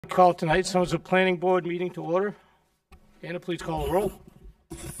Call tonight's Somersworth Planning Board meeting to order. Anna, please call the roll.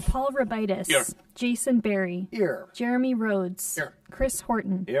 Paul Robitis. Here. Jason Berry. Here. Jeremy Rhodes. Here. Chris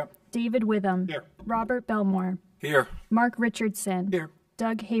Horton. Here. David Witham. Here. Robert Belmore. Here. Mark Richardson. Here.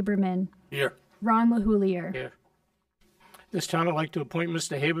 Doug Haberman. Here. Ron LaHoulier. Here. This time I'd like to appoint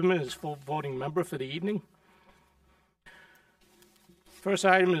Mr. Haberman as full voting member for the evening. First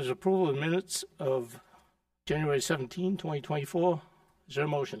item is approval of minutes of January 17, 2024. Is there a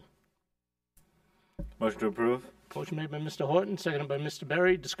motion? Motion to approve. Motion made by Mr. Horton, seconded by Mr.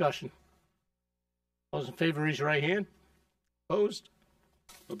 Berry. Discussion. All those in favor, raise your right hand. Opposed?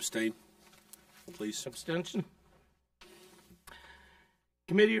 Abstain, please. Abstention?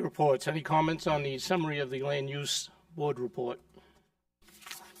 Committee reports. Any comments on the summary of the Land Use Board report?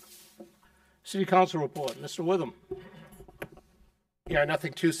 City Council report. Mr. Witham. Yeah,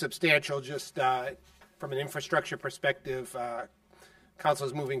 nothing too substantial, just from an infrastructure perspective, Council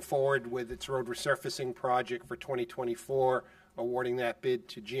is moving forward with its road resurfacing project for 2024, awarding that bid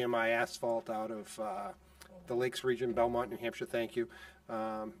to GMI Asphalt out of the Lakes region, Belmont, New Hampshire. Thank you.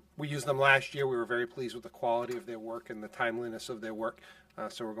 We used them last year. We were very pleased with the quality of their work and the timeliness of their work,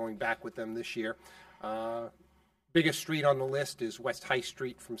 so we're going back with them this year. Biggest street on the list is West High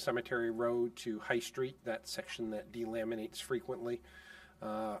Street from Cemetery Road to High Street, that section that delaminates frequently.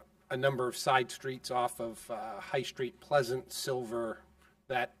 A number of side streets off of High Street, Pleasant, Silver,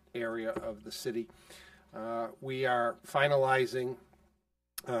 that area of the city. We are finalizing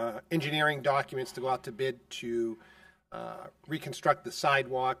engineering documents to go out to bid to reconstruct the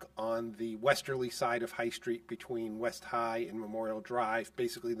sidewalk on the westerly side of High Street between West High and Memorial Drive,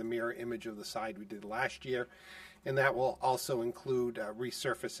 basically the mirror image of the side we did last year. And that will also include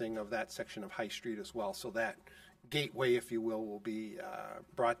resurfacing of that section of High Street as well. So that gateway, if you will be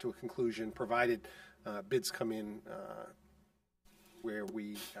brought to a conclusion, provided bids come in where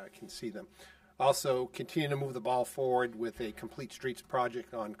we can see them. Also, continue to move the ball forward with a complete streets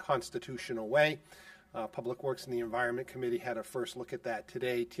project on Constitutional Way. Public Works and the Environment Committee had a first look at that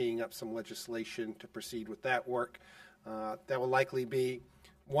today, teeing up some legislation to proceed with that work. That will likely be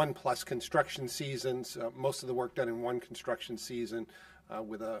 1+ construction seasons, most of the work done in one construction season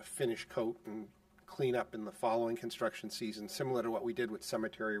with a finish coat and clean up in the following construction season, similar to what we did with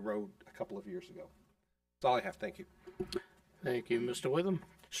Cemetery Road a couple of years ago. That's all I have. Thank you. Thank you, Mr. Witham.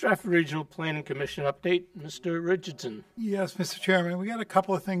 Stratford Regional Planning Commission update. Mr. Richardson. Yes, Mr. Chairman, we got a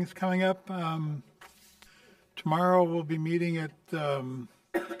couple of things coming up. Tomorrow we'll be meeting at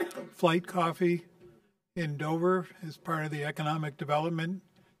Flight Coffee in Dover as part of the economic development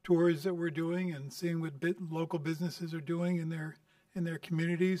tours that we're doing and seeing what local businesses are doing in their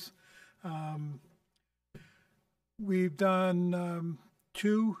communities. We've done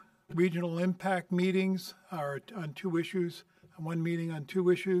 2 regional impact meetings on 2 issues. One meeting on 2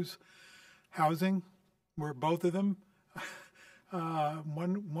 issues. Housing, were both of them.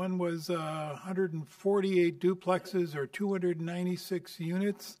 One was 148 duplexes or 296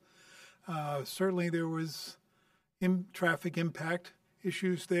 units. Certainly there was traffic impact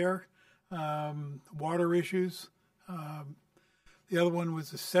issues there, water issues. The other one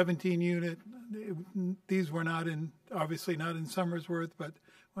was a 17-unit. These were obviously not in Somersworth, but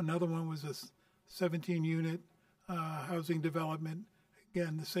another one was a 17-unit housing development.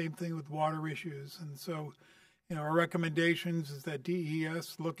 Again, the same thing with water issues. And so, our recommendations is that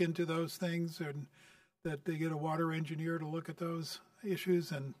DES look into those things and that they get a water engineer to look at those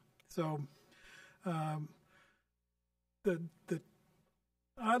issues. And so,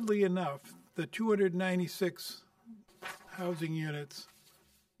 oddly enough, the 296 housing units,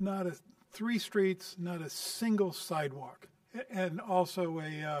 not 3 streets, not a single sidewalk, and also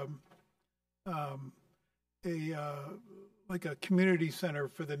like a community center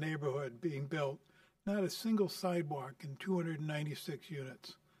for the neighborhood being built. Not a single sidewalk in 296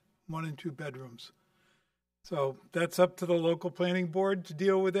 units, 1 and 2 bedrooms. So that's up to the local planning board to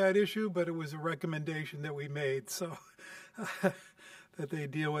deal with that issue, but it was a recommendation that we made, so that they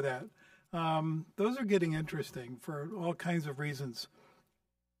deal with that. Those are getting interesting for all kinds of reasons.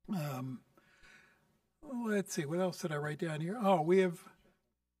 Let's see, what else did I write down here? Oh, we have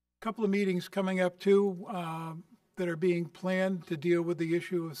a couple of meetings coming up too that are being planned to deal with the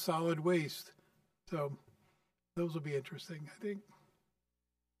issue of solid waste. So those will be interesting, I think.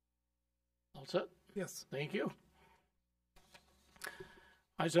 All set? Yes. Thank you.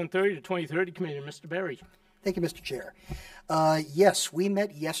 Eyes on 30 to 2030 Committee. Mr. Berry. Thank you, Mr. Chair. Yes, we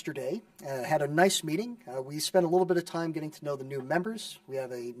met yesterday, had a nice meeting. We spent a little bit of time getting to know the new members. We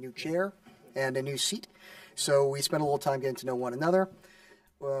have a new chair and a new seat, so we spent a little time getting to know one another.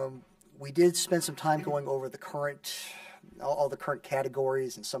 We did spend some time going over the current all the current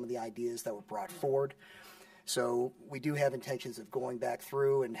categories and some of the ideas that were brought forward. So we do have intentions of going back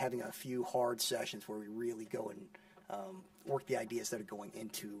through and having a few hard sessions where we really go and work the ideas that are going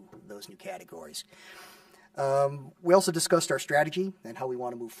into those new categories. We also discussed our strategy and how we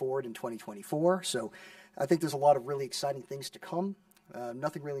want to move forward in 2024. So I think there's a lot of really exciting things to come.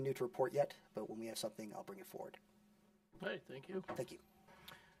 Nothing really new to report yet, but when we have something, I'll bring it forward. Hey, thank you. Thank you.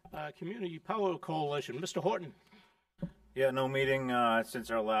 Community Power Coalition, Mr. Horton. Yeah, no meeting since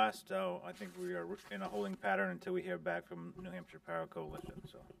our last. I think we are in a holding pattern until we hear back from New Hampshire Power Coalition.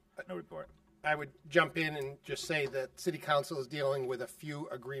 So, no report. I would jump in and just say that City Council is dealing with a few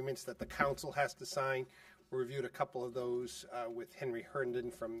agreements that the council has to sign. We reviewed a couple of those with Henry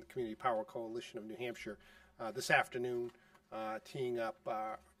Herndon from the Community Power Coalition of New Hampshire this afternoon, teeing up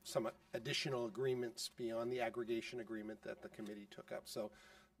some additional agreements beyond the aggregation agreement that the committee took up. So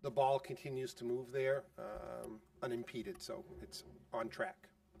the ball continues to move there unimpeded, so it's on track.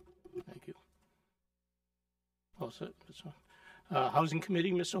 Thank you. All set. Housing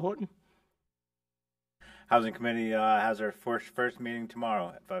Committee, Mr. Horton. Housing Committee has our first meeting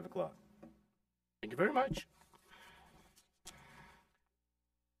tomorrow at 5 o'clock. Thank you very much.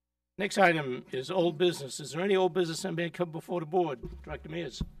 Next item is old business. Is there any old business that may come before the board? Director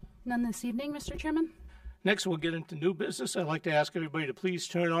Mears. None this evening, Mr. Chairman. Next, we'll get into new business. I'd like to ask everybody to please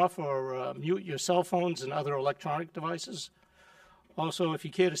turn off or mute your cell phones and other electronic devices. Also, if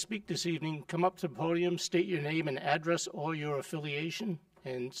you care to speak this evening, come up to the podium, state your name and address or your affiliation,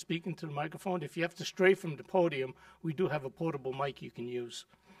 and speak into the microphone. If you have to stray from the podium, we do have a portable mic you can use.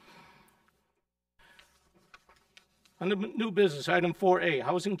 Under new business, item 4A,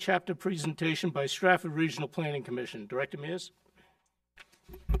 Housing Chapter Presentation by Stratford Regional Planning Commission. Director Mears?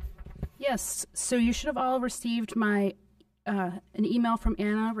 Yes, so you should have all received my an email from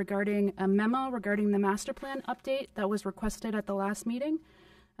Anna regarding a memo regarding the master plan update that was requested at the last meeting.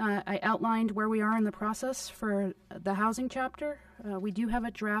 I outlined where we are in the process for the housing chapter. We do have a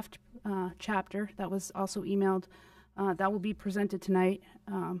draft chapter that was also emailed that will be presented tonight.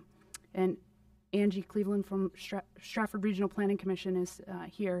 And Angie Cleveland from Stratford Regional Planning Commission is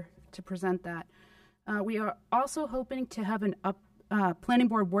here to present that. We are also hoping to have an planning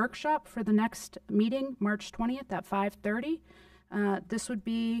board workshop for the next meeting, March 20th at 5:30. This would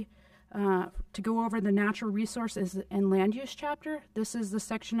be to go over the natural resources and land use chapter. This is the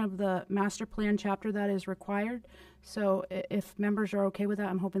section of the master plan chapter that is required. So if members are okay with that,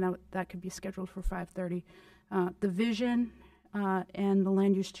 I'm hoping that that could be scheduled for 5:30. The vision and the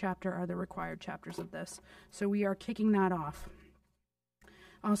land use chapter are the required chapters of this. So we are kicking that off.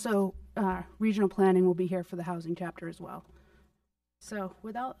 Also, regional planning will be here for the housing chapter as well. So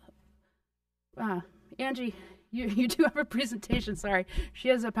without, Angie, you do have a presentation, sorry. She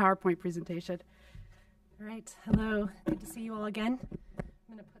has a PowerPoint presentation. All right, hello, good to see you all again.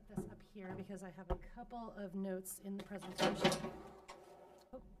 I'm gonna put this up here because I have a couple of notes in the presentation.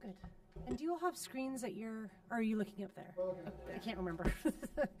 Oh, good. And do you all have screens at or are you looking up there? Oh, I can't remember.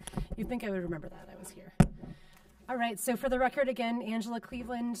 You'd think I would remember that, I was here. All right, so for the record, again, Angela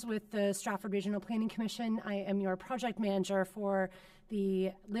Cleveland with the Stratford Regional Planning Commission. I am your project manager for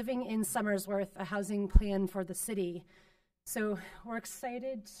the Living in Somersworth, a housing plan for the city. So we're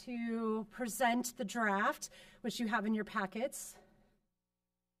excited to present the draft, which you have in your packets.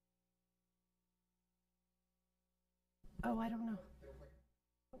 Oh, I don't know.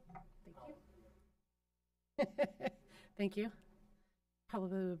 Thank you. Thank you.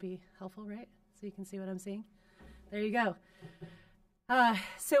 Probably would be helpful, right? So you can see what I'm seeing. There you go.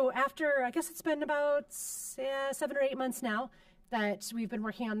 So after, I guess it's been about 7 or 8 months now that we've been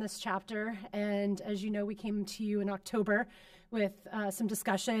working on this chapter. And as you know, we came to you in October with some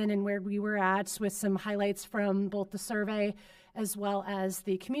discussion and where we were at with some highlights from both the survey as well as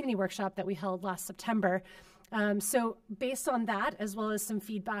the community workshop that we held last September. So based on that, as well as some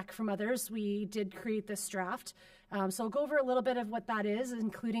feedback from others, we did create this draft. So I'll go over a little bit of what that is,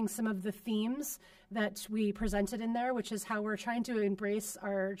 including some of the themes that we presented in there, which is how we're trying to embrace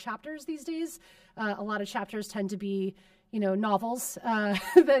our chapters these days. A lot of chapters tend to be, novels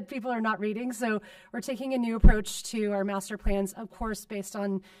that people are not reading. So we're taking a new approach to our master plans, of course, based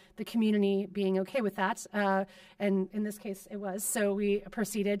on the community being okay with that. And in this case, it was. So we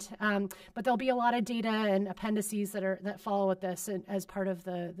proceeded. But there'll be a lot of data and appendices that follow with this as part of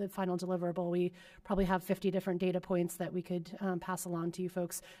the final deliverable. We probably have 50 different data points that we could pass along to you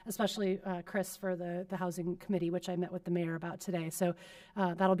folks, especially Chris for the housing committee, which I met with the mayor about today. So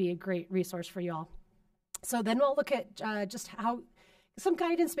that'll be a great resource for you all. So then we'll look at just how some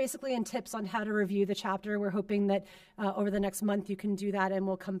guidance basically and tips on how to review the chapter. We're hoping that over the next month you can do that, and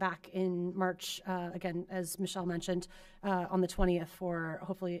we'll come back in March, again, as Michelle mentioned, on the 20th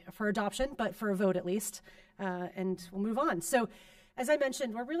hopefully for adoption, but for a vote at least, and we'll move on. So as I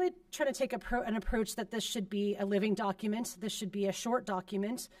mentioned, we're really trying to take an approach that this should be a living document. This should be a short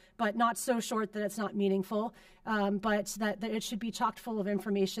document, but not so short that it's not meaningful, but that it should be chock full of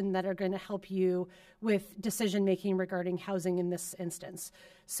information that are going to help you with decision-making regarding housing in this instance.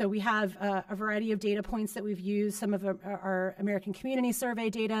 So we have a variety of data points that we've used, some of our American Community Survey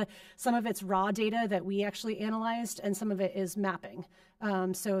data, some of it's raw data that we actually analyzed, and some of it is mapping.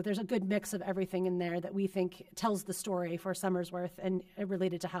 So there's a good mix of everything in there that we think tells the story for Somersworth and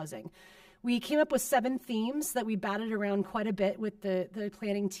related to housing. We came up with 7 themes that we batted around quite a bit with the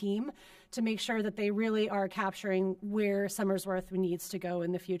planning team to make sure that they really are capturing where Somersworth needs to go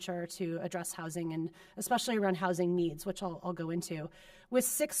in the future to address housing, and especially around housing needs, which I'll go into, with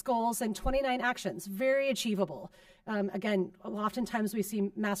 6 goals and 29 actions. Very achievable. Again, oftentimes we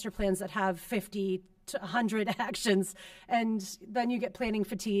see master plans that have 50 to 100 actions, and then you get planning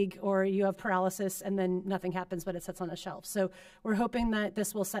fatigue or you have paralysis, and then nothing happens but it sits on a shelf. So we're hoping that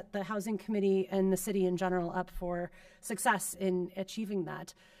this will set the housing committee and the city in general up for success in achieving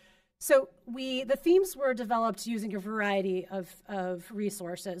that. So the themes were developed using a variety of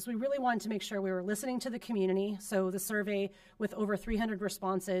resources. We really wanted to make sure we were listening to the community. So the survey with over 300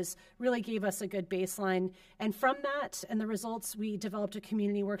 responses really gave us a good baseline. And from that and the results, we developed a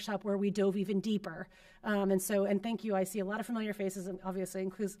community workshop where we dove even deeper. And thank you. I see a lot of familiar faces, obviously,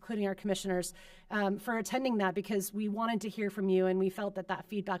 including our commissioners, for attending that, because we wanted to hear from you, and we felt that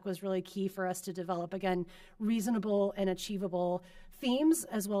feedback was really key for us to develop, again, reasonable and achievable themes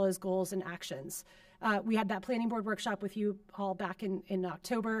as well as goals and actions. We had that planning board workshop with you all back in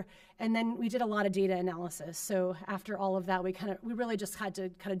October, and then we did a lot of data analysis. So after all of that, we really just had to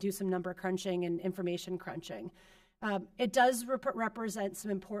do some number crunching and information crunching. It does represent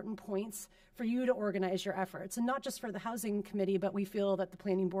some important points for you to organize your efforts, and not just for the housing committee, but we feel that the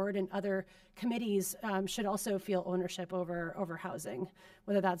planning board and other committees should also feel ownership over housing,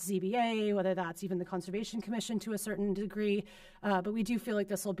 whether that's ZBA, whether that's even the Conservation Commission to a certain degree. But we do feel like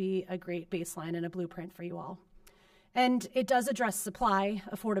this will be a great baseline and a blueprint for you all. And it does address supply,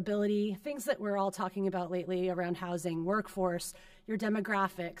 affordability, things that we're all talking about lately around housing, workforce, your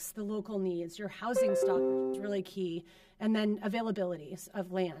demographics, the local needs, your housing stock, which is really key, and then availabilities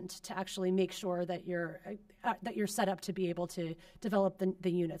of land to actually make sure that you're set up to be able to develop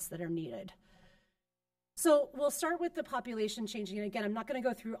the units that are needed. So we'll start with the population changing. And again, I'm not going to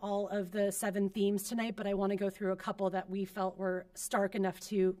go through all of the 7 themes tonight, but I want to go through a couple that we felt were stark enough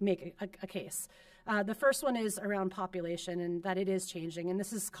to make a case. The first one is around population, and that it is changing, and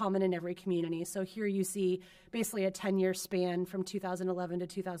this is common in every community. So here you see basically a 10-year span from 2011 to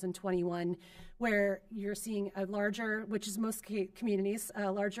 2021, where you're seeing a larger, which is most communities,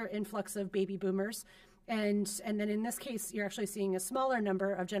 a larger influx of baby boomers, and then in this case, you're actually seeing a smaller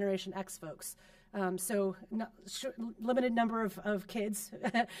number of Generation X folks. Limited number of kids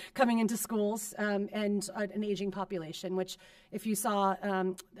coming into schools, and an aging population, which if you saw,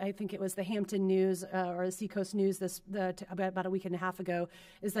 I think it was the Hampton News or the Seacoast News about a week and a half ago,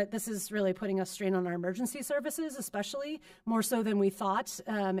 is that this is really putting a strain on our emergency services, especially more so than we thought,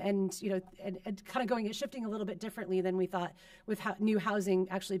 and kind of shifting a little bit differently than we thought, with new housing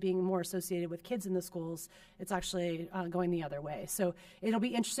actually being more associated with kids in the schools. It's actually going the other way. So it'll be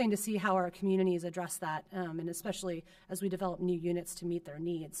interesting to see how our communities address that, and especially as we develop new units to meet their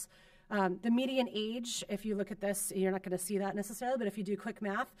needs. The median age, if you look at this, you're not going to see that necessarily, but if you do quick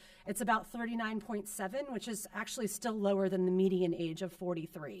math, it's about 39.7, which is actually still lower than the median age of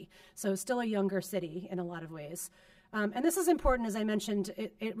 43. So still a younger city in a lot of ways. And this is important, as I mentioned,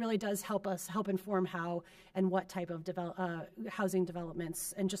 it really does help inform how and what type of housing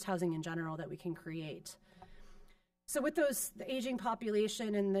developments and just housing in general that we can create. So with the aging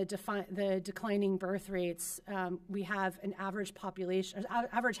population and the declining birth rates, we have an average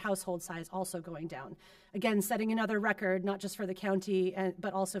household size also going down. Again, setting another record, not just for the county,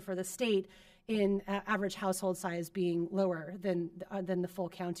 but also for the state, in average household size being lower than the full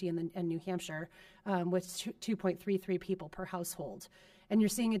county and New Hampshire, with 2.33 people per household. And you're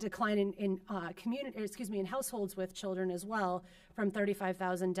seeing a decline in households with children as well, from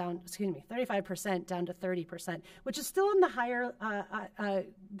 35% down to 30%, which is still on the higher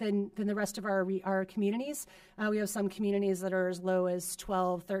than the rest of our communities. We have some communities that are as low as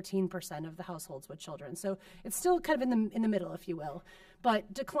 12, 13% of the households with children. So it's still kind of in the middle, if you will.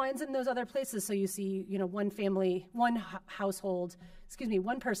 but declines in those other places. So you see, one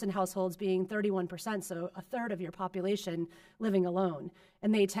person households being 31%, so a third of your population living alone.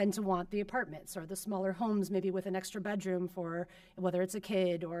 And they tend to want the apartments or the smaller homes, maybe with an extra bedroom for whether it's a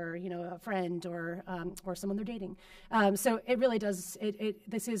kid or, a friend or someone they're dating. So it really does,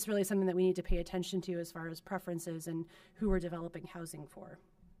 this is really something that we need to pay attention to as far as preferences and who we're developing housing for.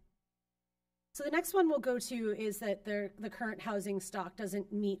 So the next one we'll go to is that the current housing stock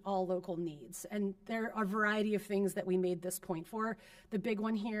doesn't meet all local needs. And there are a variety of things that we made this point for. The big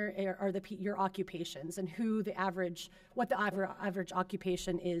one here are your occupations and what the average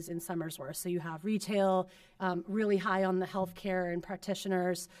occupation is in Somersworth. So you have retail, really high on the healthcare and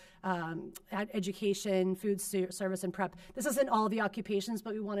practitioners, education, food service, and prep. This isn't all the occupations,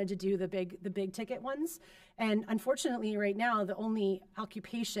 but we wanted to do the big ticket ones. And unfortunately, right now, the only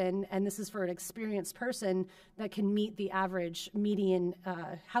occupation, and this is for an experienced person, that can meet the average median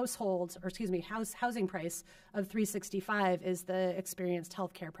housing price of $365 is the experienced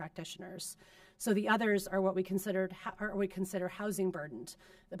healthcare practitioners. So the others are what we consider housing burdened.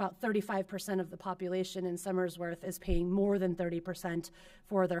 About 35% of the population in Somersworth is paying more than 30%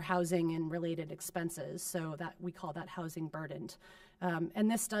 for their housing and related expenses. So that we call that housing burdened. And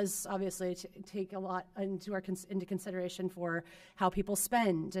this does obviously take a lot into consideration for how people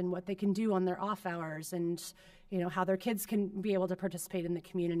spend and what they can do on their off hours and how their kids can be able to participate in the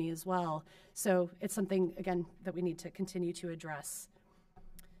community as well. So it's something, again, that we need to continue to address.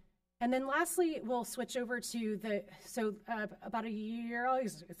 And then lastly, we'll switch over to about a year,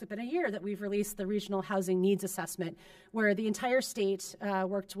 it's been a year that we've released the Regional Housing Needs Assessment, where the entire state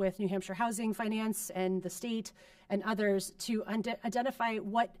worked with New Hampshire Housing Finance and the state and others to identify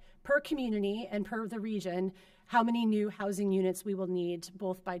what per community and per the region, how many new housing units we will need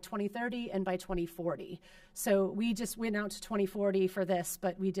both by 2030 and by 2040. So we just went out to 2040 for this,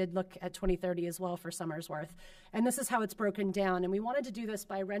 but we did look at 2030 as well for Somersworth. And this is how it's broken down. And we wanted to do this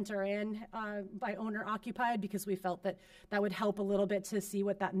by renter and by owner occupied because we felt that would help a little bit to see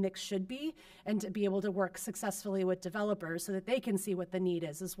what that mix should be and to be able to work successfully with developers so that they can see what the need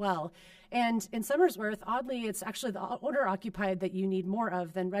is as well. And in Somersworth, oddly, it's actually the owner occupied that you need more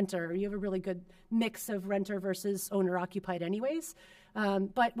of than renter. You have a really good mix of renter versus owner occupied anyways.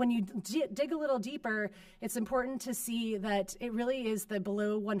 But when you dig a little deeper, it's important to see that it really is the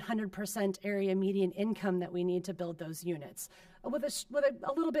below 100% area median income that we need to build those units. With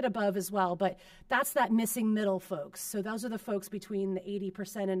a little bit above as well, but that's that missing middle folks. So those are the folks between the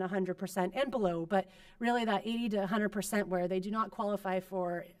 80% and 100% and below, but really that 80 to 100% where they do not qualify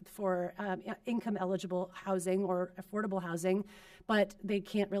for income eligible housing or affordable housing, but they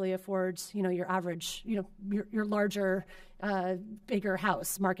can't really afford, your average, your larger, bigger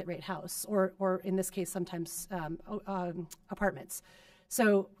house, market rate house, or in this case, sometimes apartments.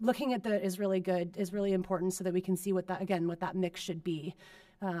 So looking at that is really good, is really important so that we can see what that mix should be.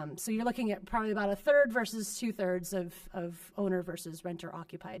 So you're looking at probably about a third versus 2/3 of owner versus renter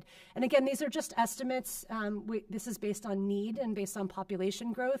occupied. And again, these are just estimates. This is based on need and based on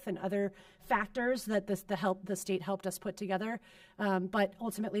population growth and other factors that the state helped us put together. But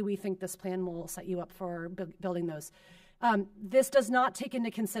ultimately, we think this plan will set you up for building those. This does not take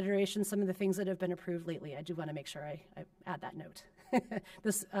into consideration some of the things that have been approved lately. I do want to make sure I add that note.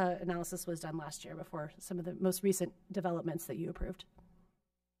 This analysis was done last year before some of the most recent developments that you approved.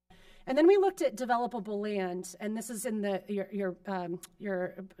 And then we looked at developable land, and this is in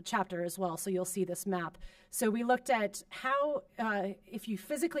your chapter as well, so you'll see this map. So we looked at how, if you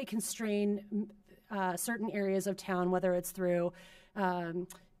physically constrain certain areas of town, whether it's through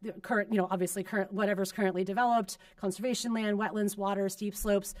the current, whatever's currently developed, conservation land, wetlands, water, steep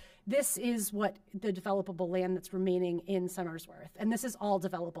slopes. This is what the developable land that's remaining in Somersworth. And this is all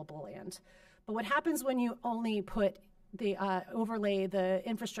developable land. But what happens when you only put the overlay the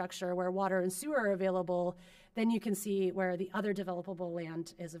infrastructure where water and sewer are available, then you can see where the other developable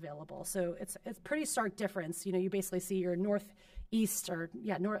land is available. So it's pretty stark difference. You basically see your northeast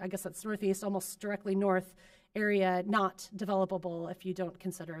I guess that's northeast, almost directly north area not developable if you don't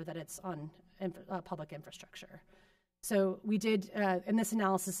consider that it's on public infrastructure. So we did, and this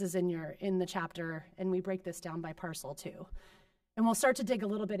analysis is in the chapter, and we break this down by parcel too. And we'll start to dig a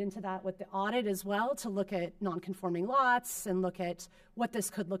little bit into that with the audit as well to look at non-conforming lots and look at what this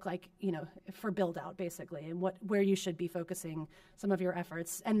could look like, for build out basically, and where you should be focusing some of your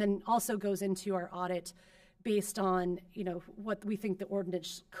efforts. And then also goes into our audit based on, what we think the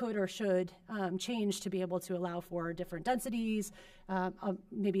ordinance could or should change to be able to allow for different densities,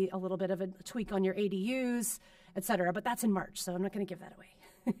 maybe a little bit of a tweak on your ADUs, et cetera. But that's in March, so I'm not going to give that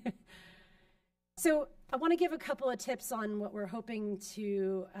away. So I want to give a couple of tips on what we're hoping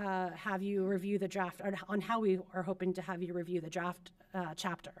to have you review the draft, or on how we are hoping to have you review the draft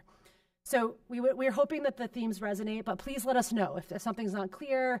chapter. So we're hoping that the themes resonate, but please let us know if something's not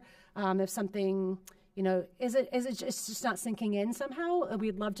clear, if something, is it just not sinking in somehow?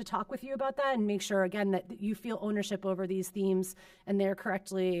 We'd love to talk with you about that and make sure, again, that you feel ownership over these themes and they're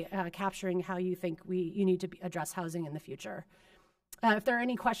correctly capturing how you think you need to address housing in the future. If there are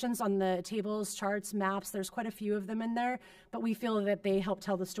any questions on the tables, charts, maps, there's quite a few of them in there, but we feel that they help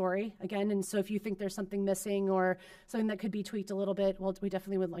tell the story again. And so if you think there's something missing or something that could be tweaked a little bit, well, we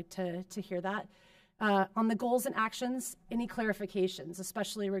definitely would like to hear that. On the goals and actions, any clarifications,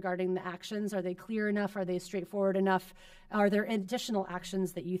 especially regarding the actions? Are they clear enough? Are they straightforward enough? Are there additional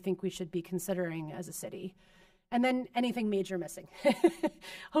actions that you think we should be considering as a city? And then anything major missing.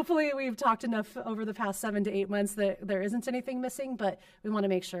 Hopefully we've talked enough over the past 7 to 8 months that there isn't anything missing, but we want to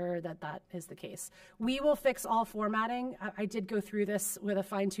make sure that that is the case. We will fix all formatting. I did go through this with a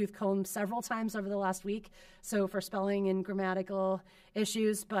fine-tooth comb several times over the last week, so for spelling and grammatical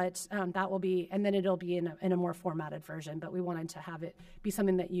issues, but that will be, and then it'll be in a more formatted version, but we wanted to have it be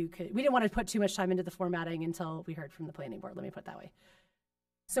something that we didn't want to put too much time into the formatting until we heard from the planning board, let me put it that way.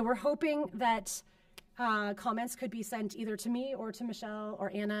 So we're hoping that comments could be sent either to me or to Michelle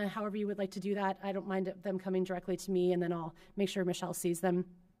or Anna, however you would like to do that. I don't mind them coming directly to me, and then I'll make sure Michelle sees them.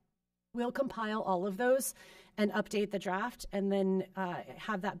 We'll compile all of those and update the draft, and then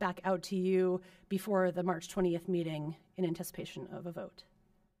have that back out to you before the March 20th meeting in anticipation of a vote.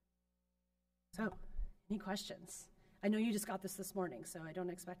 So, any questions? I know you just got this morning, so I don't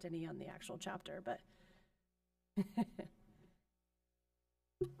expect any on the actual chapter, but...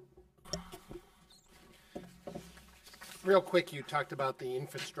 Real quick, you talked about the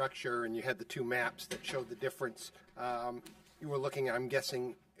infrastructure and you had the two maps that showed the difference. You were looking, I'm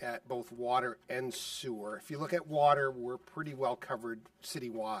guessing, at both water and sewer. If you look at water, we're pretty well covered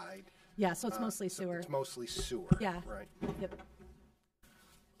citywide. Yeah, so it's mostly sewer. It's mostly sewer. Yeah. Right. Yep.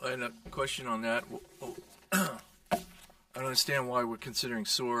 And a question on that. I don't understand why we're considering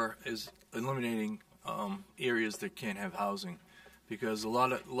sewer as eliminating areas that can't have housing, because a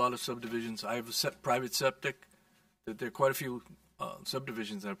lot of subdivisions. I have a private septic. That there are quite a few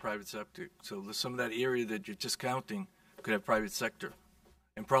subdivisions that have private septic. So some of that area that you're discounting could have private sector,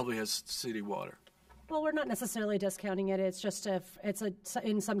 and probably has city water. Well, we're not necessarily discounting it. It's just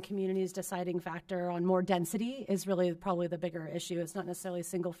in some communities, deciding factor on more density is really probably the bigger issue. It's not necessarily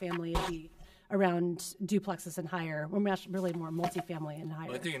single family. It'd be around duplexes and higher. We're really more multifamily and higher.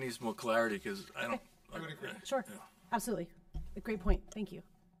 Well, I think it needs more clarity because I don't. I would agree. Sure, Yeah. absolutely. A great point. Thank you.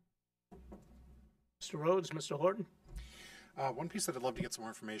 Mr. Rhodes, Mr. Horton? One piece that I'd love to get some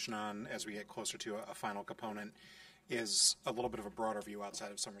more information on as we get closer to a final component is a little bit of a broader view outside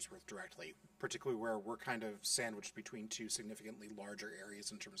of Somersworth directly, particularly where we're kind of sandwiched between two significantly larger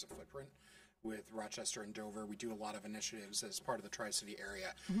areas in terms of footprint. With Rochester and Dover, we do a lot of initiatives as part of the Tri-City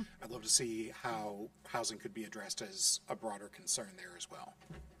area. Mm-hmm. I'd love to see how housing could be addressed as a broader concern there as well.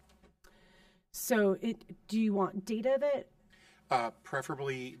 So do you want data that...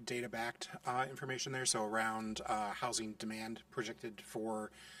 Preferably data-backed information there, so around housing demand projected for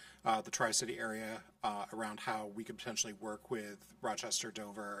the Tri-City area, around how we could potentially work with Rochester,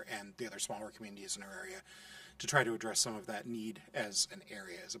 Dover, and the other smaller communities in our area to try to address some of that need as an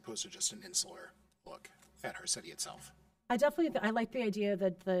area, as opposed to just an insular look at our city itself. I like the idea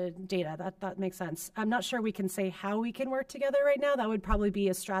that the data, that makes sense. I'm not sure we can say how we can work together right now. That would probably be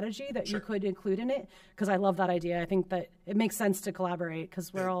a strategy that Sure. you could include in it, because I love that idea. I think that it makes sense to collaborate,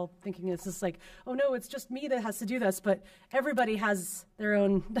 because we're all thinking it's just like, oh no, it's just me that has to do this, but everybody has their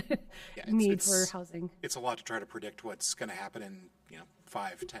own need for housing. It's a lot to try to predict what's going to happen in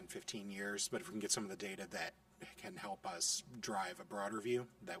 5, 10, 15 years, but if we can get some of the data that can help us drive a broader view,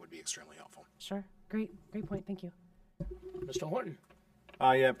 that would be extremely helpful. Sure. Great point. Thank you. Mr. Horton?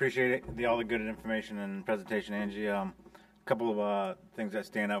 Yeah, appreciate it. All the good information and presentation, Angie. A couple of things that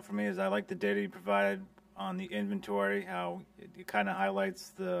stand out for me is I like the data you provided on the inventory, how it kind of highlights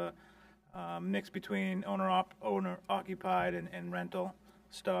the mix between owner-occupied and rental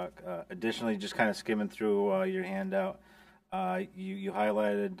stock. Additionally, just kind of skimming through your handout, you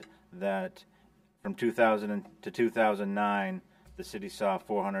highlighted that from 2000 to 2009, the city saw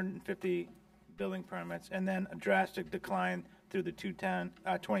 450 building permits, and then a drastic decline through the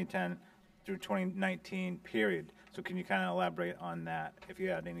 2010 through 2019 period. So can you kind of elaborate on that, if you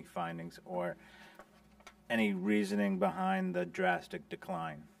had any findings or any reasoning behind the drastic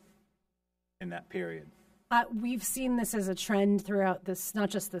decline in that period? We've seen this as a trend throughout this, not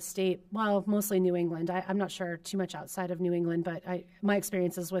just the state, well, mostly New England. I'm not sure too much outside of New England, but my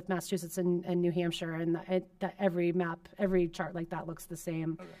experiences with Massachusetts and New Hampshire, and that every map, every chart like that looks the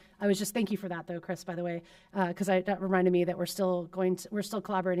same. Okay. I was just, thank you for that though, Chris, by the way, because that reminded me that we're still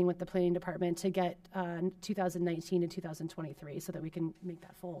collaborating with the planning department to get 2019 and 2023 so that we can make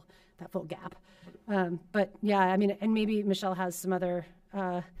that full gap. But yeah, I mean, and maybe Michelle has some other,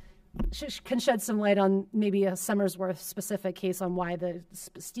 can shed some light on maybe a Somersworth specific case on why the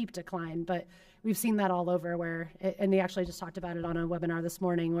steep decline, but we've seen that all over and they actually just talked about it on a webinar this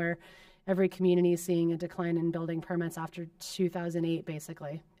morning where every community is seeing a decline in building permits after 2008,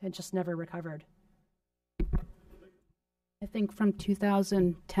 basically. It just never recovered. I think from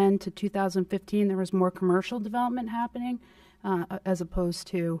 2010 to 2015, there was more commercial development happening as opposed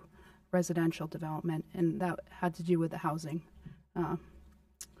to residential development, and that had to do with the housing.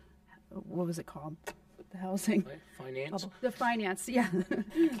 What was it called? The housing? Finance? The finance, yeah.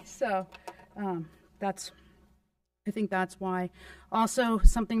 So I think that's why. Also,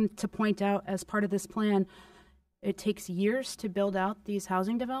 something to point out as part of this plan, it takes years to build out these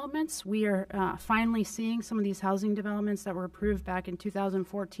housing developments. We are finally seeing some of these housing developments that were approved back in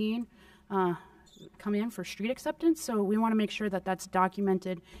 2014 come in for street acceptance. So we want to make sure that that's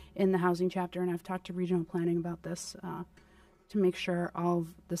documented in the housing chapter, and I've talked to regional planning about this to make sure all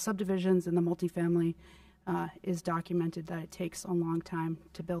of the subdivisions and the multifamily is documented, that it takes a long time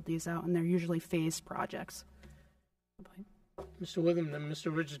to build these out, and they're usually phased projects. Mr. Witham, then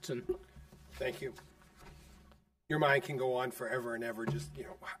Mr. Richardson. Thank you. Your mind can go on forever and ever. Just,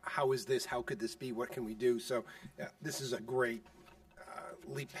 how is this? How could this be? What can we do? So this is a great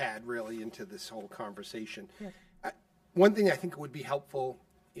leap pad, really, into this whole conversation. Yeah. One thing I think would be helpful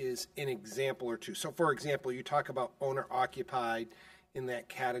is an example or two. So, for example, you talk about owner-occupied in that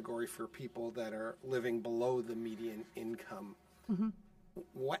category for people that are living below the median income. Mm-hmm.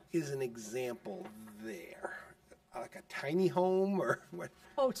 What is an example there? Like a tiny home or what?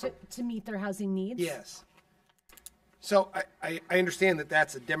 Oh, to meet their housing needs? Yes. So I understand that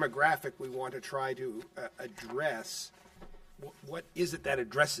that's a demographic we want to try to address. What is it that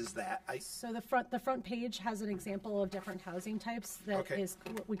addresses that? So the front page has an example of different housing types that is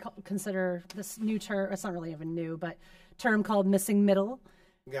what we consider this new term. It's not really even new, but term called missing middle.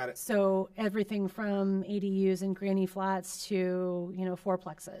 Got it. So everything from ADUs and granny flats to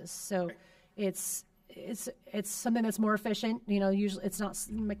fourplexes. So it's something that's more efficient. Usually it's not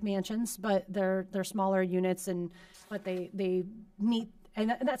McMansions, but they're smaller units, but they meet.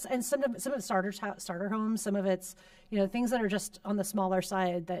 And some of it's starter homes. Some of it's things that are just on the smaller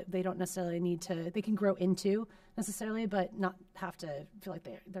side that they don't necessarily need to. They can grow into necessarily, but not have to feel like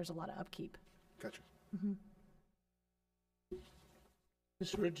there's a lot of upkeep. Gotcha. Mm-hmm.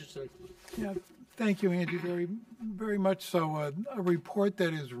 Mr. Richardson. Yeah, thank you, Angie. Very, very much so. A report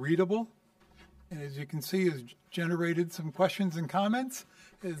that is readable, and as you can see, has generated some questions and comments,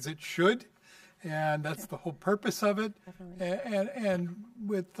 as it should. And that's the whole purpose of it. And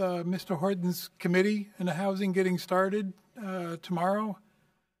with Mr. Horton's committee and the housing getting started tomorrow,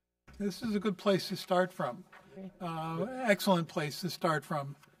 this is a good place to start from. Excellent place to start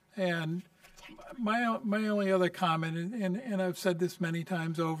from. And my only other comment, and I've said this many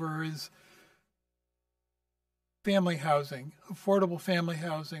times over, is family housing, affordable family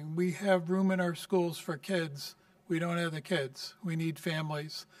housing. We have room in our schools for kids. We don't have the kids. We need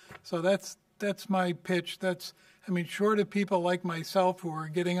families. So that's my pitch. Short of people like myself who are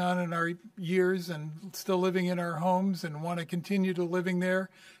getting on in our years and still living in our homes and want to continue to living there,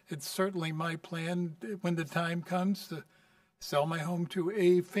 it's certainly my plan when the time comes to sell my home to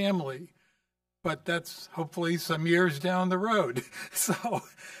a family. But that's hopefully some years down the road. So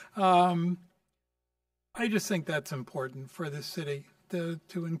I just think that's important for the city to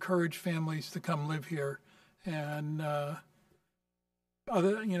encourage families to come live here. And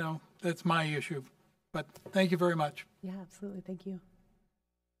that's my issue. But thank you very much. Yeah, absolutely. Thank you.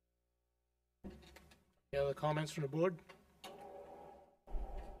 Any other comments from the board?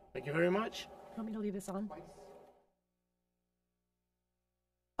 Thank you very much. Want me to leave this on?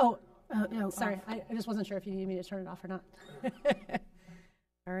 Oh, no, sorry. I just wasn't sure if you needed me to turn it off or not.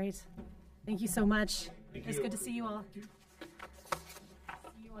 All right. Thank you so much. It's good to see you all. See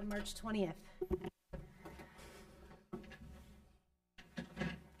you on March 20th.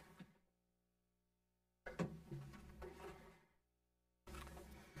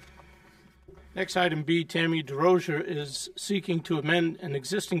 Next, item B, Tammy DeRozier is seeking to amend an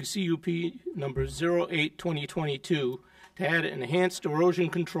existing CUP number 08-2022 to add enhanced erosion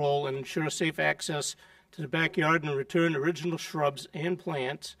control and ensure safe access to the backyard and return original shrubs and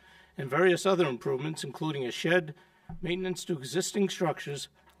plants and various other improvements, including a shed, maintenance to existing structures,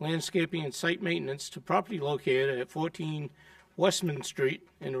 landscaping and site maintenance to property located at 14 Westman Street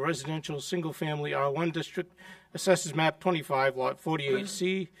in a residential single-family R1 district, assesses map 25, lot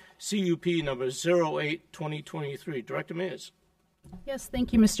 48C, CUP number 08-2023. Director Mears. Yes,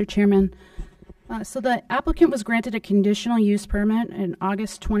 thank you, Mr. Chairman. So the applicant was granted a conditional use permit in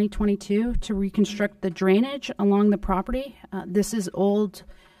August 2022 to reconstruct the drainage along the property. This is old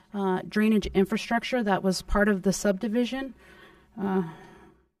drainage infrastructure that was part of the subdivision.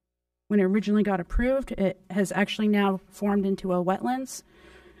 When it originally got approved, it has actually now formed into a wetlands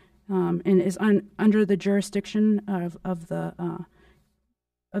and is under the jurisdiction of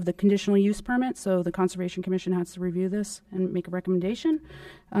the conditional use permit, so the Conservation Commission has to review this and make a recommendation.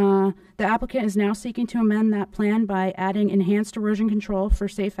 The applicant is now seeking to amend that plan by adding enhanced erosion control for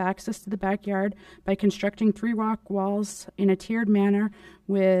safe access to the backyard by constructing 3 rock walls in a tiered manner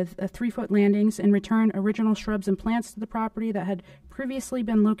with 3-foot landings and return original shrubs and plants to the property that had previously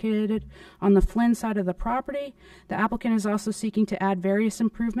been located on the Flynn side of the property. The applicant is also seeking to add various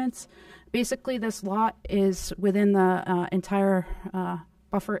improvements. Basically, this lot is within the entire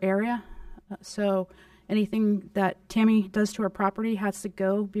buffer area, so anything that Tammy does to her property has to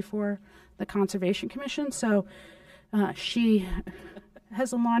go before the Conservation Commission. So she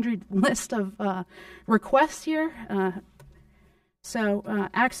has a laundry list of requests here.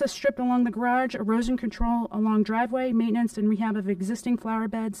 Access strip along the garage, erosion control along driveway, maintenance and rehab of existing flower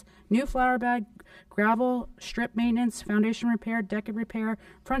beds, new flower bed, gravel strip maintenance, foundation repair, deck repair,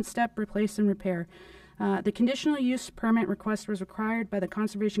 front step replace and repair. The conditional use permit request was required by the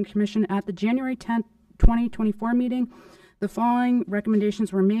Conservation Commission at the January 10th, 2024 meeting. The following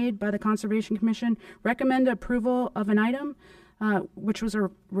recommendations were made by the Conservation Commission. Recommend approval of an item, which was a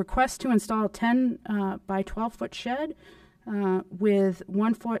request to install a 10 by 12-foot shed with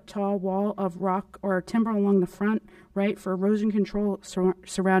 1-foot tall wall of rock or timber along the front, right, for erosion control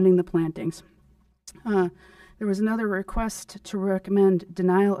surrounding the plantings. There was another request to recommend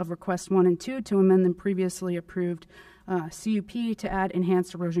denial of request 1 and 2 to amend the previously approved CUP to add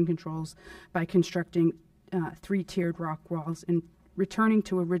enhanced erosion controls by constructing 3-tiered rock walls and returning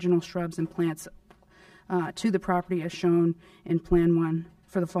to original shrubs and plants to the property as shown in Plan 1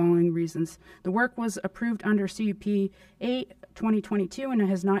 for the following reasons. The work was approved under CUP 8 2022 and it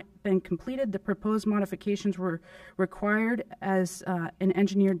has not been completed. The proposed modifications were required as an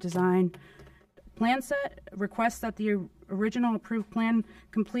engineered design plan set. Requests that the original approved plan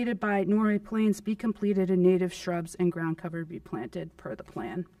completed by Norway Plains be completed and native shrubs and ground cover be planted per the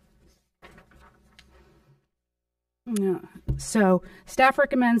plan. So staff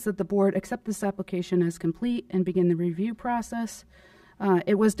recommends that the board accept this application as complete and begin the review process.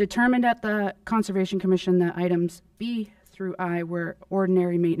 It was determined at the Conservation Commission that items B through I were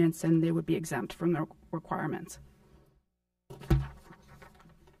ordinary maintenance and they would be exempt from the requirements.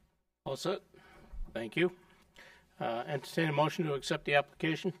 All set. Thank you. Entertain a motion to accept the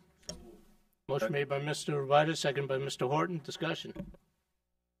application. Motion made by Mr. Revita, second by Mr. Horton. Discussion.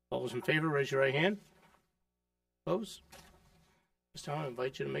 All those in favor, raise your right hand. Opposed? This time I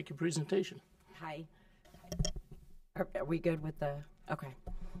invite you to make your presentation. Hi. Are we good with the... Okay.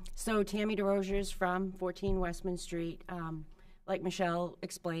 So Tammy DeRosiers from 14 Westman Street. Like Michelle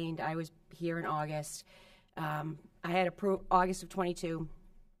explained, I was here in August. I had August of 22.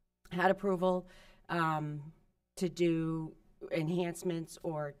 Had approval to do enhancements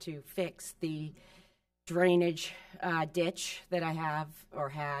or to fix the drainage ditch that I have or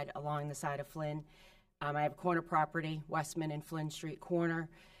had along the side of Flynn. I have a corner property, Westman and Flynn Street corner.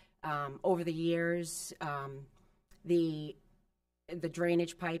 Over the years, the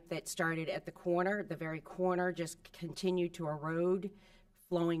drainage pipe that started at the corner, the very corner, just continued to erode,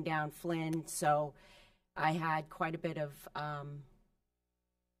 flowing down Flynn. So I had quite a bit of a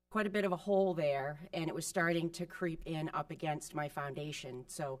hole there, and it was starting to creep in up against my foundation.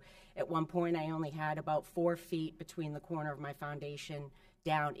 So at one point, I only had about 4 feet between the corner of my foundation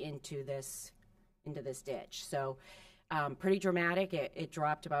down into this ditch. So pretty dramatic. It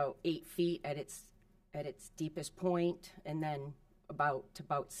dropped about 8 feet at its deepest point, and then about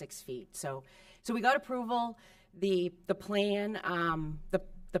 6 feet. So we got approval. The plan,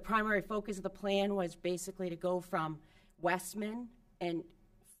 the primary focus of the plan was basically to go from Westman and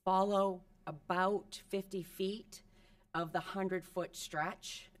follow about 50 feet of the 100-foot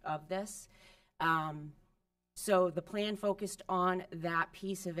stretch of this. So the plan focused on that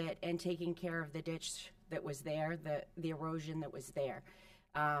piece of it and taking care of the ditch that was there, the erosion that was there.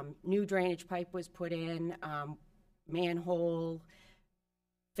 New drainage pipe was put in, manhole,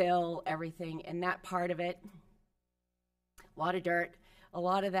 fill, everything, and that part of it, a lot of dirt. a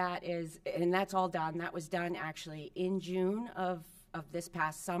lot of that is, and that's all done. That was done actually in June of this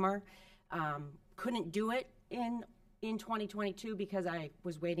past summer. Couldn't do it in 2022 because I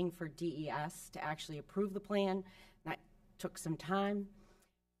was waiting for DES to actually approve the plan. That took some time.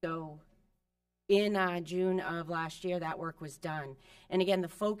 So in June of last year, that work was done. And again, the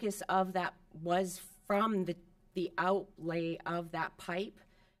focus of that was from the outlay of that pipe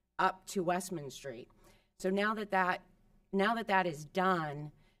up to Westman Street. So now that is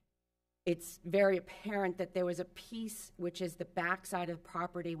done, it's very apparent that there was a piece, which is the backside of the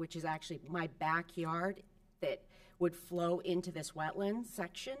property, which is actually my backyard, that would flow into this wetland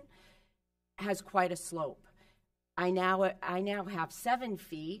section, has quite a slope. I now have 7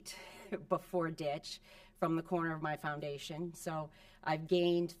 feet before ditch from the corner of my foundation, so I've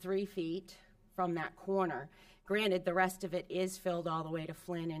gained 3 feet from that corner. Granted, the rest of it is filled all the way to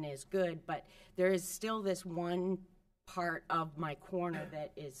Flynn and is good, but there is still this one part of my corner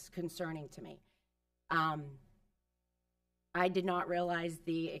that is concerning to me. I did not realize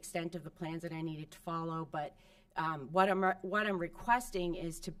the extent of the plans that I needed to follow, but what I'm requesting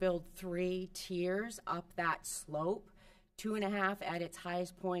is to build 3 tiers up that slope, 2.5 at its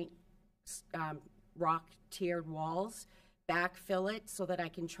highest point, rock tiered walls, backfill it so that I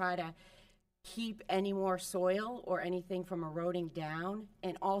can try to keep any more soil or anything from eroding down,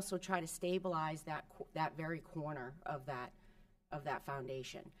 and also try to stabilize that very corner of that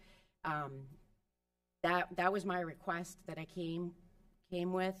foundation. That was my request that I came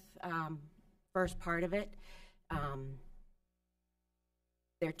with. First part of it.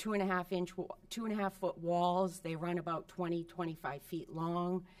 They're 2.5 foot walls. They run about 25 feet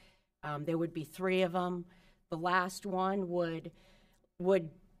long. There would be 3 of them. The last one would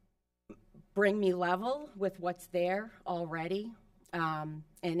bring me level with what's there already. And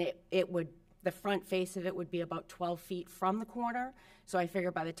the front face of it would be about 12 feet from the corner. So I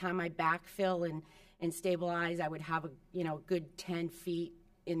figure by the time I backfill and stabilize, I would have a good 10 feet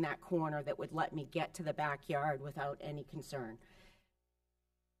in that corner that would let me get to the backyard without any concern.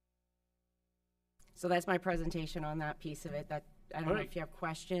 So that's my presentation on that piece of it. I don't know if you have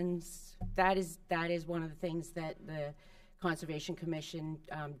questions. That is one of the things that the Conservation Commission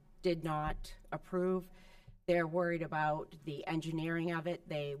did not approve. They're worried about the engineering of it.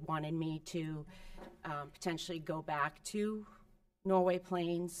 They wanted me to potentially go back to Norway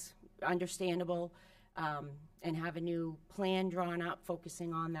Plains, understandable, and have a new plan drawn up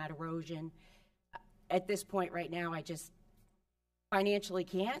focusing on that erosion. At this point right now, I just financially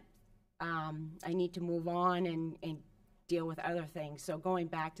can't. I need to move on and deal with other things. So going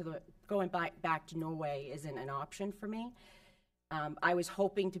back to Norway isn't an option for me. I was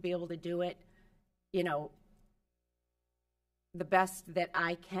hoping to be able to do it, the best that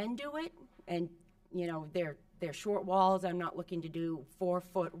I can do it, and they're short walls. I'm not looking to do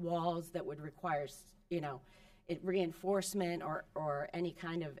 4-foot walls that would require reinforcement or any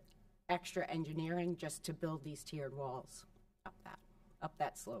kind of extra engineering just to build these tiered walls up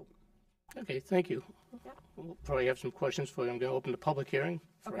that slope. Okay, thank you. Yeah. We'll probably have some questions for you. I'm going to open the public hearing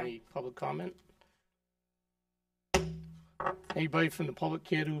for Okay. any public comment. Anybody from the public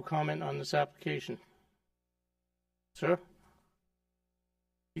care to comment on this application? Sir?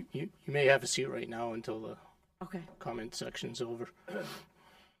 You may have a seat right now until the Okay. comment section's over.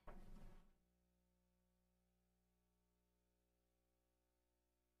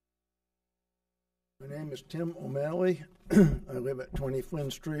 My name is Tim O'Malley. I live at 20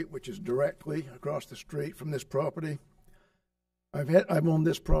 Flynn Street, which is directly across the street from this property. I've owned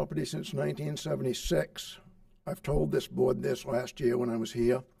this property since 1976. I've told this board this last year when I was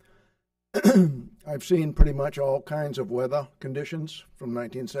here. I've seen pretty much all kinds of weather conditions from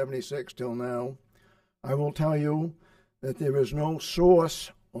 1976 till now. I will tell you that there is no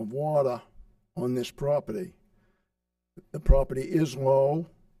source of water on this property. The property is low.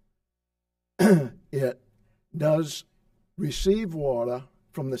 It does receive water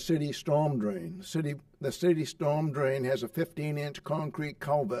from the city storm drain. The city storm drain has a 15-inch concrete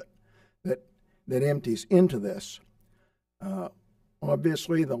culvert that empties into this.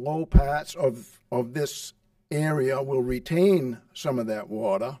 Obviously, the low parts of this area will retain some of that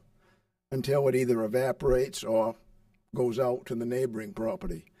water until it either evaporates or goes out to the neighboring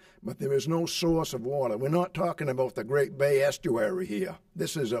property. But there is no source of water. We're not talking about the Great Bay Estuary here.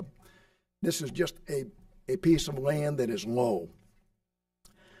 This is just a piece of land that is low.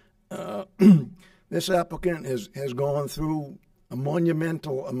 This applicant has gone through a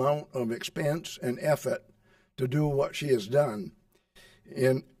monumental amount of expense and effort to do what she has done.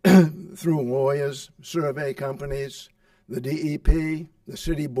 And through lawyers, survey companies, the DEP, the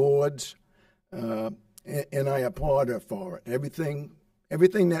city boards, and I applaud her for it.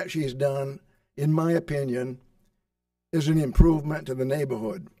 everything that she's done, in my opinion, is an improvement to the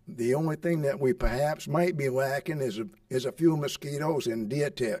neighborhood. The only thing that we perhaps might be lacking is a few mosquitoes and deer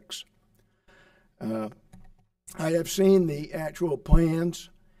ticks. I have seen the actual plans,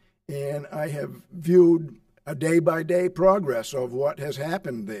 and I have viewed a day-by-day progress of what has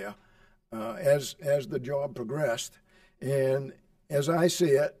happened there as the job progressed. And as I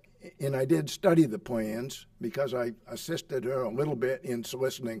see it, and I did study the plans because I assisted her a little bit in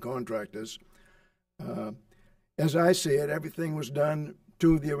soliciting contractors. As I see it, everything was done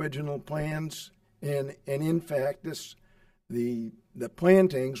to the original plans, and in fact, the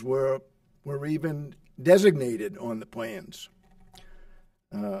plantings were even designated on the plans.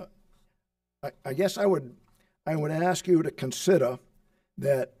 I guess I would ask you to consider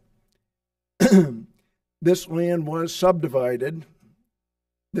that this land was subdivided.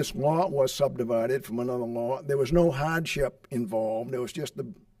 This lot was subdivided from another lot. There was no hardship involved. There was just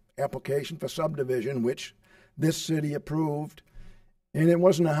the application for subdivision, which this city approved. And it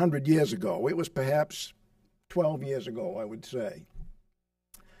wasn't 100 years ago. It was perhaps 12 years ago, I would say.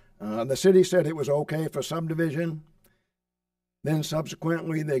 The city said it was okay for subdivision. Then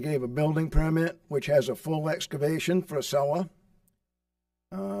subsequently, they gave a building permit, which has a full excavation for a cellar.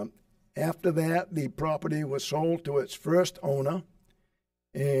 After that, the property was sold to its first owner,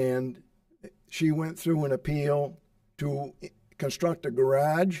 and she went through an appeal to construct a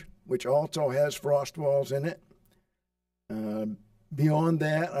garage, which also has frost walls in it. Beyond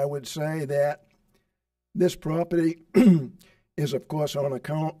that, I would say that this property is, of course, on a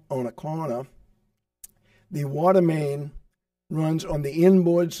corner. The water main runs on the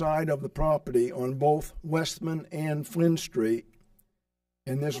inboard side of the property on both Westman and Flynn Street.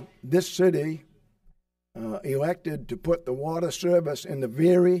 And this city elected to put the water service in the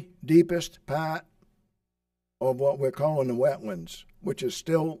very deepest part of what we're calling the wetlands, which is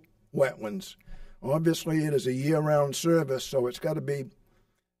still wetlands. Obviously, it is a year-round service, so it's got to be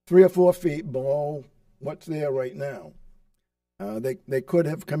 3 or 4 feet below what's there right now. They could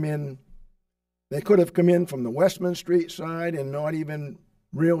have come in. They could have come in from the Westman Street side and not even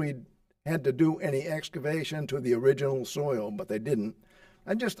really had to do any excavation to the original soil, but they didn't.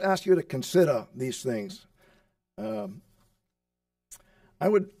 I just ask you to consider these things. I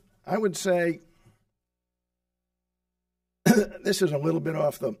would say this is a little bit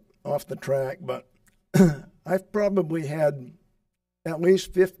off the track, but I've probably had at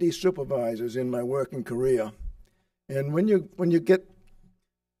least 50 supervisors in my working career, and when you get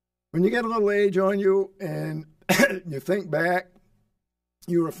a little age on you and you think back,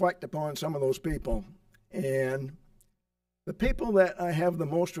 you reflect upon some of those people, and the people that I have the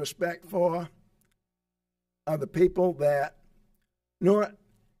most respect for are the people that not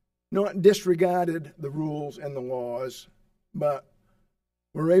disregarded the rules and the laws, but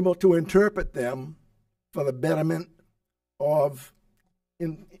were able to interpret them for the betterment of,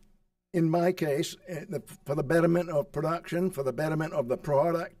 in my case, for the betterment of production, for the betterment of the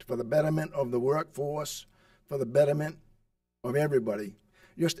product, for the betterment of the workforce, for the betterment of everybody.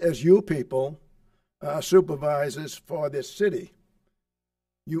 Just as you people are supervisors for this city,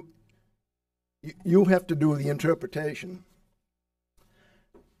 you have to do the interpretation.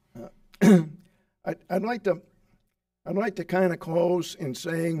 I'd like to kind of close in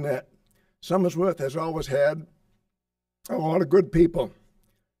saying that Somersworth has always had a lot of good people.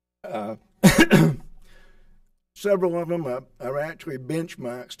 Several of them are actually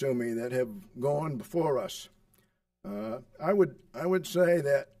benchmarks to me that have gone before us. I would say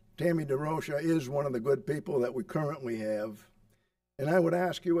that Tammy DeRocha is one of the good people that we currently have, and I would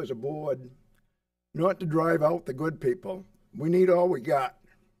ask you as a board not to drive out the good people. We need all we got.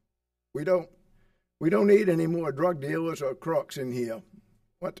 We don't need any more drug dealers or crooks in here.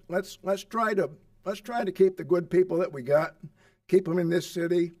 Let's try to keep the good people that we got, keep them in this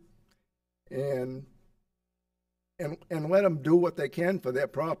city, and let them do what they can for their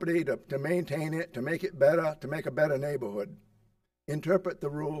property to maintain it, to make it better, to make a better neighborhood. Interpret the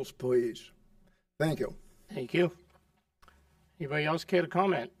rules, please. Thank you. Thank you. Anybody else care to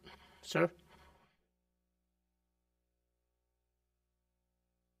comment? Sir?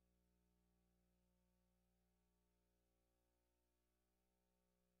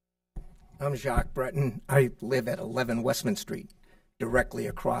 I'm Jacques Breton. I live at 11 Westman Street, directly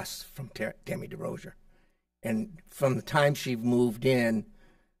across from Tammy DeRocha. And from the time she moved in,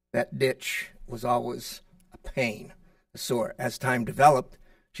 that ditch was always a pain. So as time developed,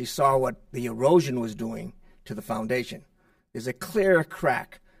 she saw what the erosion was doing to the foundation. There's a clear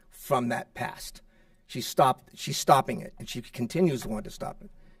crack from that past. She's stopping it, and she continues to want to stop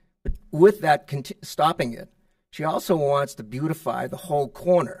it. But with that stopping it, She also wants to beautify the whole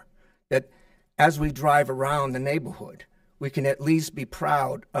corner, that as we drive around the neighborhood, we can at least be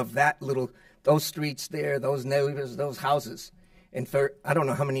proud of those streets there, those neighbors, those houses. And I don't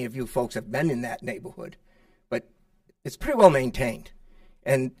know how many of you folks have been in that neighborhood, but it's pretty well maintained.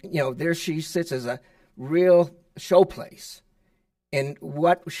 And, there she sits as a real showplace. And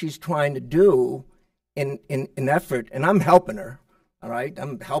what she's trying to do in effort, and I'm helping her, all right?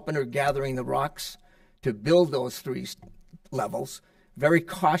 I'm helping her gathering the rocks to build those 3 levels very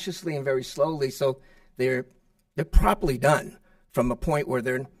cautiously and very slowly, so they're properly done from a point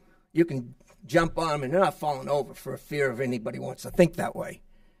where you can jump on them and they're not falling over for fear of anybody wants to think that way.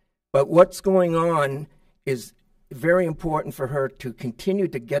 But what's going on is very important for her to continue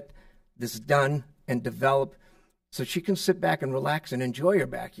to get this done and develop so she can sit back and relax and enjoy her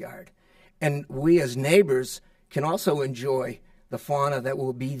backyard. And we as neighbors can also enjoy the fauna that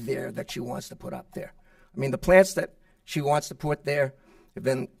will be there that she wants to put up there. I mean, the plants that she wants to put there have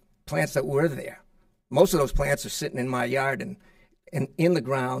been plants that were there. Most of those plants are sitting in my yard and in the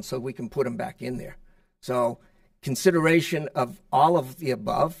ground so we can put them back in there. So consideration of all of the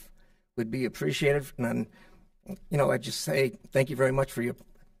above would be appreciated. And, I just say thank you very much for your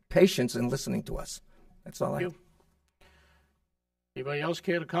patience in listening to us. That's all I have. Anybody else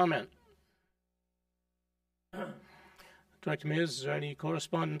care to comment? Director Mears, is there any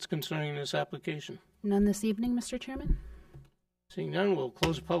correspondence concerning this application? None this evening, Mr. Chairman. Seeing none, we'll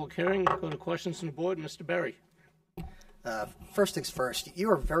close the public hearing. Go to questions from the board. Mr. Berry. First things first, you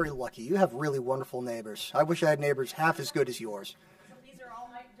are very lucky. You have really wonderful neighbors. I wish I had neighbors half as good as yours. So these are all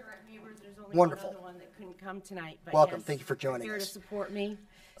my direct neighbors. There's only Wonderful. one other one that couldn't come tonight. But Welcome. yes, Thank you for joining here us. to support me.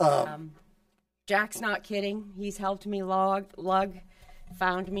 Jack's not kidding. He's helped me lug,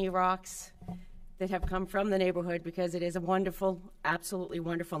 found me rocks that have come from the neighborhood because it is a wonderful, absolutely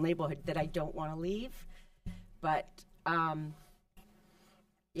wonderful neighborhood that I don't want to leave. But,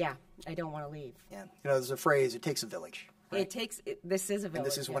 yeah, I don't want to leave. Yeah, there's a phrase, it takes a village. Right? This is a village. And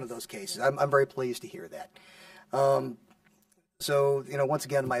this is one of yes. those cases. I'm very pleased to hear that. So, once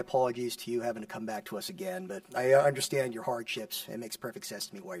again, my apologies to you having to come back to us again, but I understand your hardships. It makes perfect sense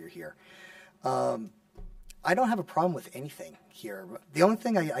to me why you're here. I don't have a problem with anything here. The only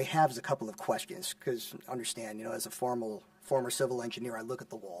thing I have is a couple of questions, because understand, as a former civil engineer, I look at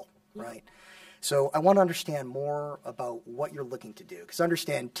the wall, right? So I want to understand more about what you're looking to do, because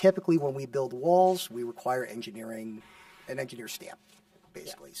understand, typically when we build walls, we require an engineer stamp,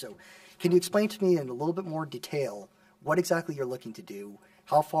 basically. Yeah. So can you explain to me in a little bit more detail what exactly you're looking to do?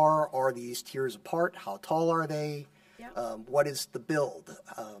 How far are these tiers apart? How tall are they? Yep. What is the build?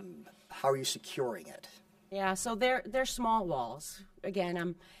 How are you securing it? Yeah, so they're small walls.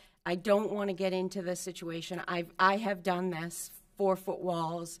 Again, I don't want to get into this situation. I have done this 4-foot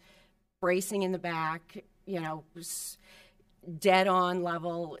walls, bracing in the back, dead on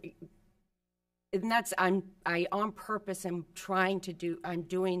level. And that's I on purpose am I'm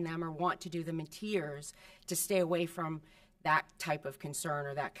doing them or want to do them in tiers to stay away from that type of concern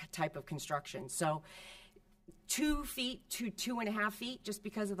or that type of construction. So 2 feet to 2.5 feet, just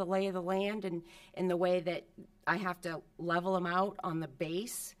because of the lay of the land and the way that I have to level them out on the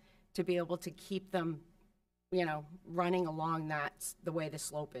base to be able to keep them, running along the way the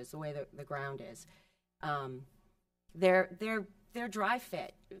slope is, the way the ground is. They're dry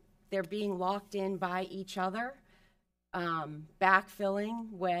fit. They're being locked in by each other,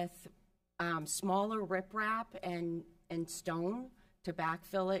 backfilling with smaller riprap and stone to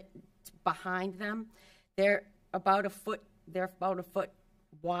backfill it behind them. They're about a foot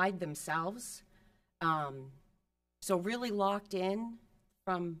wide themselves, so really locked in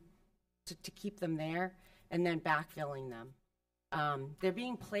to keep them there, and then backfilling them. They're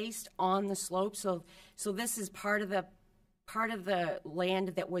being placed on the slope, so this is part of the land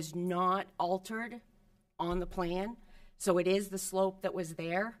that was not altered on the plan. So it is the slope that was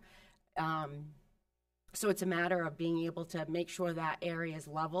there. So it's a matter of being able to make sure that area is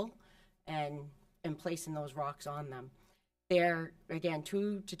level and placing those rocks on them. They're, again,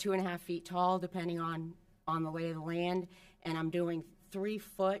 2 to 2.5 feet tall, depending on the lay of the land, and I'm doing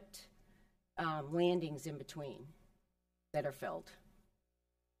 3-foot landings in between that are filled.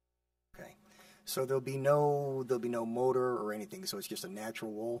 Okay, so there'll be no motor or anything. So it's just a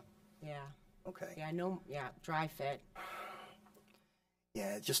natural wall. Yeah. Okay. Yeah, dry fit.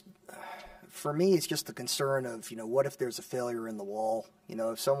 Yeah, just for me, it's just the concern of what if there's a failure in the wall?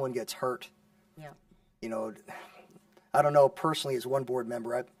 If someone gets hurt. Yeah. I don't know, personally, as one board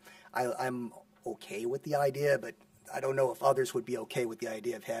member, I'm okay with the idea, but I don't know if others would be okay with the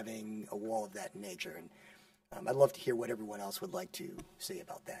idea of having a wall of that nature. And I'd love to hear what everyone else would like to say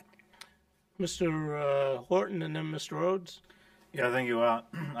about that. Mr. Horton and then Mr. Rhodes. Yeah, thank you. I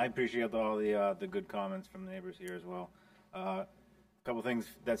appreciate all the good comments from the neighbors here as well. A couple things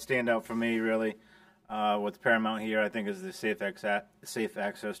that stand out for me really. What's paramount here, I think, is the safe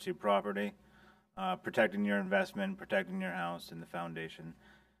access to property, protecting your investment, protecting your house and the foundation,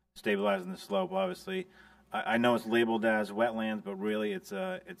 stabilizing the slope. Obviously, I know it's labeled as wetlands, but really it's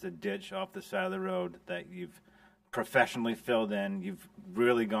a ditch off the side of the road that you've professionally filled in. You've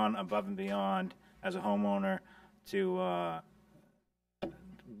really gone above and beyond as a homeowner to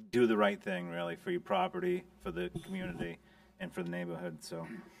do the right thing, really, for your property, for the community, and for the neighborhood. So,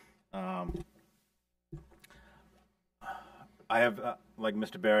 I have, like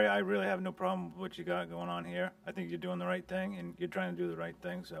Mr. Barry, I really have no problem with what you got going on here. I think you're doing the right thing, and you're trying to do the right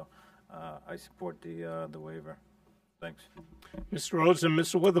thing. So, I support the waiver. Thanks. Mr. Rhodes and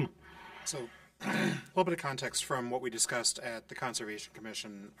Mr. Witham. So, a little bit of context from what we discussed at the Conservation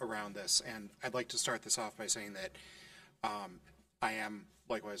Commission around this, and I'd like to start this off by saying that I am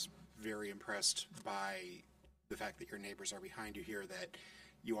likewise very impressed by the fact that your neighbors are behind you here, that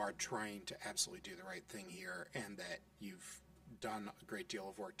you are trying to absolutely do the right thing here, and that you've done a great deal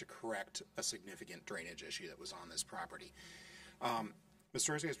of work to correct a significant drainage issue that was on this property.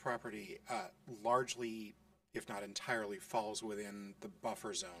 Mr. Orzier's property largely, if not entirely, falls within the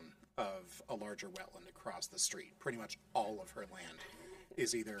buffer zone of a larger wetland across the street. Pretty much all of her land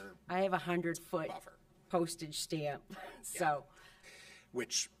is either I have 100-foot buffer, postage stamp, so.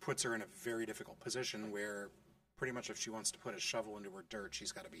 which puts her in a very difficult position where pretty much if she wants to put a shovel into her dirt,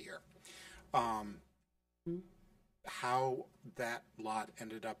 she's got to be here. How that lot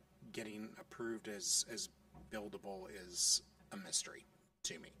ended up getting approved as buildable is a mystery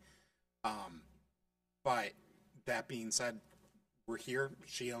to me. But that being said, we're here.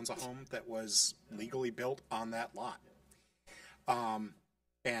 She owns a home that was legally built on that lot.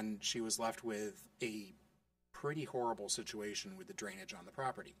 And she was left with a pretty horrible situation with the drainage on the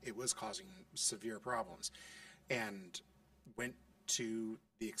property. It was causing severe problems, and went to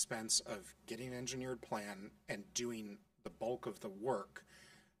the expense of getting an engineered plan and doing the bulk of the work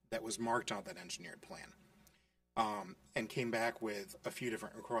that was marked on that engineered plan, and came back with a few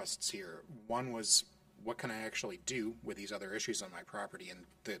different requests here. One was, what can I actually do with these other issues on my property? And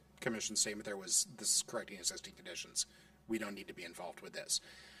the commission statement there was, this is correcting existing conditions. We don't need to be involved with this.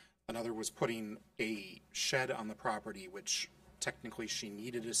 Another was putting a shed on the property, which technically she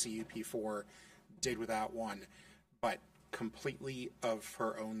needed a CUP for, did without one, but completely of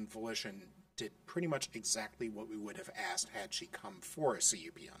her own volition did pretty much exactly what we would have asked had she come for a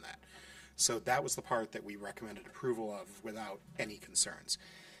CUP on that. So that was the part that we recommended approval of without any concerns.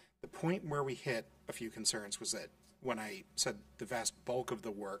 The point where we hit a few concerns was that when I said the vast bulk of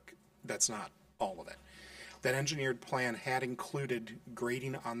the work, that's not all of it. That engineered plan had included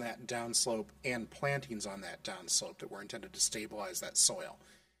grading on that downslope and plantings on that downslope that were intended to stabilize that soil.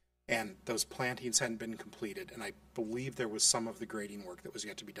 And those plantings hadn't been completed, and I believe there was some of the grading work that was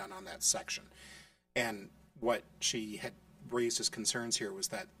yet to be done on that section. And what she had raised as concerns here was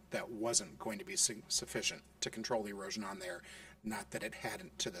that that wasn't going to be sufficient to control the erosion on there, not that it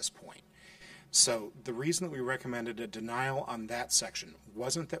hadn't to this point. So the reason that we recommended a denial on that section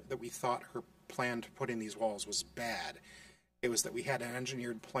wasn't that we thought her plan to put in these walls was bad. It was that we had an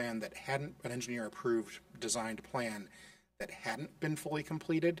engineered plan that hadn't, an engineer approved designed plan that hadn't been fully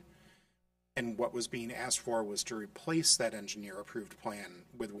completed, and what was being asked for was to replace that engineer approved plan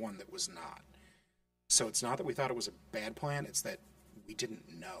with one that was not. So it's not that we thought it was a bad plan, it's that we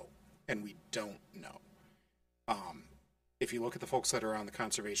didn't know, and we don't know. If you look at the folks that are on the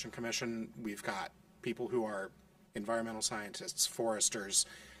Conservation Commission, we've got people who are environmental scientists, foresters,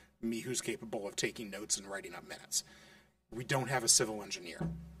 me who's capable of taking notes and writing up minutes. We don't have a civil engineer.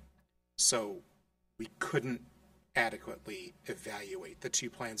 So we couldn't adequately evaluate the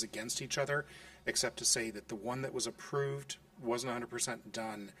two plans against each other, except to say that the one that was approved wasn't 100%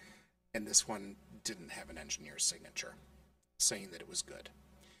 done, and this one didn't have an engineer's signature saying that it was good.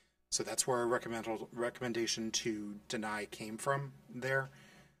 So that's where our recommendation to deny came from there.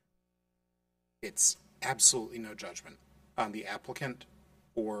 It's absolutely no judgment on the applicant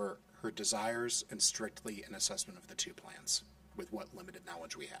or her desires, and strictly an assessment of the two plans with what limited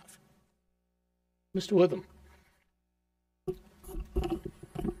knowledge we have. Mr. Witham.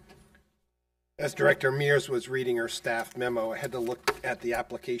 As Director Mears was reading her staff memo, I had to look at the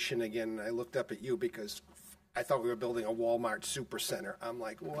application again. I looked up at you because I thought we were building a Walmart supercenter. I'm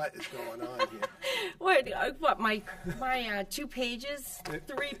like, what is going on here? What my 2 pages,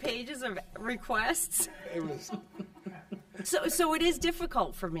 3 pages of requests? It was. So it is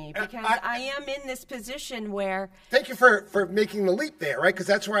difficult for me because I am in this position where. Thank you for making the leap there, right? Because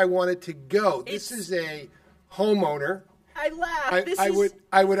that's where I wanted to go. This is a homeowner. I laugh.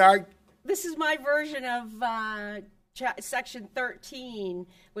 I would argue. This is my version of Section 13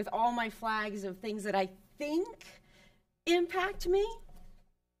 with all my flags of things that I think impact me.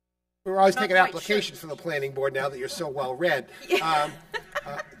 We're always Not taking quite applications for the planning board now that you're so well read.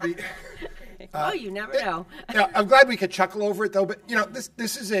 Oh, you never know. I'm glad we could chuckle over it, though. But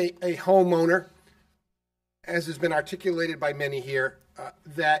this is a homeowner, as has been articulated by many here,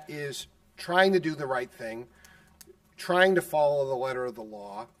 that is trying to do the right thing, trying to follow the letter of the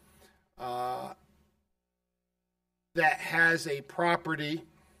law, that has a property,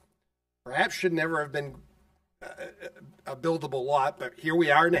 perhaps should never have been a buildable lot, but here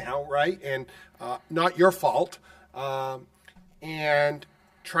we are now, right? And not your fault. And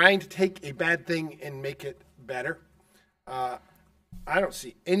trying to take a bad thing and make it better. I don't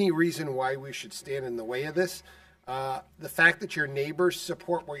see any reason why we should stand in the way of this. The fact that your neighbors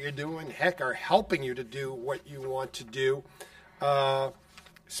support what you're doing, heck, are helping you to do what you want to do,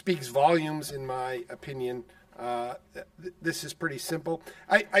 speaks volumes, in my opinion. This is pretty simple.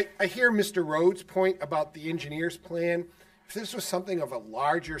 I hear Mr. Rhodes' point about the engineer's plan. If this was something of a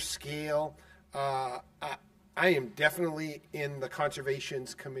larger scale, I am definitely in the Conservation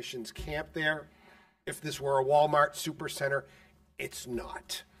Commission's camp there. If this were a Walmart supercenter, it's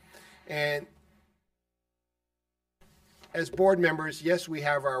not. And as board members, yes, we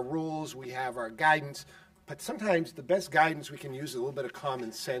have our rules, we have our guidance, but sometimes the best guidance we can use is a little bit of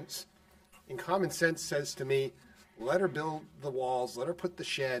common sense. And common sense says to me, let her build the walls, let her put the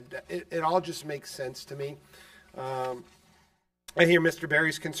shed. It all just makes sense to me. I hear Mr.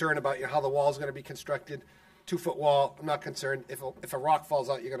 Berry's concern about how the wall is going to be constructed. 2-foot wall, I'm not concerned. If a rock falls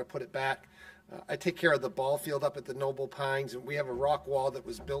out, you're going to put it back. I take care of the ball field up at the Noble Pines, and we have a rock wall that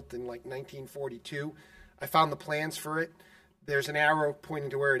was built in like 1942. I found the plans for it. There's an arrow pointing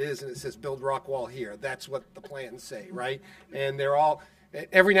to where it is, and it says build rock wall here. That's what the plans say, right? And they're all,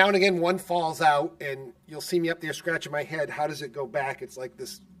 every now and again, one falls out, and you'll see me up there scratching my head. How does it go back? It's like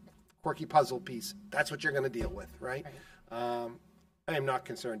this quirky puzzle piece. That's what you're going to deal with, right? I am not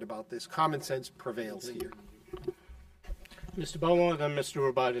concerned about this. Common sense prevails here. Mr. Belmore, then Mr.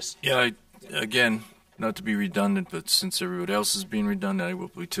 Robitis. Yeah, again, not to be redundant, but since everybody else is being redundant, I will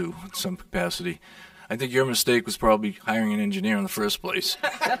be too, in some capacity. I think your mistake was probably hiring an engineer in the first place.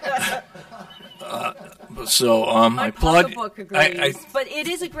 I applaud. Book agrees, but it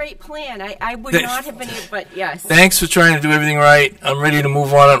is a great plan. I would not have been able, but yes. Thanks for trying to do everything right. I'm ready to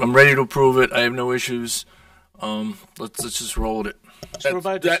move on it. I'm ready to approve it. I have no issues. Let's just roll with it.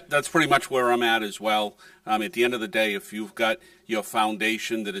 That's pretty much where I'm at as well. At the end of the day, if you've got your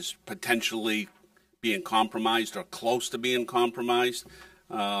foundation that is potentially being compromised or close to being compromised,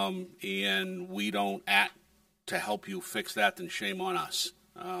 and we don't act to help you fix that, then shame on us.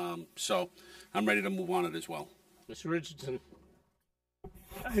 So I'm ready to move on it as well. Mr. Richardson.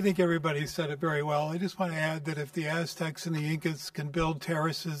 I think everybody said it very well. I just want to add that if the Aztecs and the Incas can build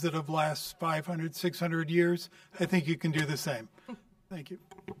terraces that have lasted 500, 600 years, I think you can do the same. Thank you.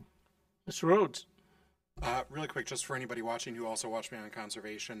 Mr. Rhodes. Really quick, just for anybody watching who also watched me on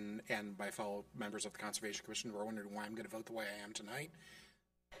conservation and my fellow members of the Conservation Commission who are wondering why I'm going to vote the way I am tonight,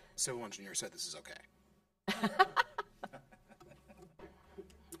 civil engineer said this is okay.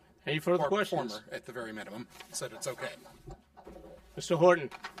 Any further questions? Former, at the very minimum, said it's okay. Mr. Horton.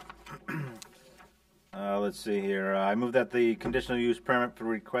 Let's see here. I move that the conditional use permit for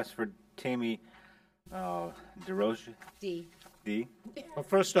request for Tammy DeRoche. D. Well,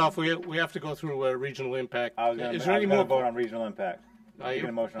 first off, we have to go through regional impact. Is there any more vote on regional impact? Get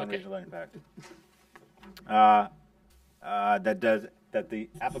a motion on regional impact. That the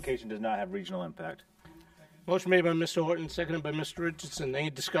application does not have regional impact. Motion made by Mr. Horton, seconded by Mr. Richardson. Any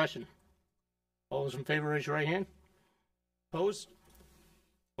discussion? All those in favor, raise your right hand. Opposed?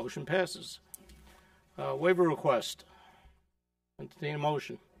 Motion passes. Waiver request. Entertain a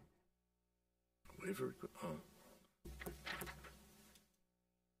motion. Waiver request. Oh.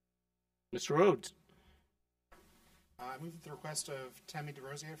 Mr. Rhodes. I move that the request of Tammy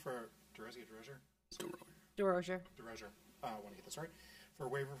DeRosier. I want to get this right. For a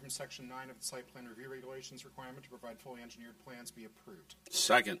waiver from Section 9 of the Site Plan Review Regulations requirement to provide fully engineered plans be approved.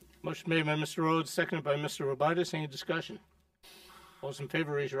 Second. Motion made by Mr. Rhodes, seconded by Mr. Robitis. Any discussion? All those in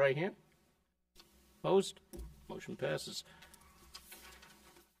favor, raise your right hand. Opposed? Motion passes.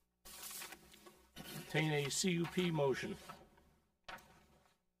 Entertain a CUP motion.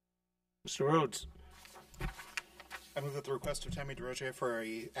 Mr. Rhodes. I move that the request of Tammy DeRoche for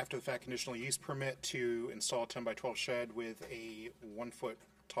a after-the-fact conditional use permit to install a 10 by 12 shed with a 1 foot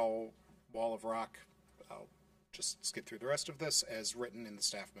tall wall of rock. I'll just skip through the rest of this as written in the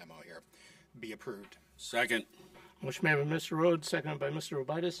staff memo here. Be approved. Second. Motion made by Mr. Rhodes, seconded by Mr.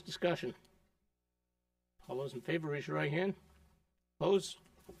 Robitis. Discussion. All those in favor, raise your right hand. Opposed?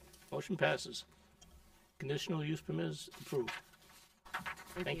 Motion passes. Conditional use permit is approved.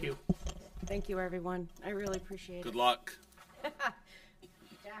 Thank you. Thank you, everyone. I really appreciate it. Good luck. Jack,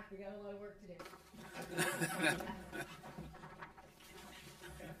 we got a lot of work to do.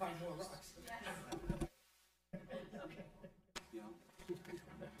 Gotta find more rocks.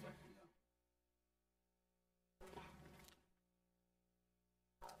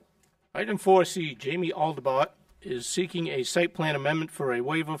 Item 4C, Jamie Aldebott is seeking a site plan amendment for a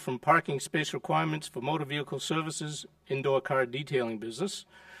waiver from parking space requirements for motor vehicle services indoor car detailing business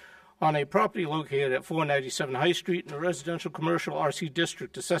on a property located at 497 High Street in the residential commercial RC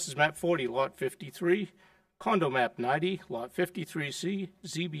district, assesses map 40, lot 53, condo map 90, lot 53C,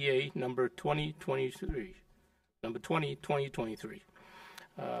 ZBA number 2023. Number 2023.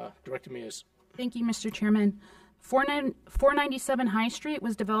 Director Mears. Thank you, Mr. Chairman. 497 High Street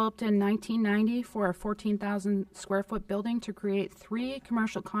was developed in 1990 for a 14,000 square foot building to create 3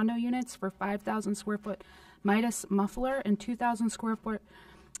 commercial condo units for 5,000 square foot Midas muffler and 2,000 square foot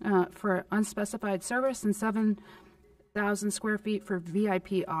for unspecified service and 7,000 square feet for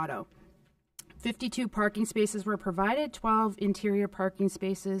VIP auto. 52 parking spaces were provided, 12 interior parking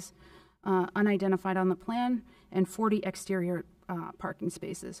spaces unidentified on the plan, and 40 exterior parking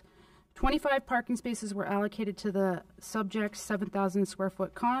spaces. 25 parking spaces were allocated to the subject 7,000 square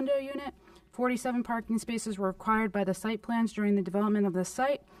foot condo unit. 47 parking spaces were required by the site plans during the development of the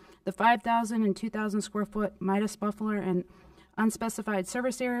site. The 5,000 and 2,000 square foot Midas Buffalo and unspecified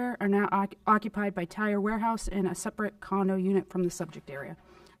service area are now occupied by Tire Warehouse and a separate condo unit from the subject area.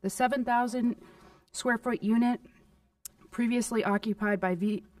 The 7,000 square foot unit previously occupied by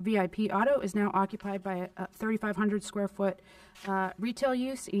VIP Auto is now occupied by a 3,500 square foot retail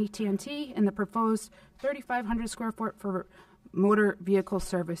use, AT&T, and the proposed 3,500 square foot for motor vehicle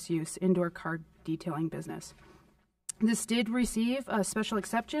service use, indoor car detailing business. This did receive a special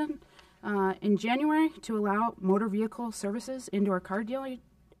exception in January to allow motor vehicle services, indoor car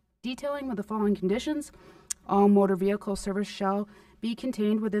detailing with the following conditions. All motor vehicle service shall be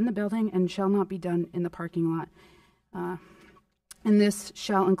contained within the building and shall not be done in the parking lot. And this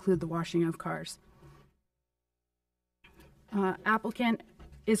shall include the washing of cars. Applicant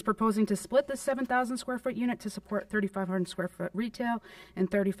is proposing to split the 7,000 square foot unit to support 3,500 square foot retail and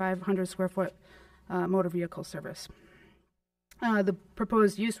 3,500 square foot motor vehicle service. The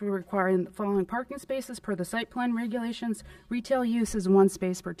proposed use will require the following parking spaces per the site plan regulations. Retail use is 1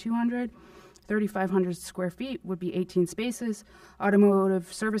 space per 200. 3,500 square feet would be 18 spaces.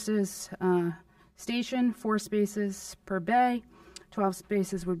 Automotive services station, 4 spaces per bay. 12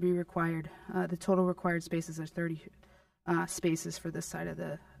 spaces would be required. The total required spaces are 30 spaces for this side of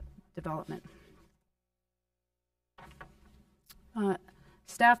the development.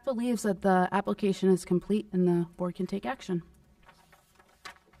 Staff believes that the application is complete and the board can take action.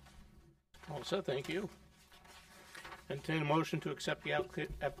 All set, thank you. Entertain a motion to accept the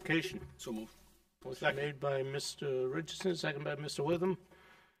application. So moved. Motion made by Mr. Richardson, second by Mr. Witham.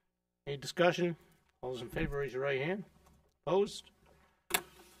 Any discussion? All those in favor, raise your right hand. Opposed?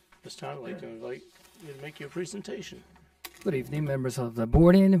 This time, I'd like to invite you to make your presentation. Good evening, members of the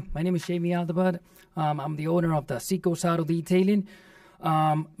board. My name is Jamie Aldebott. I'm the owner of the Seacoast Auto Detailing.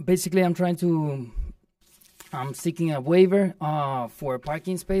 Basically, I'm seeking a waiver for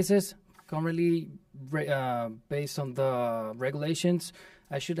parking spaces. Currently, based on the regulations,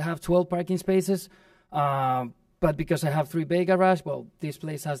 I should have 12 parking spaces. But because I have 3 bay garage, well, this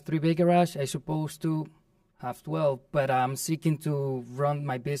place has 3 bay garage, I'm supposed to have 12. But I'm seeking to run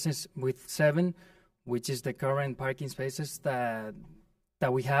my business with 7, which is the current parking spaces that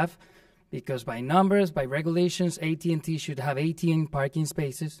we have. Because by numbers, by regulations, AT&T should have 18 parking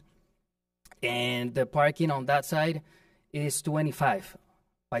spaces. And the parking on that side is 25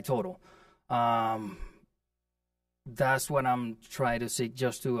 by total. That's what I'm trying to seek,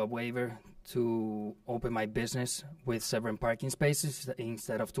 just to a waiver to open my business with 7 parking spaces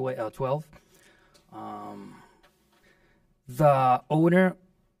instead of 12. The owner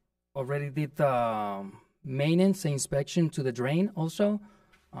already did the maintenance inspection to the drain also.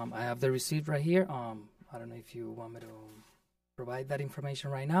 I have the receipt right here. I don't know if you want me to provide that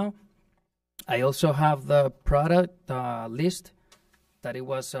information right now. I also have the product list that it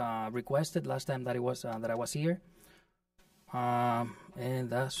was requested last time that I was here. And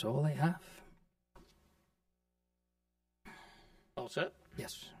that's all I have. set?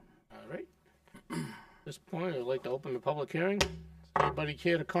 Yes. All right. At this point, I'd like to open the public hearing. Does anybody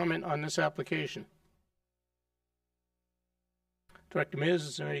care to comment on this application? Director Mears,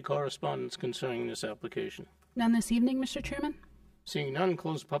 is there any correspondence concerning this application? None this evening, Mr. Chairman. Seeing none,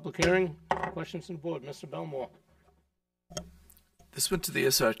 close the public hearing. Questions from the board. Mr. Belmore. This went to the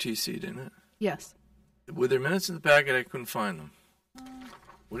SRTC, didn't it? Yes. Were there minutes in the packet? I couldn't find them.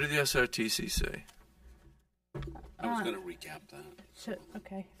 What did the SRTC say? I was going to recap that. So,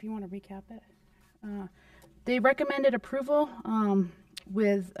 okay, if you want to recap it. They recommended approval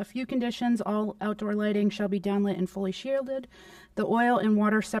with a few conditions. All outdoor lighting shall be downlit and fully shielded. The oil and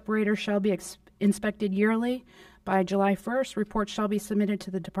water separator shall be inspected yearly. By July 1st, reports shall be submitted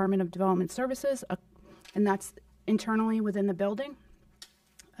to the Department of Development Services, and that's internally within the building.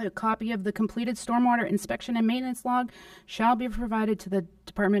 A copy of the completed stormwater inspection and maintenance log shall be provided to the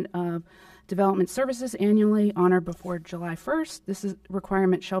Department of Development Services annually on or before July 1st. This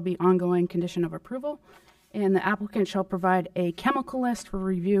requirement shall be ongoing condition of approval, and the applicant shall provide a chemical list for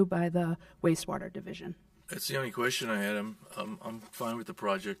review by the wastewater division. That's the only question I had. I'm fine with the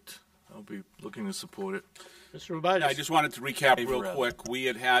project. I'll be looking to support it. Mr. Rubitis. I just wanted to recap real quick. We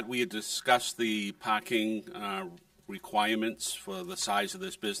had discussed the parking requirements for the size of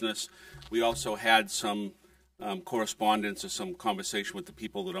this business. We also had some correspondence or some conversation with the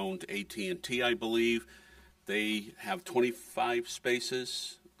people that owned AT&T, I believe. They have 25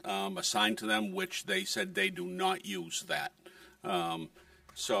 spaces assigned to them, which they said they do not use that.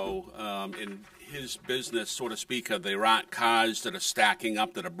 So in his business, so to speak, there aren't cars that are stacking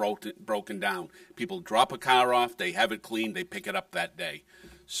up that are broken down. People drop a car off, they have it cleaned, they pick it up that day.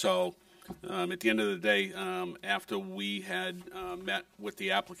 So at the end of the day, after we had met with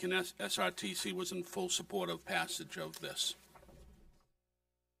the applicant, SRTC was in full support of passage of this.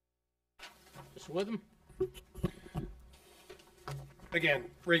 Mr. Witham? Again,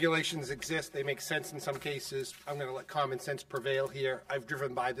 regulations exist. They make sense in some cases. I'm going to let common sense prevail here. I've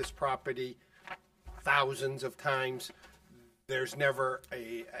driven by this property thousands of times. There's never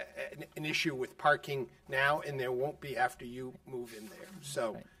an issue with parking now, and there won't be after you move in there.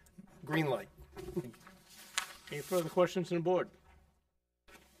 So, green light. Any further questions from the board?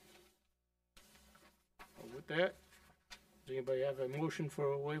 With that, does anybody have a motion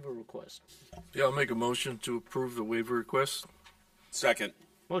for a waiver request? Yeah, I'll make a motion to approve the waiver request. Second.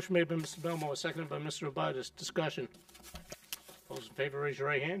 Motion made by Mr. Belmore, seconded by Mr. Rubitis. Discussion. Those in favor, raise your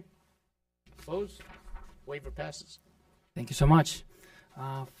right hand. Opposed? Waiver passes. Thank you so much.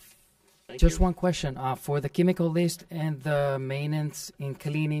 Just one question. For the chemical list and the maintenance in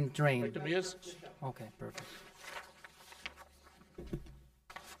cleaning drain. Director Mears? Okay, perfect.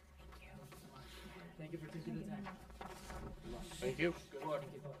 Thank you for taking the time. Thank you. Good luck.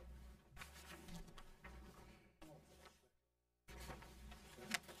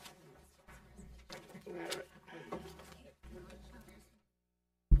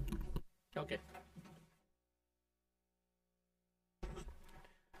 Okay.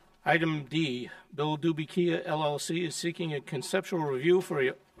 Item D, Bill Doobie Kia LLC is seeking a conceptual review for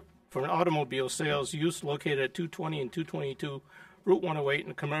an automobile sales use located at 220 and 222 Route 108 in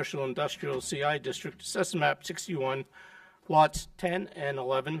the Commercial Industrial CI District, Assessor Map 61, lots 10 and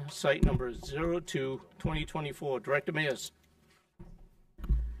 11, site number 02-2024. Director Mears.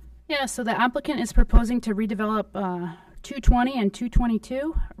 Yeah, so the applicant is proposing to redevelop 220 and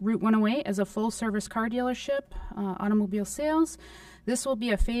 222 Route 108 as a full-service car dealership, automobile sales. This will be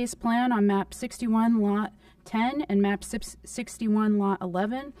a phased plan on map 61 lot 10 and map 61 lot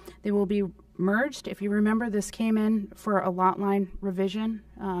 11. They will be merged. If you remember, this came in for a lot line revision,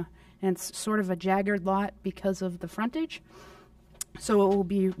 and it's sort of a jagged lot because of the frontage. So it will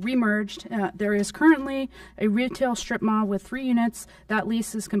be remerged. There is currently a retail strip mall with 3 units. That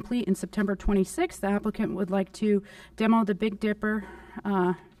lease is complete in September 26th. The applicant would like to demo the Big Dipper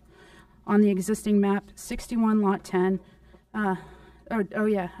on the existing map 61 lot 10. Oh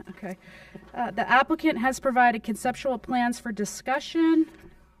yeah, okay. The applicant has provided conceptual plans for discussion.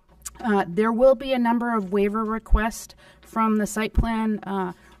 There will be a number of waiver requests from the site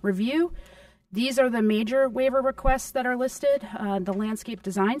plan review. These are the major waiver requests that are listed. The landscape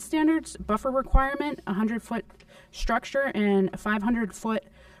design standards, buffer requirement, 100-foot structure and 500-foot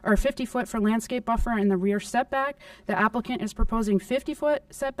or 50-foot for landscape buffer in the rear setback. The applicant is proposing 50-foot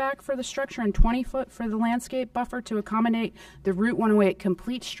setback for the structure and 20-foot for the landscape buffer to accommodate the Route 108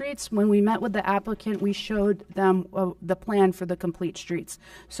 complete streets. When we met with the applicant, we showed them the plan for the complete streets.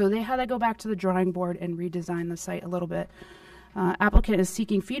 So they had to go back to the drawing board and redesign the site a little bit. Applicant is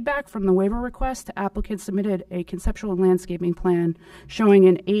seeking feedback from the waiver request. The applicant submitted a conceptual landscaping plan showing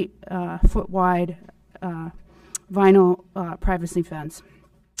an 8-foot wide vinyl privacy fence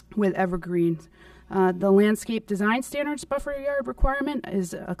with evergreens. The landscape design standards buffer yard requirement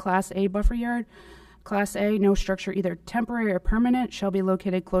is a Class A buffer yard. Class A, no structure either temporary or permanent shall be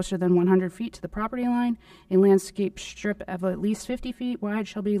located closer than 100 feet to the property line. A landscape strip of at least 50 feet wide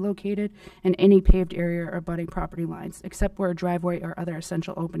shall be located in any paved area or abutting property lines, except where a driveway or other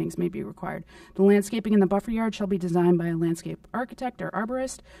essential openings may be required. The landscaping in the buffer yard shall be designed by a landscape architect or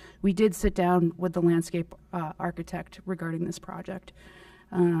arborist. We did sit down with the landscape architect regarding this project.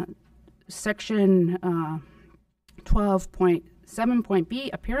 Section 12.7.b,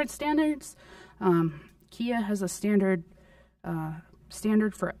 appearance standards. Kia has a standard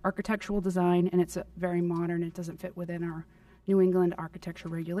for architectural design, and it's very modern. It doesn't fit within our New England architecture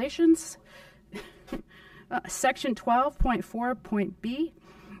regulations. Section 12.4.b,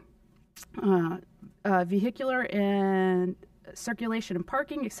 vehicular and circulation and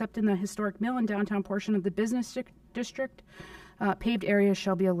parking, except in the historic mill and downtown portion of the business district. Paved areas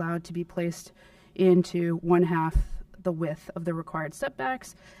shall be allowed to be placed into 1/2 the width of the required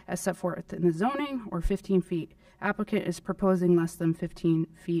setbacks as set forth in the zoning, or 15 feet. Applicant is proposing less than 15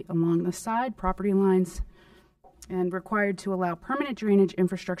 feet along the side property lines and required to allow permanent drainage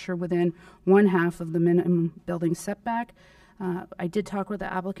infrastructure within 1/2 of the minimum building setback. I did talk with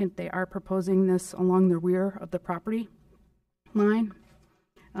the applicant. They are proposing this along the rear of the property line,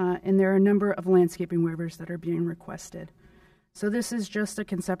 and there are a number of landscaping waivers that are being requested. So this is just a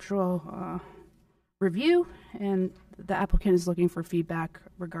conceptual review, and the applicant is looking for feedback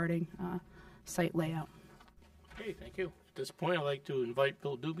regarding site layout. Okay, thank you. At this point, I'd like to invite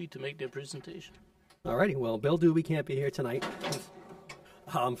Bill Doobie to make their presentation. All righty. Well, Bill Doobie can't be here tonight.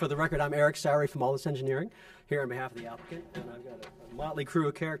 For the record, I'm Eric Sowry from Aldous Engineering, here on behalf of the applicant, and I've got a motley crew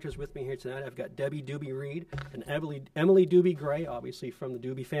of characters with me here tonight. I've got Debbie Doobie Reed and Emily Doobie Gray, obviously from the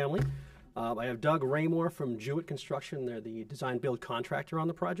Doobie family. I have Doug Raymore from Jewett Construction. They're the design-build contractor on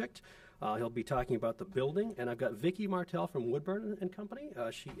the project. He'll be talking about the building. And I've got Vicki Martell from Woodburn and Company.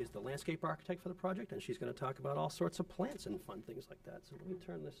 She is the landscape architect for the project, and she's going to talk about all sorts of plants and fun things like that. So let me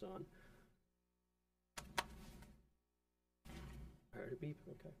turn this on. Heard a beep?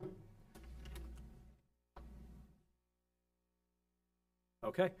 Okay.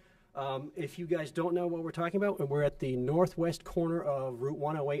 Okay. If you guys don't know what we're talking about, we're at the northwest corner of Route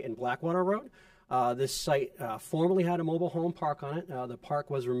 108 and Blackwater Road. This site formerly had a mobile home park on it. The park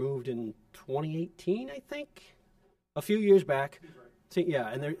was removed in 2018, I think, a few years back. So, yeah,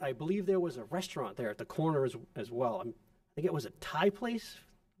 and I believe there was a restaurant there at the corner as well. I think it was a Thai place,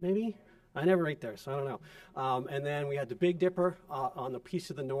 maybe? I never ate there, so I don't know. And then we had the Big Dipper on the piece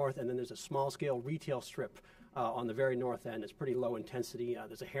of the north, and then there's a small-scale retail strip on the very north end. It's pretty low intensity.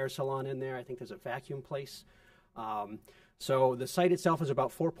 There's a hair salon in there. I think there's a vacuum place. So the site itself is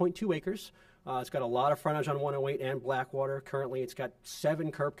about 4.2 acres. It's got a lot of frontage on 108 and Blackwater. Currently, it's got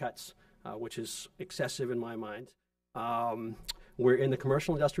 7 curb cuts, which is excessive in my mind. We're in the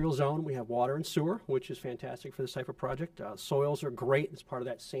commercial industrial zone. We have water and sewer, which is fantastic for this type of project. Soils are great. It's part of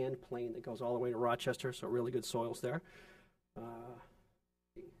that sand plain that goes all the way to Rochester, so really good soils there.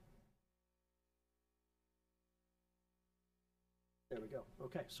 There we go.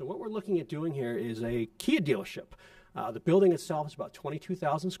 Okay, so what we're looking at doing here is a Kia dealership. The building itself is about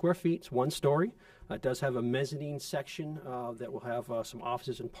 22,000 square feet. It's 1 story. It does have a mezzanine section that will have some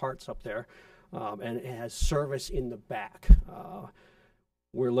offices and parts up there, and it has service in the back.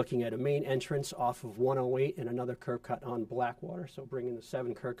 We're looking at a main entrance off of 108 and another curb cut on Blackwater, so bringing the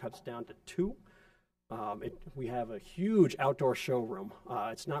 7 curb cuts down to 2. We have a huge outdoor showroom.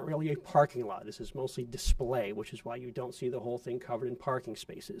 It's not really a parking lot. This is mostly display, which is why you don't see the whole thing covered in parking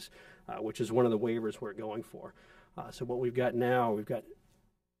spaces, which is one of the waivers we're going for. So what we've got now, we've got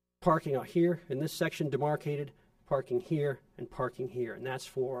parking out here in this section demarcated, parking here, and parking here. And that's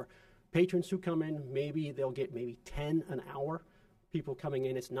for patrons who come in. Maybe they'll get maybe 10 an hour. People coming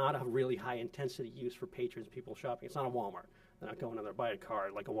in. It's not a really high intensity use for patrons, people shopping. It's not a Walmart. They're not going in there to buy a car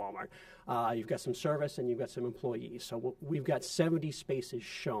like a Walmart. You've got some service and you've got some employees. So we've got 70 spaces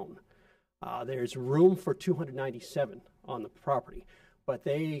shown. There's room for 297 on the property. But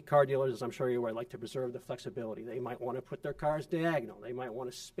car dealers, as I'm sure you're aware, like to preserve the flexibility. They might want to put their cars diagonal. They might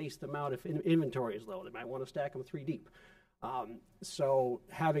want to space them out if inventory is low. They might want to stack them 3 deep. So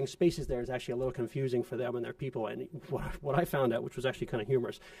having spaces there is actually a little confusing for them and their people. And what I found out, which was actually kind of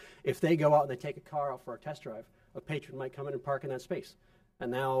humorous, if they go out and they take a car out for a test drive, a patron might come in and park in that space.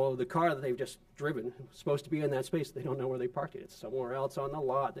 And now the car that they've just driven, supposed to be in that space, they don't know where they parked it. It's somewhere else on the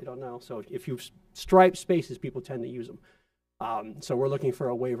lot. They don't know. So if you stripe spaces, people tend to use them. So we're looking for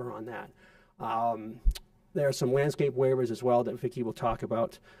a waiver on that. There are some landscape waivers as well that Vicki will talk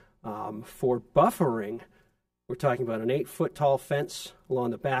about. For buffering, We're talking about an 8-foot tall fence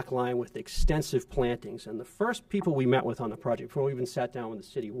along the back line with extensive plantings. And the first people we met with on the project, before we even sat down with the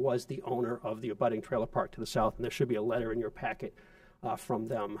city, was the owner of the abutting trailer park to the south. And there should be a letter in your packet from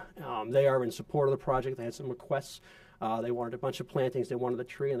them. They are in support of the project. They had some requests. They wanted a bunch of plantings. They wanted a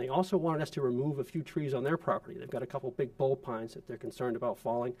tree. And they also wanted us to remove a few trees on their property. They've got a couple big bull pines that they're concerned about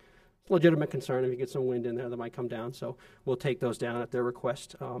falling. It's a legitimate concern. If you get some wind in there, they might come down. So we'll take those down at their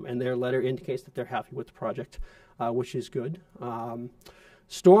request. And their letter indicates that they're happy with the project, which is good.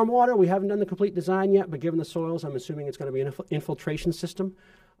 Stormwater, we haven't done the complete design yet, but given the soils, I'm assuming it's going to be an infiltration system.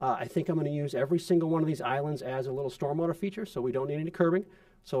 I think I'm going to use every single one of these islands as a little stormwater feature, so we don't need any curbing.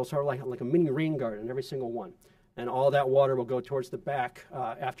 So it's sort of like a mini rain garden, every single one. And all that water will go towards the back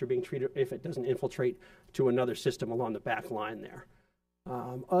after being treated, if it doesn't infiltrate to another system along the back line there.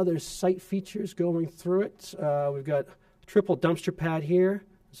 Other site features going through it, we've got a triple dumpster pad here.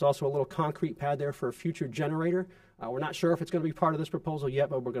 There's also a little concrete pad there for a future generator. We're not sure if it's going to be part of this proposal yet,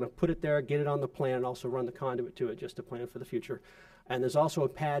 but we're going to put it there, get it on the plan, and also run the conduit to it just to plan for the future. And there's also a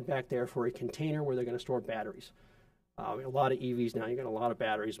pad back there for a container where they're going to store batteries. A lot of EVs now, you got a lot of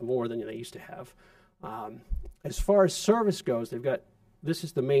batteries, more than they used to have. As far as service goes, they've got, this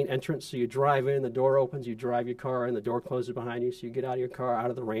is the main entrance, so you drive in, the door opens, you drive your car in, the door closes behind you, so you get out of your car, out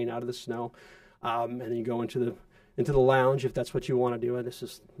of the rain, out of the snow, and then you go into the lounge if that's what you want to do. And this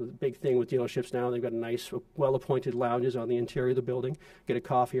is the big thing with dealerships now. They've got nice, well-appointed lounges on the interior of the building, get a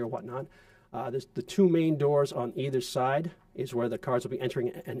coffee or whatnot. There's the two main doors on either side is where the cars will be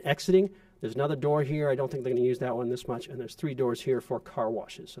entering and exiting. There's another door here. I don't think they're going to use that one this much. And there's 3 doors here for car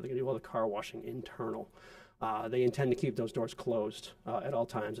washes. So they're going to do all the car washing internal. They intend to keep those doors closed at all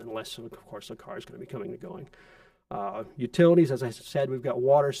times unless, of course, a car is going to be coming and going. Utilities, as I said, we've got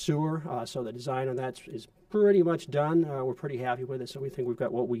water, sewer, so the design on that is pretty much done. We're pretty happy with it, so we think we've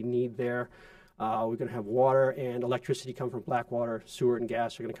got what we need there. We're going to have water and electricity come from Blackwater. Sewer and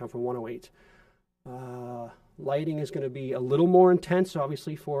gas are going to come from 108. Lighting is going to be a little more intense,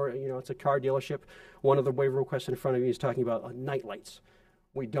 obviously, for, it's a car dealership. One of the waiver requests in front of you is talking about night lights.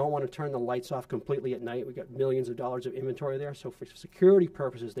 We don't want to turn the lights off completely at night. We've got millions of dollars of inventory there, so for security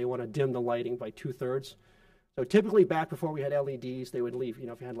purposes, they want to dim the lighting by 2/3. So typically back before we had LEDs, they would leave,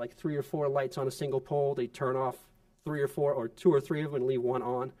 if you had like 3 or 4 lights on a single pole, they'd turn off 3 or 4 or 2 or 3 of them and leave one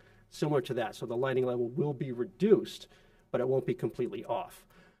on, similar to that. So the lighting level will be reduced, but it won't be completely off.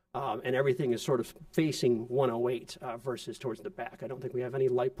 And everything is sort of facing 108 versus towards the back. I don't think we have any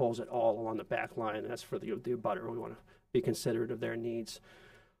light poles at all along the back line. That's for the abutter. We want to be considerate of their needs.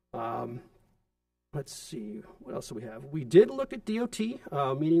 Let's see, what else do we have? We did look at DOT.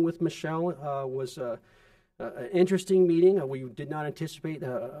 Meeting with Michelle was an interesting meeting. We did not anticipate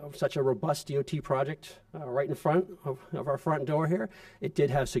such a robust DOT project right in front of our front door here. It did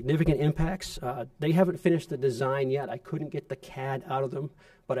have significant impacts. They haven't finished the design yet. I couldn't get the CAD out of them,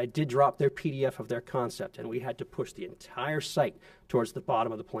 but I did drop their PDF of their concept, and we had to push the entire site towards the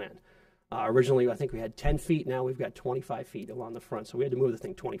bottom of the plan. Originally, I think we had 10 feet. Now we've got 25 feet along the front, so we had to move the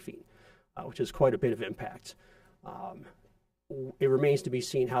thing 20 feet, which is quite a bit of impact. It remains to be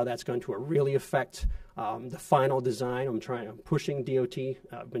seen how that's going to really affect the final design. I'm pushing DOT.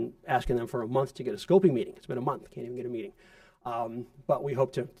 I've been asking them for a month to get a scoping meeting. It's been a month, can't even get a meeting. But we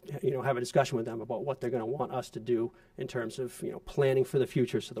hope to, have a discussion with them about what they're going to want us to do in terms of, planning for the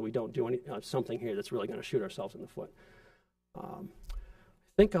future, so that we don't do something here that's really going to shoot ourselves in the foot.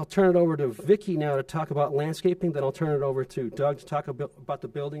 I think I'll turn it over to Vicki now to talk about landscaping. Then I'll turn it over to Doug to talk about the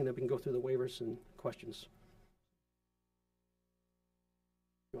building. Then we can go through the waivers and questions.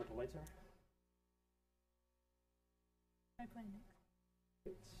 You want the lights on?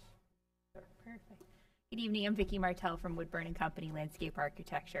 Perfect. Good evening. I'm Vicki Martell from Woodburn and Company Landscape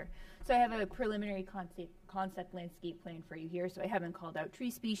Architecture. So I have a preliminary concept landscape plan for you here. So I haven't called out tree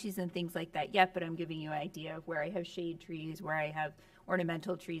species and things like that yet, but I'm giving you an idea of where I have shade trees, where I have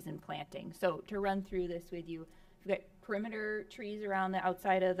ornamental trees and planting. So to run through this with you, we've got perimeter trees around the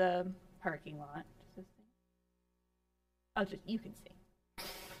outside of the parking lot. You can see.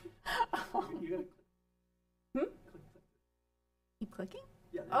 Keep clicking?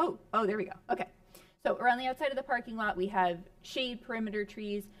 Yeah. Oh, there we go. Okay. So around the outside of the parking lot, we have shade perimeter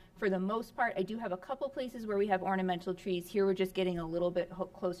trees. For the most part, I do have a couple places where we have ornamental trees. Here we're just getting a little bit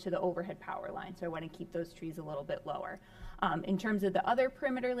close to the overhead power line, so I want to keep those trees a little bit lower. In terms of the other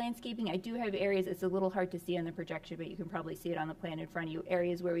perimeter landscaping, I do have areas, it's a little hard to see on the projection, but you can probably see it on the plan in front of you,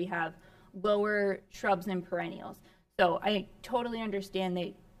 areas where we have lower shrubs and perennials. So I totally understand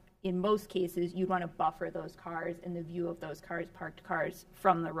that in most cases, you'd want to buffer those cars and the view of those parked cars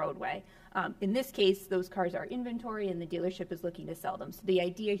from the roadway. In this case, those cars are inventory and the dealership is looking to sell them. So the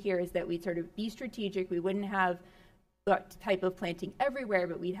idea here is that we'd sort of be strategic. We wouldn't have that type of planting everywhere,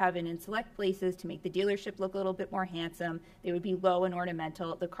 but we'd have it in select places to make the dealership look a little bit more handsome. They would be low and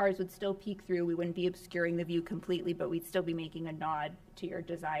ornamental. The cars would still peek through. We wouldn't be obscuring the view completely, but we'd still be making a nod to your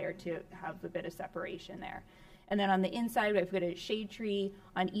desire to have a bit of separation there. And then on the inside, we've got a shade tree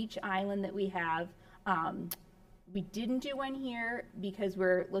on each island that we have. We didn't do one here because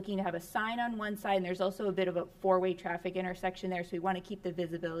we're looking to have a sign on one side, and there's also a bit of a four-way traffic intersection there, so we want to keep the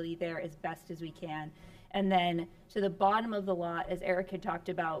visibility there as best as we can. And then to the bottom of the lot, as Eric had talked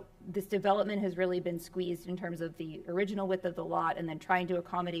about, this development has really been squeezed in terms of the original width of the lot and then trying to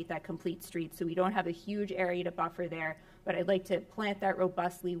accommodate that complete street. So we don't have a huge area to buffer there, but I'd like to plant that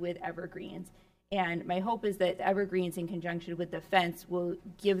robustly with evergreens. And my hope is that evergreens in conjunction with the fence will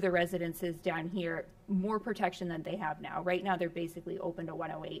give the residences down here more protection than they have now. Right now, they're basically open to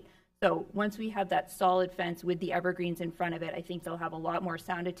 108. So once we have that solid fence with the evergreens in front of it, I think they'll have a lot more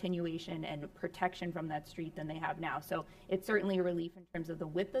sound attenuation and protection from that street than they have now. So it's certainly a relief in terms of the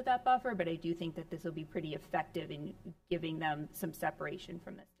width of that buffer, but I do think that this will be pretty effective in giving them some separation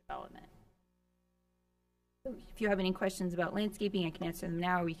from this development. If you have any questions about landscaping, I can answer them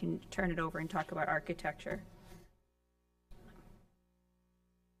now, or we can turn it over and talk about architecture.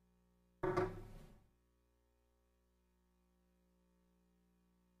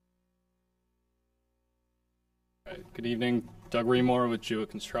 Good evening, Doug Remore with Jewett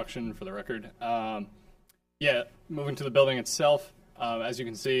Construction for the record. Yeah, moving to the building itself, as you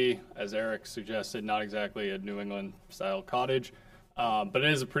can see, as Eric suggested, not exactly a New England style cottage, but it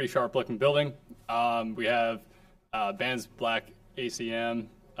is a pretty sharp looking building. We have Band's black ACM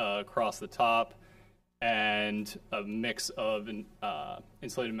across the top and a mix of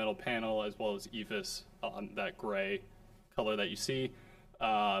insulated metal panel as well as EFIS on that gray color that you see.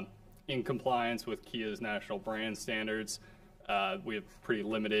 In compliance with Kia's national brand standards, we have pretty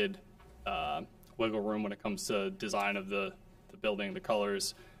limited wiggle room when it comes to design of the building, the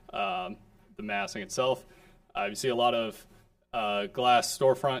colors, the massing itself. You see a lot of glass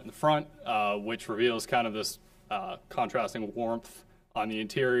storefront in the front, which reveals kind of this contrasting warmth on the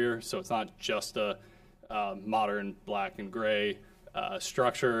interior. So it's not just a modern black and gray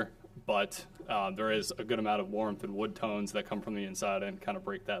structure, but there is a good amount of warmth and wood tones that come from the inside and kind of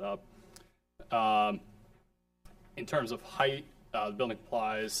break that up. In terms of height, the building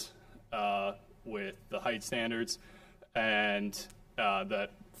complies with the height standards, and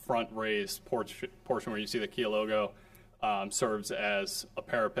that front raised portion where you see the Kia logo serves as a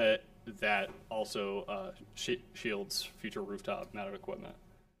parapet that also shields future rooftop mounted equipment.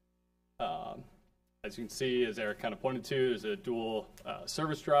 As you can see, as Eric kind of pointed to, there's a dual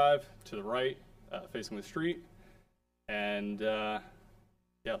service drive to the right facing the street, and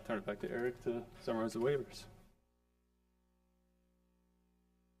yeah, I'll turn it back to Eric to summarize the waivers.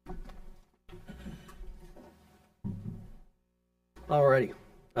 Alrighty.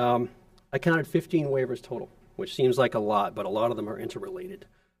 I counted 15 waivers total, which seems like a lot, but a lot of them are interrelated.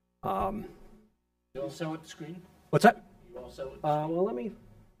 You all set with the screen? What's that? You all set with Well, let me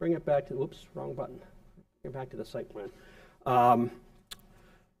bring it back to, whoops, wrong button. Bring it back to the site plan.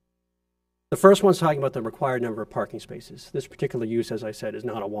 The first one's talking about the required number of parking spaces. This particular use, as I said, is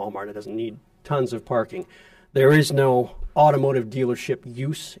not a Walmart. It doesn't need tons of parking. There is no automotive dealership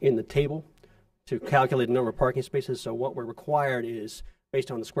use in the table to calculate the number of parking spaces, so what we're required is based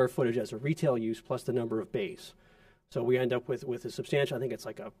on the square footage as a retail use plus the number of bays. So we end up with a substantial, I think it's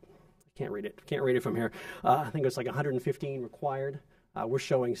like I can't read it from here. I think it's like 115 required. We're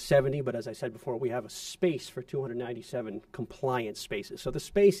showing 70, but as I said before, we have a space for 297 compliant spaces. So the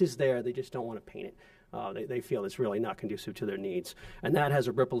space is there, they just don't want to paint it. They feel it's really not conducive to their needs. And that has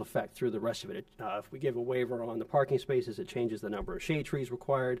a ripple effect through the rest of it. If we give a waiver on the parking spaces, it changes the number of shade trees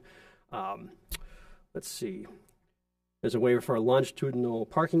required. Let's see. There's a waiver for a longitudinal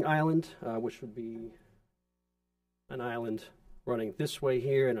parking island, which would be an island running this way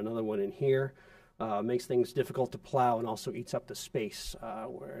here and another one in here. Makes things difficult to plow and also eats up the space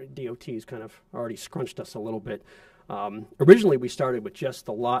where DOT's kind of already scrunched us a little bit. Originally, we started with just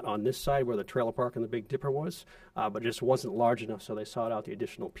the lot on this side where the trailer park and the Big Dipper was, but it just wasn't large enough, so they sought out the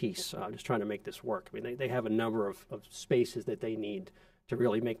additional piece, just trying to make this work. I mean, they have a number of spaces that they need to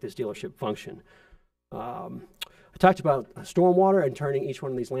really make this dealership function. I talked about stormwater and turning each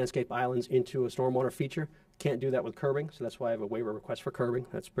one of these landscape islands into a stormwater feature. Can't do that with curbing, so that's why I have a waiver request for curbing.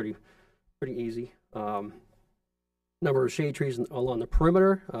 That's pretty easy. Number of shade trees along the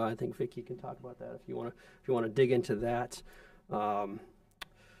perimeter. I think Vicki can talk about that if you want to dig into that.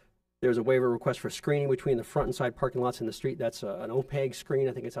 There's a waiver request for screening between the front and side parking lots and the street. That's an opaque screen.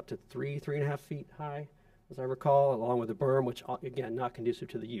 I think it's up to 3.5 feet high, as I recall, along with a berm, which, again, not conducive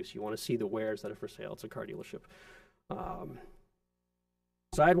to the use. You want to see the wares that are for sale. It's a car dealership.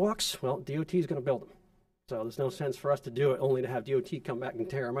 Sidewalks, well, DOT is going to build them. So there's no sense for us to do it, only to have DOT come back and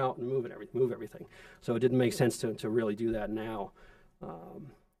tear them out and move everything. So it didn't make sense to really do that now.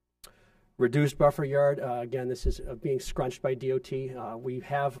 Reduced buffer yard, again, this is being scrunched by DOT. We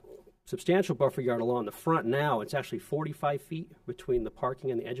have substantial buffer yard along the front now. It's actually 45 feet between the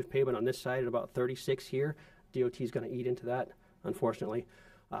parking and the edge of pavement on this side, and about 36 here. DOT is going to eat into that, unfortunately.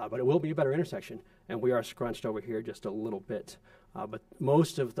 But it will be a better intersection, and we are scrunched over here just a little bit. But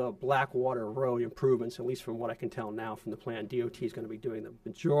most of the Blackwater Road improvements, at least from what I can tell now from the plan, DOT is going to be doing the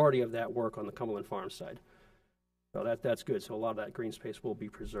majority of that work on the Cumberland Farms side. So that's good. So a lot of that green space will be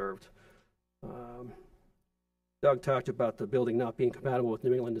preserved. Doug talked about the building not being compatible with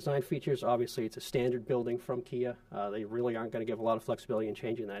New England design features. Obviously, it's a standard building from Kia. They really aren't going to give a lot of flexibility in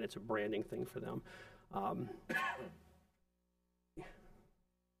changing that. It's a branding thing for them.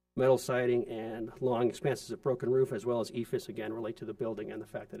 Metal siding and long expanses of broken roof, as well as EFIS, again, relate to the building and the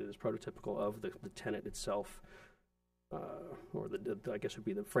fact that it is prototypical of the tenant itself, or I guess would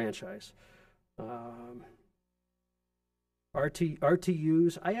be the franchise.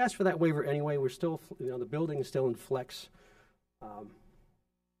 RTUs, I asked for that waiver anyway. We're still, the building is still in flex,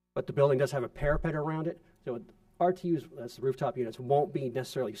 but the building does have a parapet around it. So RTUs, that's the rooftop units, won't be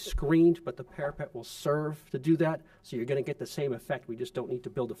necessarily screened, but the parapet will serve to do that. So you're going to get the same effect. We just don't need to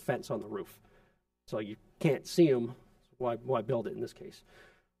build a fence on the roof. So you can't see them. Why build it in this case?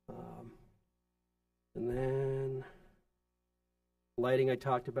 And then lighting I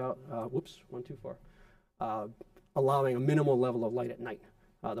talked about. One too far. Allowing a minimal level of light at night.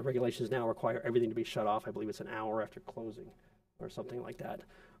 The regulations now require everything to be shut off. I believe it's an hour after closing or something like that.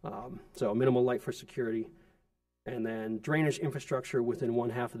 So minimal light for security. And then drainage infrastructure within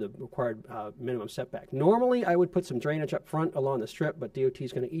 1/2 of the required minimum setback. Normally, I would put some drainage up front along the strip, but DOT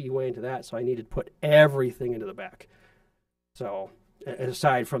is going to eat away into that, so I needed to put everything into the back. So,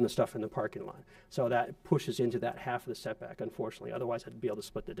 aside from the stuff in the parking lot. So that pushes into that 1/2 of the setback, unfortunately. Otherwise, I'd be able to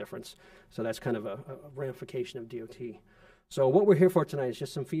split the difference. So that's kind of a ramification of DOT. So what we're here for tonight is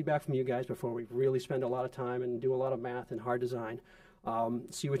just some feedback from you guys before we really spend a lot of time and do a lot of math and hard design.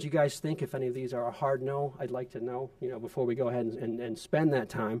 See what you guys think. If any of these are a hard no, I'd like to know, before we go ahead and spend that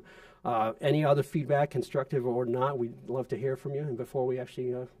time. Any other feedback, constructive or not, we'd love to hear from you. And before we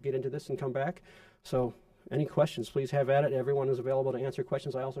actually get into this and come back. So any questions, please have at it. Everyone is available to answer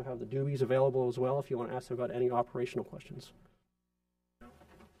questions. I also have the doobies available as well if you want to ask them about any operational questions.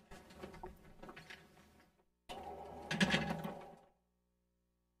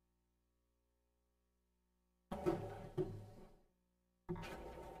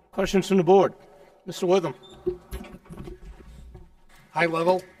 Questions from the board? Mr. Witham. High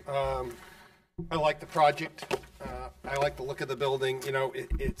level, I like the project. I like the look of the building.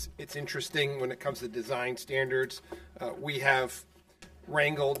 It's interesting when it comes to design standards. We have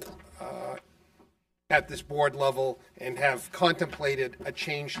wrangled at this board level and have contemplated a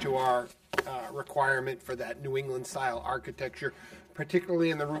change to our requirement for that New England style architecture,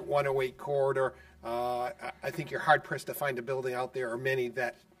 particularly in the Route 108 corridor. I think you're hard pressed to find a building out there, or many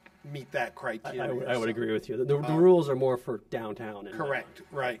that meet that criteria. I would agree with you. The rules are more for downtown. Correct,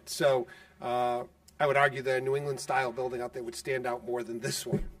 right. So I would argue that a New England style building out there would stand out more than this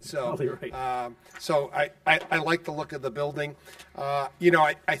one. So, right. So I like the look of the building.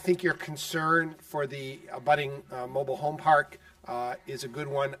 I think your concern for the abutting mobile home park is a good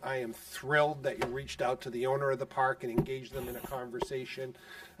one. I am thrilled that you reached out to the owner of the park and engaged them in a conversation.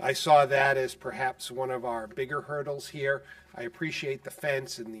 I saw that as perhaps one of our bigger hurdles here. I appreciate the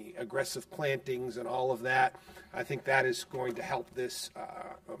fence and the aggressive plantings and all of that. I think that is going to help this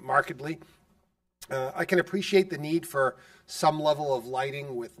markedly. I can appreciate the need for some level of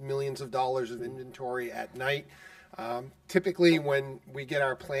lighting with millions of dollars of inventory at night. Typically, when we get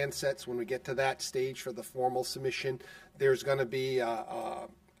our plan sets, when we get to that stage for the formal submission, there's going to be a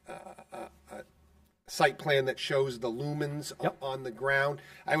site plan that shows the lumens on the ground.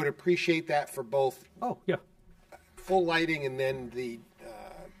 I would appreciate that for both full lighting and then the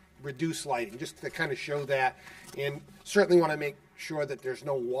reduced lighting, just to kind of show that. And certainly want to make sure that there's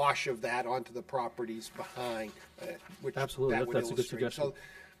no wash of that onto the properties behind. Which absolutely, that's a good suggestion. So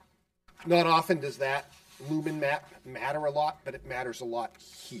not often does that lumen map matter a lot, but it matters a lot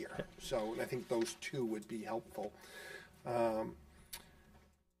here. So I think those two would be helpful.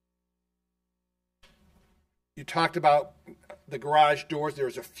 You talked about the garage doors.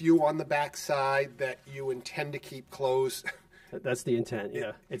 There's a few on the back side that you intend to keep closed. That's the intent.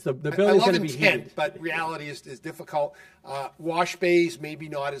 Yeah, it's the I building's love going to be intent, heated. but reality is difficult. Wash bays, maybe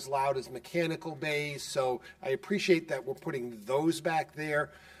not as loud as mechanical bays, so I appreciate that we're putting those back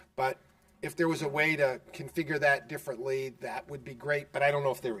there, but if there was a way to configure that differently, that would be great, but I don't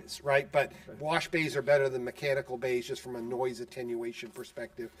know if there is, right? But wash bays are better than mechanical bays just from a noise attenuation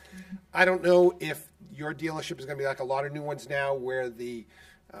perspective. I don't know if your dealership is going to be like a lot of new ones now where the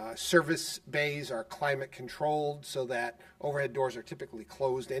service bays are climate controlled so that overhead doors are typically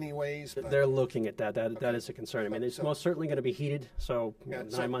closed anyways. But They're looking at that. That is a concern. I mean, it's most certainly going to be heated, so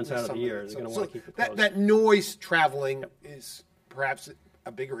 9 months out of the year, they're going to want to keep it closed. That noise traveling is perhaps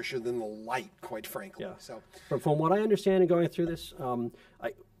a bigger issue than the light, quite frankly. Yeah. So, from what I understand in going through this,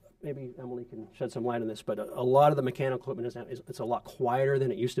 maybe Emily can shed some light on this, but a lot of the mechanical equipment it's a lot quieter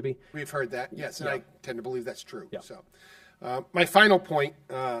than it used to be. we've heard that, yes, and I tend to believe that's true. Yeah. So, my final point,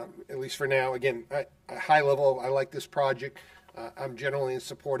 at least for now, again, at a high level, I like this project. I'm generally in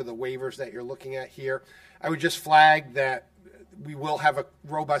support of the waivers that you're looking at here. I would just flag that we will have a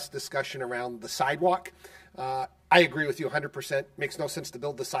robust discussion around the sidewalk. I agree with you 100%. Makes no sense to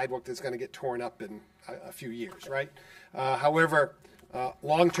build the sidewalk that's going to get torn up in a few years, right? However,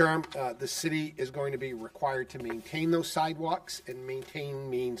 long term, the city is going to be required to maintain those sidewalks, and maintain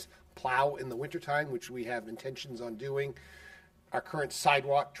means plow in the wintertime, which we have intentions on doing. Our current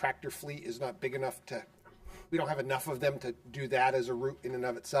sidewalk tractor fleet is not big enough we don't have enough of them to do that as a route in and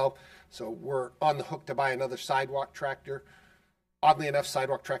of itself. So we're on the hook to buy another sidewalk tractor. Oddly enough,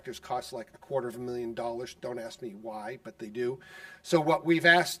 sidewalk tractors cost like $250,000. Don't ask me why, but they do. So what we've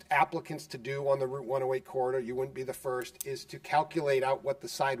asked applicants to do on the Route 108 corridor, you wouldn't be the first, is to calculate out what the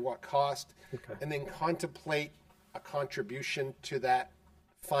sidewalk cost and then contemplate a contribution to that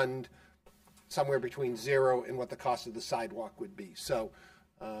fund somewhere between zero and what the cost of the sidewalk would be. So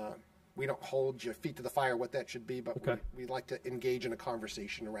we don't hold your feet to the fire what that should be, but we'd like to engage in a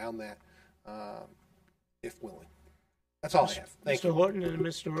conversation around that if willing. That's all I have. Thank you. Mr. Horton and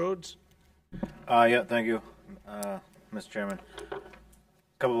Mr. Rhodes. Yeah, thank you, Mr. Chairman. A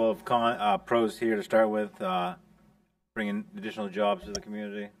couple of pros here to start with. Bringing additional jobs to the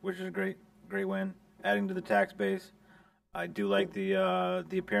community, which is a great win. Adding to the tax base. I do like the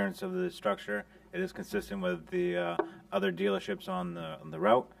appearance of the structure. It is consistent with the other dealerships on the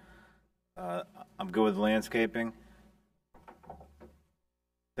route. I'm good with landscaping.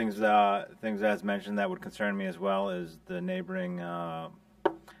 Things as mentioned that would concern me as well is the neighboring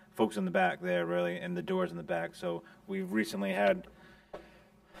folks in the back there, really, and the doors in the back. So we've recently had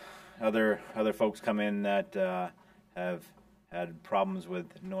other folks come in that have had problems with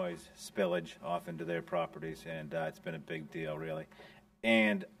noise spillage off into their properties, and it's been a big deal, really.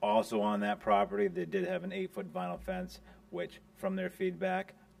 And also on that property, they did have an 8-foot vinyl fence, which, from their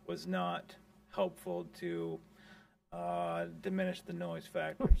feedback, was not helpful to diminish the noise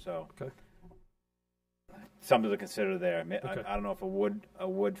factor. So, something to consider there. I don't know if a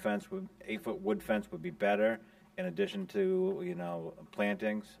wood fence, 8-foot wood fence would be better in addition to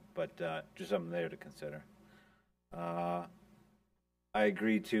plantings, but just something there to consider. I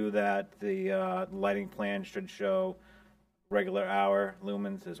agree too that the lighting plan should show regular hour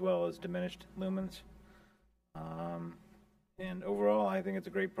lumens as well as diminished lumens. And overall, I think it's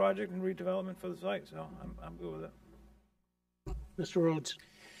a great project and redevelopment for the site, so I'm good with it. Mr. Rhodes.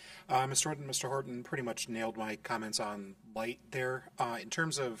 Mr. Horton pretty much nailed my comments on light there. In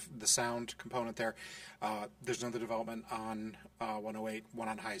terms of the sound component there, there's another development on 108, one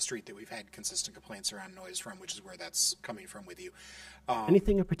on High Street that we've had consistent complaints around noise from, which is where that's coming from with you.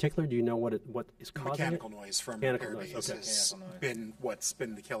 Anything in particular? Do you know what is causing mechanical it? noise from Mechanical repair noise, bays okay. has been what's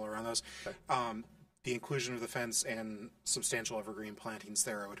been the killer on those. Okay. The inclusion of the fence and substantial evergreen plantings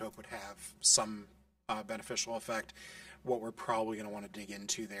there, I would hope, would have some beneficial effect. What we're probably going to want to dig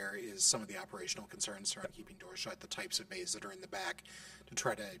into there is some of the operational concerns around keeping doors shut, the types of bays that are in the back, to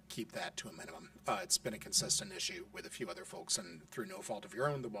try to keep that to a minimum. It's been a consistent issue with a few other folks, and through no fault of your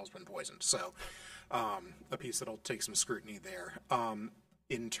own, the wall's been poisoned. So a piece that'll take some scrutiny there.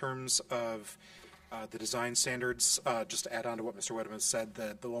 In terms of the design standards, just to add on to what Mr. Wedman said,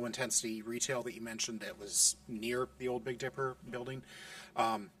 the low-intensity retail that you mentioned that was near the old Big Dipper building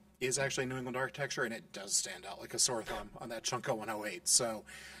is actually New England architecture, and it does stand out like a sore thumb on that chunk of 108. So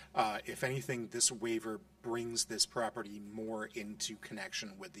if anything, this waiver brings this property more into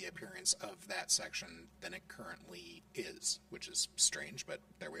connection with the appearance of that section than it currently is, which is strange, but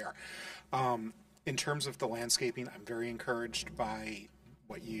there we are. In terms of the landscaping, I'm very encouraged by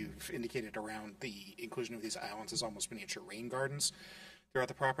what you've indicated around the inclusion of these islands as almost miniature rain gardens. throughout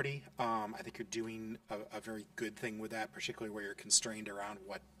the property. I think you're doing a very good thing with that, particularly where you're constrained around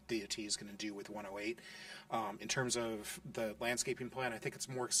what DOT is going to do with 108. In terms of the landscaping plan, I think it's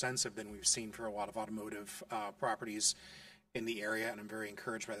more extensive than we've seen for a lot of automotive properties in the area, and I'm very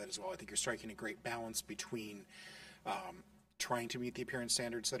encouraged by that as well. I think you're striking a great balance between trying to meet the appearance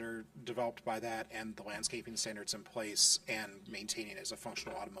standards that are developed by that and the landscaping standards in place and maintaining it as a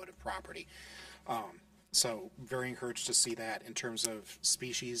functional automotive property. So very encouraged to see that. In terms of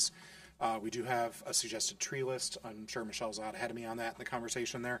species, we do have a suggested tree list. I'm sure Michelle's out ahead of me on that in the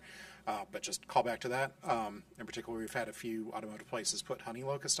conversation there, but just call back to that. In particular, we've had a few automotive places put honey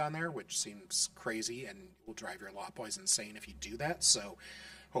locust on there, which seems crazy and will drive your lot boys insane if you do that. So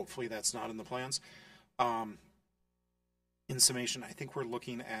hopefully that's not in the plans. In summation, I think we're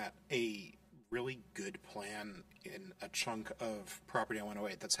looking at a really good plan in a chunk of property on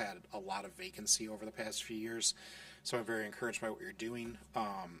 108 that's had a lot of vacancy over the past few years. So I'm very encouraged by what you're doing.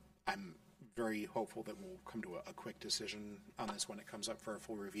 I'm very hopeful that we'll come to a quick decision on this when it comes up for a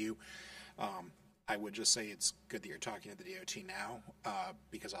full review. I would just say it's good that you're talking to the DOT now,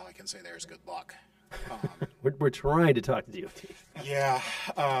 because all I can say there is good luck. We're trying to talk to DOT. Yeah.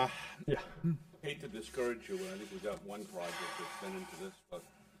 Yeah. Hate to discourage you, but I think we got one project that's been into this for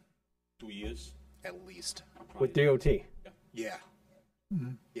 2 years. At least. With DOT. Yeah.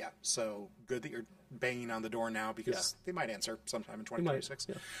 Mm-hmm. Yeah. So good that you're banging on the door now, because they might answer sometime in 2026.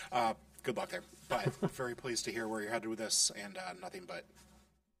 Good luck there. But very pleased to hear where you're headed with this, and nothing but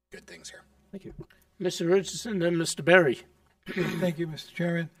good things here. Thank you. Mr. Richardson, then Mr. Berry. Thank you, Mr.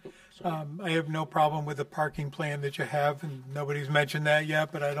 Chairman. I have no problem with the parking plan that you have, and nobody's mentioned that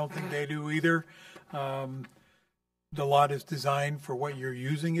yet, but I don't think they do either. The lot is designed for what you're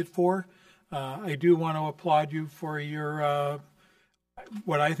using it for. I do want to applaud you for your,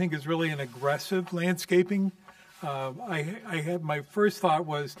 what I think is really an aggressive landscaping. I had, my first thought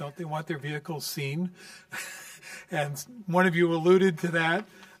was, don't they want their vehicles seen? And one of you alluded to that.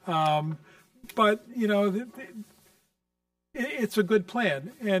 But, you know, it's a good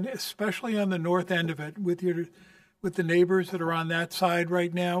plan, and especially on the north end of it, with the neighbors that are on that side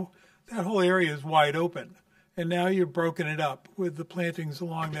right now, that whole area is wide open. And now you've broken it up with the plantings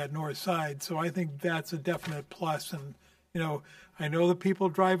along that north side. So I think that's a definite plus. And, you know, I know the people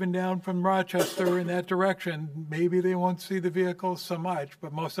driving down from Rochester in that direction, maybe they won't see the vehicles so much,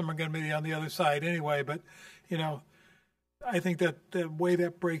 but most of them are going to be on the other side anyway. But, you know, I think that the way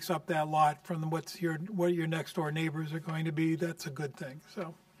that breaks up that lot from what your next door neighbors are going to be, that's a good thing.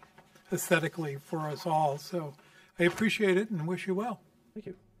 So aesthetically for us all. So I appreciate it and wish you well. Thank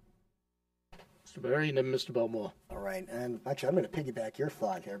you. Mr. Berry, and then Mr. Belmore. All right, and actually, I'm going to piggyback your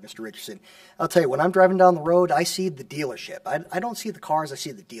thought here, Mr. Richardson. I'll tell you, when I'm driving down the road, I see the dealership. I don't see the cars, I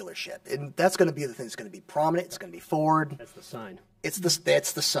see the dealership. And that's going to be the thing that's going to be prominent. It's going to be Ford. That's the sign.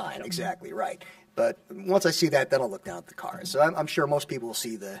 That's the sign, exactly right. But once I see that, then I'll look down at the cars. So I'm sure most people will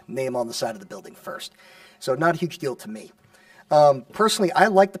see the name on the side of the building first. So not a huge deal to me. Personally, I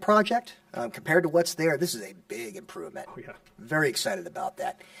like the project. Compared to what's there, this is a big improvement. Oh, yeah. Very excited about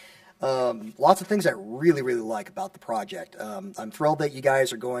that. Lots of things I really, really like about the project. I'm thrilled that you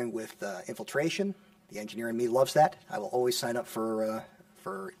guys are going with infiltration. The engineer in me loves that. I will always sign up for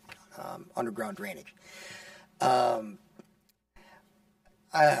underground drainage.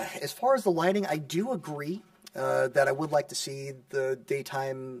 As far as the lighting, I do agree that I would like to see the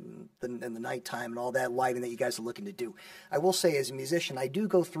daytime and the nighttime and all that lighting that you guys are looking to do. I will say, as a musician, I do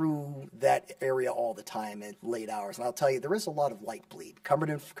go through that area all the time at late hours, and I'll tell you, there is a lot of light bleed.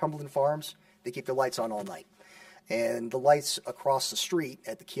 Cumberland Farms, they keep their lights on all night. And the lights across the street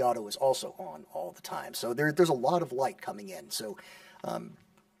at the Key Auto is also on all the time. So there's a lot of light coming in. So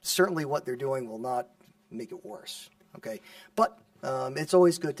certainly what they're doing will not make it worse, okay? But it's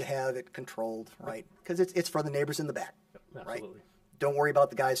always good to have it controlled, right? Because it's for the neighbors in the back, right? Don't worry about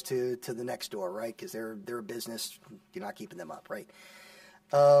the guys to the next door, right? Because they're a business. You're not keeping them up, right?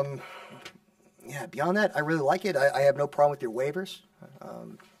 Yeah, beyond that, I really like it. I have no problem with your waivers.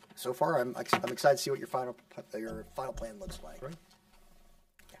 So far, I'm excited to see what your final plan looks like. Right.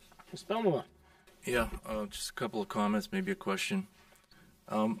 Ms. Belmore. Yeah, just a couple of comments, maybe a question.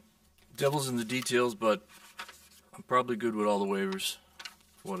 Devil's in the details, but I'm probably good with all the waivers,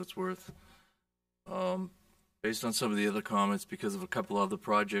 for what it's worth. Based on some of the other comments, because of a couple other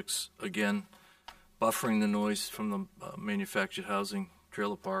projects, again, buffering the noise from the manufactured housing,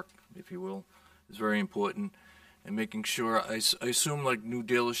 trailer park, if you will, is very important. And making sure, I assume like new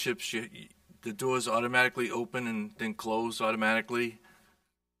dealerships, the doors automatically open and then close automatically.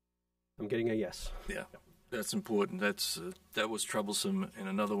 I'm getting a yes. Yeah. That's important. That was troublesome in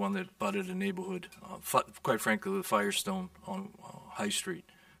another one that butted a neighborhood. Quite frankly, the Firestone on High Street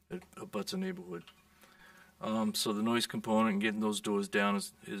that abuts a neighborhood. So the noise component and getting those doors down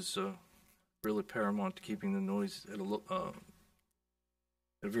is really paramount to keeping the noise at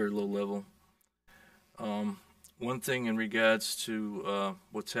a very low level. One thing in regards to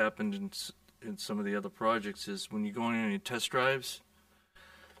what's happened in some of the other projects is when you're going on your test drives,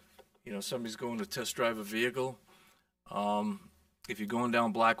 somebody's going to test drive a vehicle. If you're going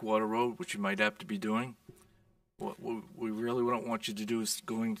down Blackwater Road, which you might have to be doing, what we really don't want you to do is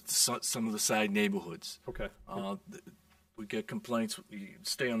going to some of the side neighborhoods. Okay. We get complaints. You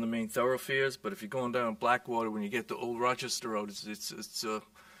stay on the main thoroughfares, but if you're going down Blackwater, when you get to Old Rochester Road, it's a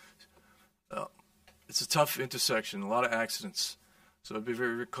tough intersection. A lot of accidents. So be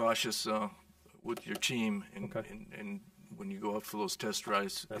very, very cautious with your team and when you go out for those test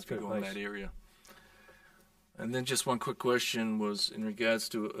drives if you go in that area. And then just one quick question was in regards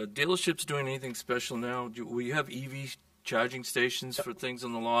to dealerships doing anything special now? Will you have EV charging stations for things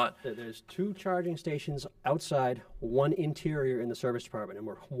on the lot? There's 2 charging stations outside, 1 interior in the service department, and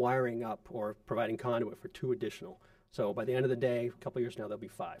we're wiring up or providing conduit for 2 additional. So by the end of the day, a couple of years now, there'll be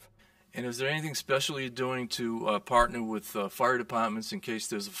 5. And is there anything special you're doing to partner with fire departments in case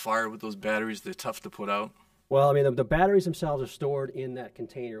there's a fire with those batteries? They're tough to put out. Well, I mean, the batteries themselves are stored in that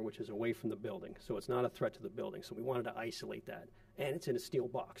container, which is away from the building, so it's not a threat to the building. So we wanted to isolate that, and it's in a steel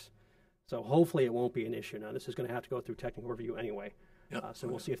box. So hopefully it won't be an issue. Now, this is going to have to go through technical review anyway. Yep. So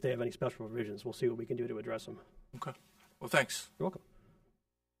we'll see if they have any special provisions. We'll see what we can do to address them. Okay. Well, thanks. You're welcome.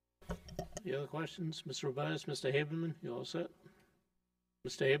 Any other questions? Mr. Robias, Mr. Haberman, you all set?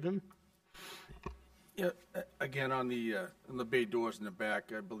 Mr. Haberman? Yeah, again, on the bay doors in the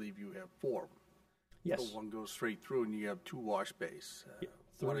back, I believe you have 4. Yes. So one goes straight through, and you have 2 wash bays.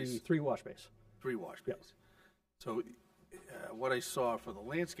 Three wash bays. 3 wash bays. Yep. So what I saw for the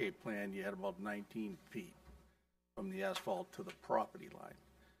landscape plan, you had about 19 feet from the asphalt to the property line.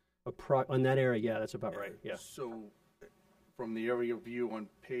 On that area, yeah, that's about right. Yeah. So from the aerial view on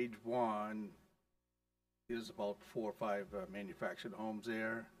page 1, there's about 4 or 5 manufactured homes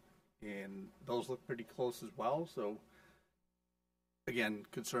there, and those look pretty close as well. So again,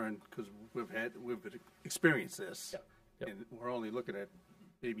 concerned because we've experienced this, and we're only looking at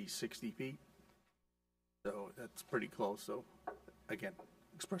maybe 60 feet. So that's pretty close. So again,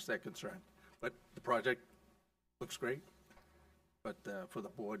 express that concern. But the project looks great. But for the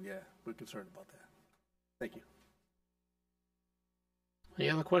board, yeah, we're concerned about that. Thank you. Any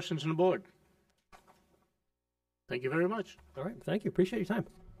other questions on the board? Thank you very much. All right. Thank you. Appreciate your time.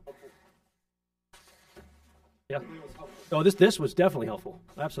 Yeah. Oh, this was definitely helpful.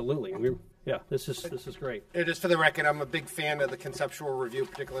 Absolutely. This is great. Just for the record, I'm a big fan of the conceptual review,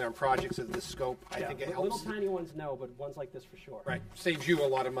 particularly on projects of this scope. I think it helps. Little tiny ones, no, but ones like this for sure. Right. Saves you a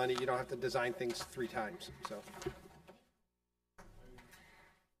lot of money. You don't have to design things 3 times. So.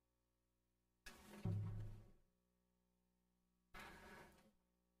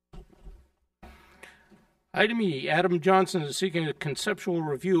 Item E, Adam Johnson is seeking a conceptual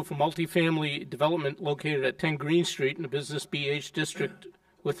review for multifamily development located at 10 Green Street in the Business BH District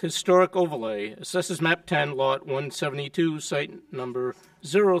with historic overlay. Assessors Map 10, Lot 172, Site Number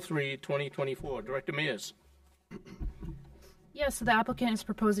 03-2024. Director Mears. Yes, so the applicant is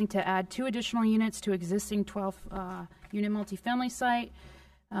proposing to add 2 additional units to existing 12-unit multifamily site.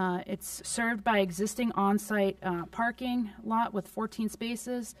 It's served by existing on-site parking lot with 14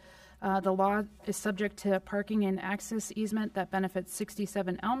 spaces. The lot is subject to parking and access easement that benefits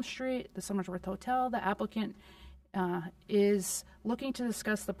 67 Elm Street, the Somersworth Hotel. The applicant is looking to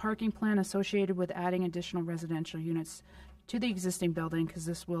discuss the parking plan associated with adding additional residential units to the existing building because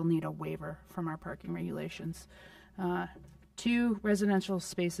this will need a waiver from our parking regulations. 2 residential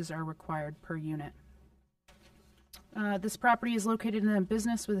spaces are required per unit. This property is located in a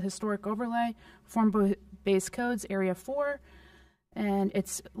business with a historic overlay, form-based codes, Area 4, and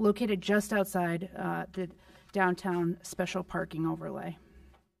it's located just outside the downtown special parking overlay.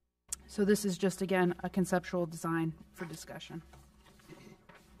 So this is just, again, a conceptual design for discussion.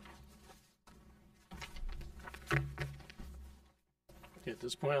 At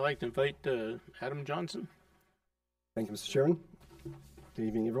this point, I'd like to invite Adam Johnson. Thank you, Mr. Chairman. Good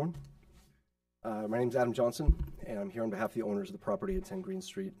evening, everyone. My name is Adam Johnson, and I'm here on behalf of the owners of the property at 10 Green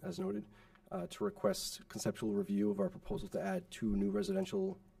Street, as noted, to request conceptual review of our proposal to add 2 new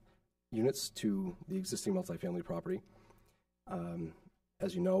residential units to the existing multifamily property.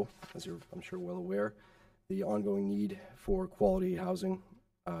 As you know, as you're, I'm sure, well aware, the ongoing need for quality housing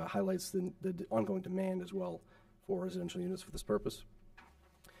highlights the ongoing demand as well for residential units for this purpose.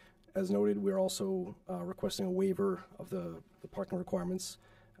 As noted, we're also requesting a waiver of the parking requirements.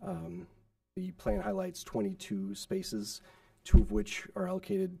 The plan highlights 22 spaces 2 of which are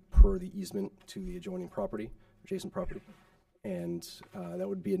allocated per the easement to the adjoining property, adjacent property. And that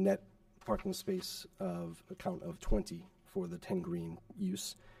would be a net parking space of a count of 20 for the 10 green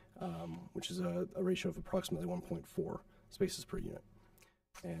use, which is a ratio of approximately 1.4 spaces per unit.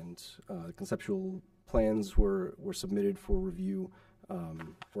 And conceptual plans were submitted for review.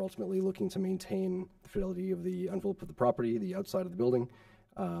 We're ultimately looking to maintain the fidelity of the envelope of the property, the outside of the building,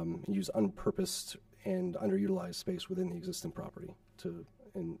 and use unpurposed and underutilized space within the existing property to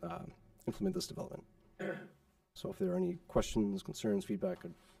implement this development. So if there are any questions, concerns, feedback,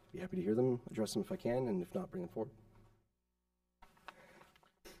 I'd be happy to hear them, address them if I can, and if not, bring them forward.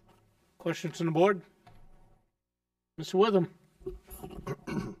 Questions on the board? Mr. Witham?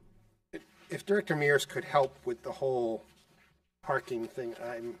 If Director Mears could help with the whole parking thing,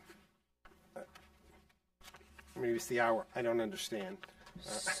 maybe it's the hour. I don't understand.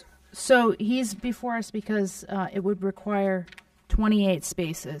 So he's before us because it would require 28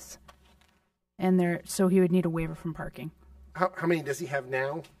 spaces, and so he would need a waiver from parking. How many does he have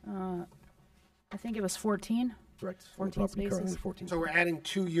now? I think it was 14. Correct. 14 spaces. 14. So we're adding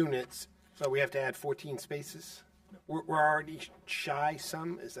 2 units, so we have to add 14 spaces? We're already shy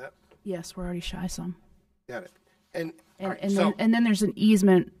some, is that? Yes, we're already shy some. Got it. And then there's an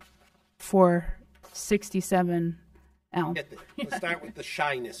easement for 67 Elm. Let's start with the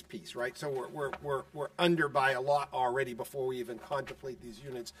shyness piece, right? So we're under by a lot already before we even contemplate these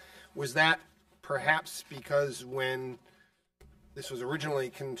units. Was that perhaps because when this was originally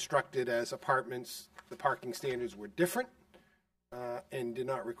constructed as apartments, the parking standards were different and did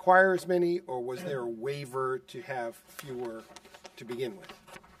not require as many, or was there a waiver to have fewer to begin with?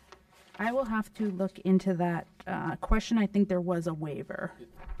 I will have to look into that question. I think there was a waiver.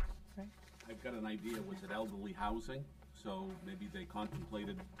 I've got an idea. Was it elderly housing? So maybe they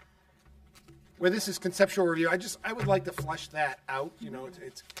contemplated. Well, this is conceptual review. I would like to flesh that out. You know,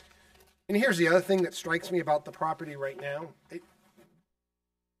 it's and here's the other thing that strikes me about the property right now.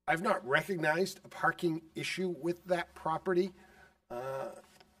 I've not recognized a parking issue with that property.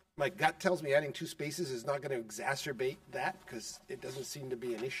 My gut tells me adding 2 spaces is not going to exacerbate that because it doesn't seem to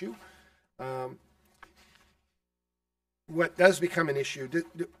be an issue. What does become an issue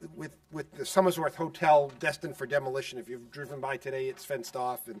with the Somersworth Hotel destined for demolition? If you've driven by today, it's fenced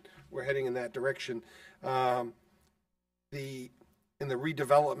off, and we're heading in that direction. In the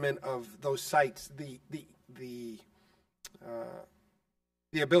redevelopment of those sites, the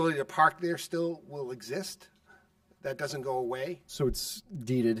ability to park there still will exist. That doesn't go away. So it's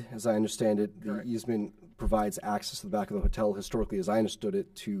deeded, as I understand it. The Correct. easement provides access to the back of the hotel, historically, as I understood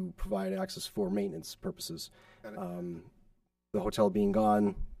it, to provide access for maintenance purposes. The hotel being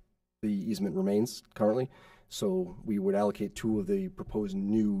gone, the easement remains currently. So we would allocate 2 of the proposed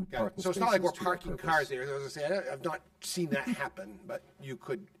new parking spaces. So it's not like we're to that parking purpose. cars there. As I say, I've not seen that happen, but you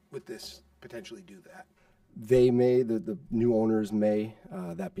could, with this, potentially do that. They may, the new owners may.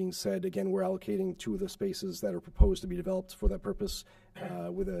 That being said, again, we're allocating 2 of the spaces that are proposed to be developed for that purpose,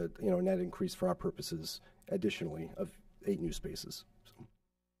 with a net increase for our purposes, additionally, of 8 new spaces. So.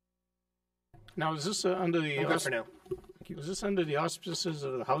 Now, is this under the? I'm good for now. Is this under the auspices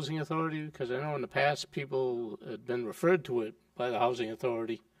of the Housing Authority? Because I know in the past people had been referred to it by the Housing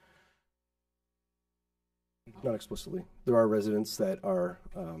Authority. Not explicitly. There are residents that are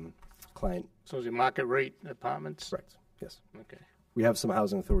client. So is it market rate apartments? Correct. Yes. Okay. We have some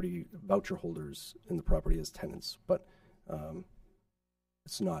Housing Authority voucher holders in the property as tenants, but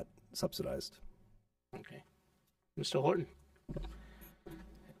it's not subsidized. Okay. Mr. Horton.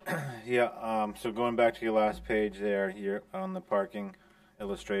 Yeah, so going back to your last page there, here on the parking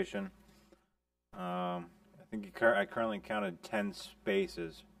illustration, I think I currently counted 10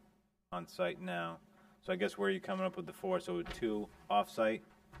 spaces on site now. So I guess where are you coming up with the 4? So 2 off-site?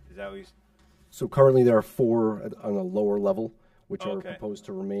 Is that what you... So currently there are 4 on the lower level, which are Okay. proposed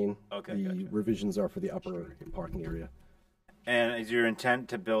to remain. Okay, The gotcha. revisions are for the upper parking area. And is your intent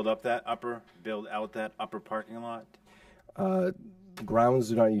to build out that upper parking lot? Grounds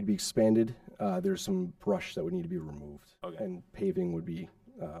do not need to be expanded. There's some brush that would need to be removed, Okay. and paving would be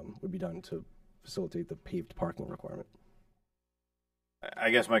done to facilitate the paved parking requirement. I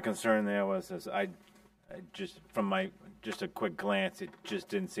guess my concern there was I just from just a quick glance, it just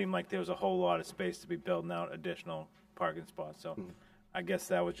didn't seem like there was a whole lot of space to be building out additional parking spots. So I guess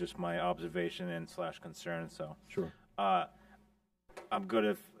that was just my observation and / concern. So sure, I'm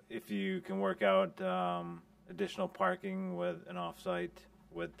good if you can work out additional parking with an offsite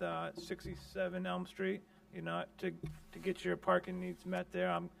with 67 Elm Street. You know, to get your parking needs met there.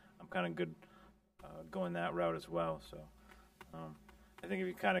 I'm kind of good going that route as well. So I think if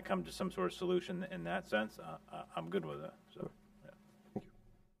you kind of come to some sort of solution in that sense, I'm good with it. So,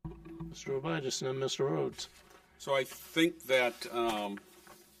 Mr. Robitis and then Mr. Rhodes. So I think that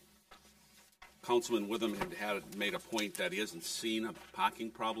Councilman Witham had made a point that he hasn't seen a parking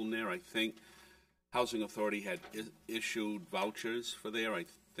problem there. I think Housing Authority had issued vouchers for there. I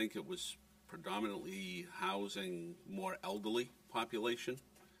think it was predominantly housing more elderly population.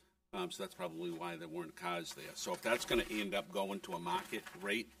 So that's probably why there weren't cars there. So if that's going to end up going to a market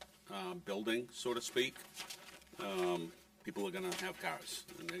rate building, so to speak, people are going to have cars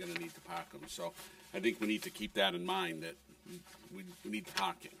and they're going to need to park them. So I think we need to keep that in mind, that we need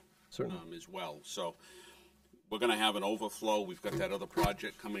parking as well. So we're going to have an overflow. We've got that other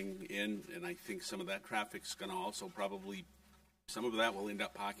project coming in, and I think some of that traffic's going to also probably, some of that will end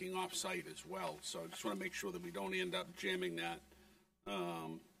up parking off-site as well. So I just want to make sure that we don't end up jamming that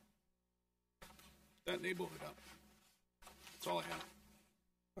that neighborhood up. That's all I have.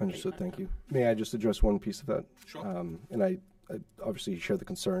 Understood. Thank you. May I just address one piece of that? Sure. And I obviously share the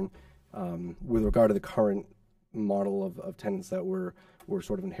concern with regard to the current model of tenants that were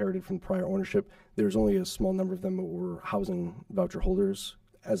sort of inherited from prior ownership. There's only a small number of them that were housing voucher holders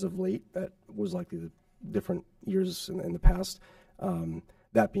as of late. That was likely the different years in the past.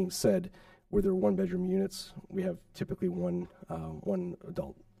 That being said, where there are one-bedroom units, we have typically one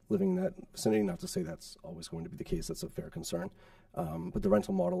adult living in that vicinity. Not to say that's always going to be the case. That's a fair concern. But the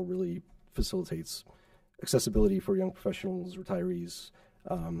rental model really facilitates accessibility for young professionals, retirees.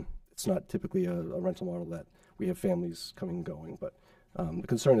 It's not typically a rental model that we have families coming and going, but the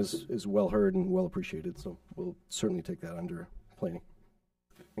concern is well heard and well appreciated, so we'll certainly take that under planning.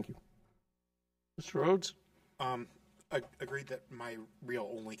 Thank you. Mr. Rhodes? Agreed that my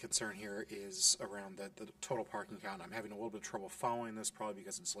real only concern here is around the total parking count. I'm having a little bit of trouble following this, probably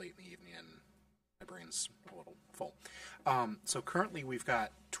because it's late in the evening and my brain's a little full. So currently we've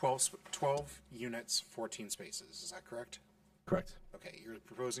got 12 units, 14 spaces. Is that correct? Correct. Okay, you're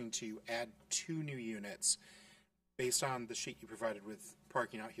proposing to add 2 new units. Based on the sheet you provided with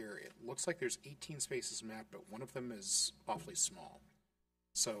parking out here, it looks like there's 18 spaces mapped, but one of them is awfully small.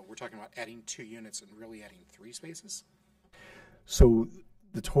 So we're talking about adding 2 units and really adding 3 spaces? So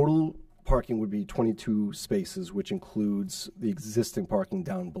the total parking would be 22 spaces, which includes the existing parking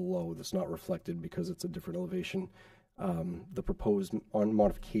down below that's not reflected because it's a different elevation. The proposed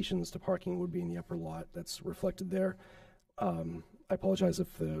modifications to parking would be in the upper lot that's reflected there. I apologize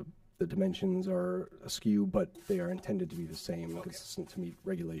if the dimensions are askew, but they are intended to be the same, consistent to meet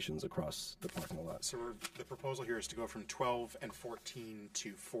regulations across the parking lot. So the proposal here is to go from 12 and 14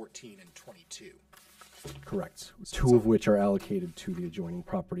 to 14 and 22. Correct. So 2 of which are allocated to the adjoining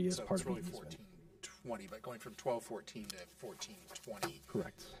property as part of the easement. 14, 20, but going from 12, 14 to 14, 20.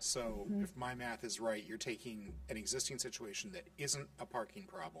 Correct. So if my math is right, you're taking an existing situation that isn't a parking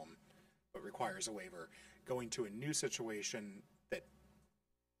problem, but requires a waiver, going to a new situation that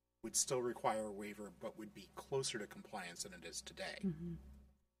would still require a waiver, but would be closer to compliance than it is today.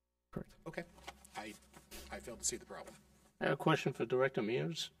 Correct. Okay. I failed to see the problem. I have a question for Director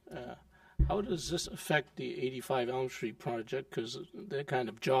Mears. How does this affect the 85 Elm Street project? Because they're kind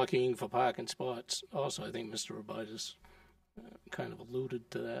of jockeying for parking spots. Also, I think Mr. Robitis kind of alluded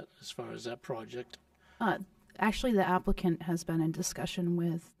to that as far as that project. Actually, the applicant has been in discussion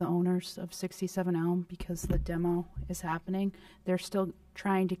with the owners of 67 Elm because the demo is happening. They're still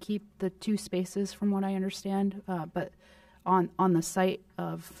trying to keep the 2 spaces, from what I understand, but on the site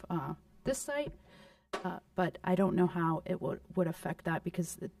of this site. But I don't know how it would affect that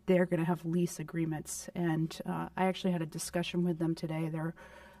because they're going to have lease agreements. And I actually had a discussion with them today. They're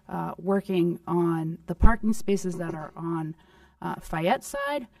working on the parking spaces that are on Fayette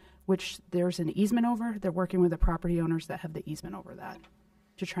side, which there's an easement over. They're working with the property owners that have the easement over that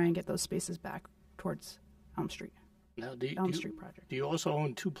to try and get those spaces back towards Elm Street. Now, Street project. Do you also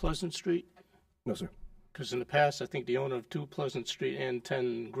own 2 Pleasant Street? No, sir. Because in the past, I think the owner of 2 Pleasant Street and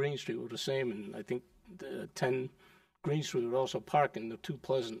 10 Green Street were the same, and I think the 10 Green Street would also park in the 2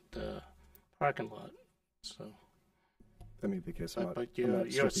 Pleasant parking lot. So that may be the case. But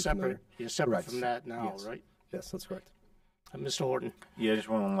you're separate. You're separate from that now, yes. right? Yes, that's correct. Mr. Horton. Yeah, just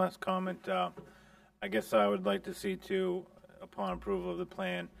one last comment. I guess I would like to see too, upon approval of the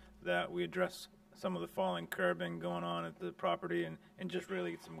plan, that we address some of the falling curbing going on at the property and just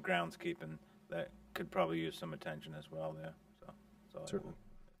really some groundskeeping that could probably use some attention as well there. So certainly.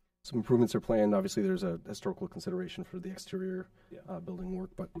 Some improvements are planned. Obviously, there's a historical consideration for the exterior building work,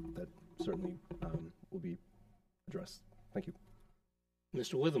 but that certainly will be addressed. Thank you.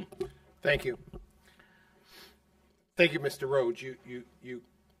 Mr. Witham. Thank you. Thank you, Mr. Rhodes.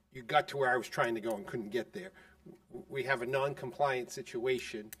 You got to where I was trying to go and couldn't get there. we have a non-compliant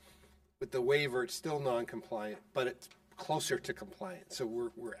situation. With the waiver, it's still non-compliant, but it's closer to compliant.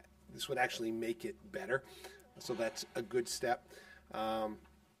 So this would actually make it better. So that's a good step.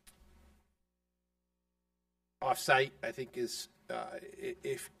 Off-site, I think, is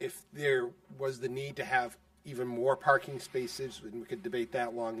if there was the need to have even more parking spaces, and we could debate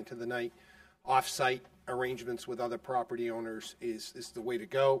that long into the night, off-site arrangements with other property owners is the way to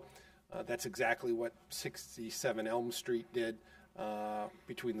go. That's exactly what 67 Elm Street did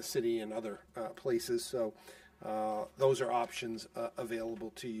between the city and other places. So those are options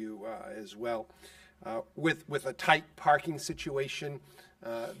available to you as well. With a tight parking situation,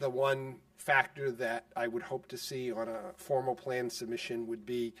 the one factor that I would hope to see on a formal plan submission would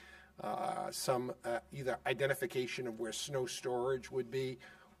be some either identification of where snow storage would be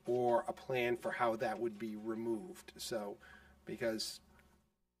or a plan for how that would be removed. So, because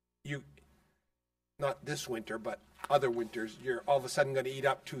not this winter, but other winters, you're all of a sudden going to eat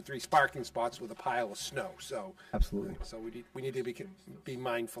up 2-3 parking spots with a pile of snow. So absolutely. So we need to be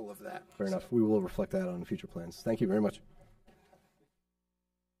mindful of that. Fair enough. We will reflect that on future plans. Thank you very much.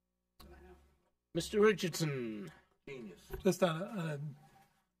 Mr. Richardson. Just I'm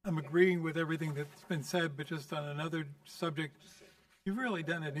agreeing with everything that's been said, but just on another subject, you've really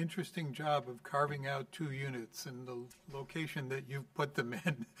done an interesting job of carving out 2 units and the location that you've put them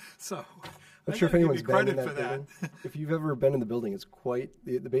in. So Not sure if anyone's been in that that building. If you've ever been in the building, it's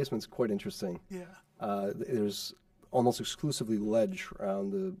the basement's quite interesting. Yeah. There's almost exclusively ledge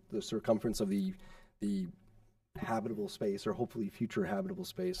around the circumference of the habitable space, or hopefully future habitable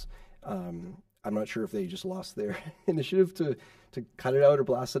space. I'm not sure if they just lost their initiative to cut it out or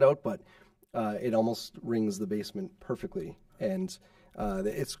blast it out, but it almost rings the basement perfectly. And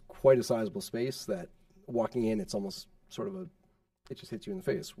it's quite a sizable space that walking in, it's almost sort of it just hits you in the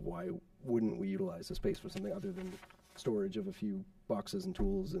face. Why wouldn't we utilize the space for something other than storage of a few boxes and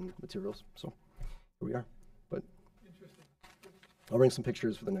tools and materials? So here we are. But I'll bring some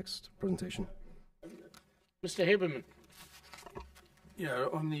pictures for the next presentation. Mr. Haberman. Yeah,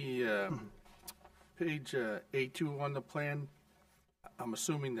 on the page A2 on the plan, I'm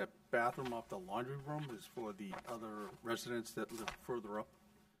assuming that bathroom off the laundry room is for the other residents that live further up,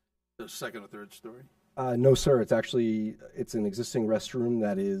 the second or third story? No, sir. It's an existing restroom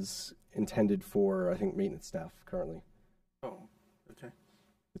that is intended for, I think, maintenance staff currently. Oh, okay.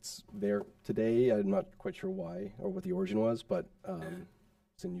 It's there today. I'm not quite sure why or what the origin was, but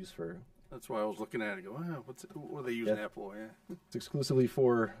it's in use for. That's why I was looking at it. Go, what are they using that for? Yeah. It's exclusively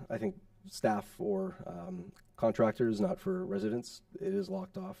for, I think, staff or contractors, not for residents. It is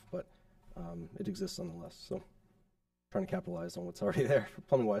locked off, but it exists nonetheless. So, trying to capitalize on what's already there,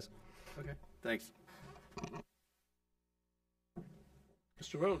 plumbing wise. Okay. Thanks.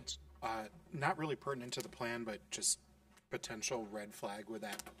 Mr. Rhodes. Not really pertinent to the plan, but just potential red flag with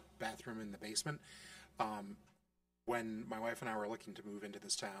that bathroom in the basement. When my wife and I were looking to move into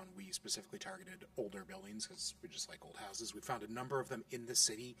this town, we specifically targeted older buildings because we just like old houses. We found a number of them in the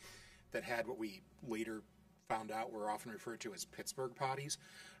city that had what we later found out were often referred to as Pittsburgh potties.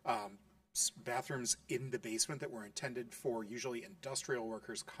 Bathrooms in the basement that were intended for usually industrial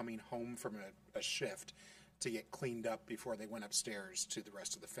workers coming home from a shift to get cleaned up before they went upstairs to the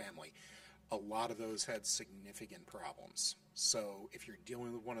rest of the family. A lot of those had significant problems. So if you're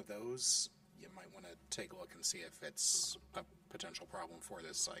dealing with one of those, you might want to take a look and see if it's a potential problem for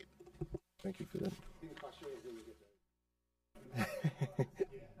this site. Thank you for that.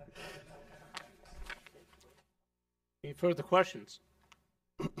 Any further questions?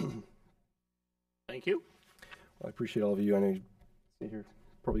 Thank you. Well, I appreciate all of you. I know you stay here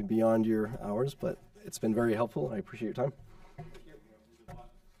probably beyond your hours, but it's been very helpful, and I appreciate your time.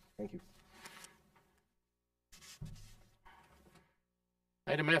 Thank you.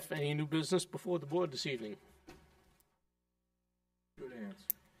 Item F, any new business before the board this evening? Good answer.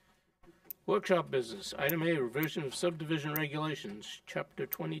 Workshop business. Item A, revision of subdivision regulations, Chapter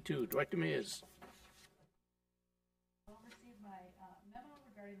 22. Director Mears. I'll receive my memo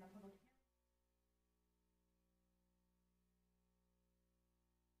regarding the public hearing.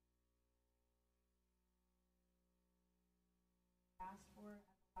 Asked for at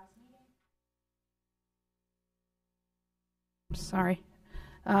the last meeting. Sorry.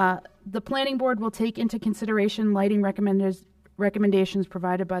 The planning board will take into consideration lighting recommendations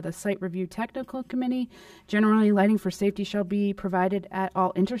provided by the Site Review Technical Committee. Generally, lighting for safety shall be provided at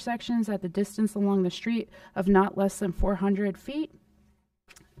all intersections at the distance along the street of not less than 400 feet.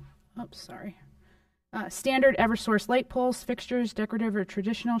 Oops, sorry. Standard Eversource light poles, fixtures, decorative or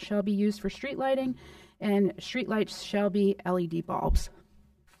traditional, shall be used for street lighting, and street lights shall be LED bulbs.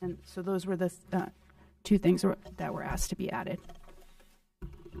 And so those were the two things that were asked to be added.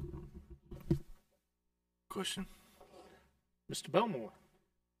 Question. Mr. Belmore.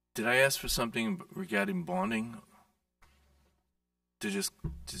 Did I ask for something regarding bonding? To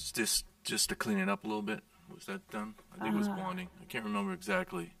just to clean it up a little bit? Was that done? I think it was bonding. I can't remember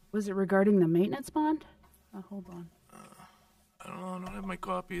exactly. Was it regarding the maintenance bond? Hold on. I don't know. I don't have my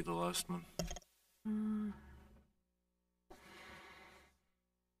copy of the last one.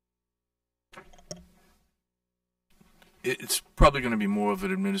 It's probably going to be more of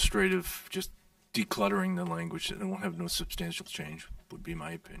an administrative, just decluttering the language. It won't have no substantial change, would be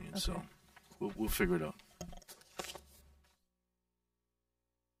my opinion. Okay. So we'll figure it out.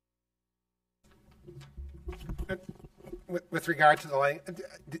 With regard to the language,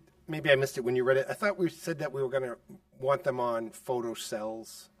 maybe I missed it when you read it. I thought we said that we were going to want them on photo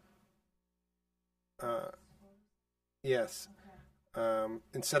cells. Yes.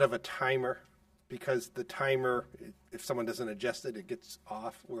 Instead of a timer, because the timer, if someone doesn't adjust it, it gets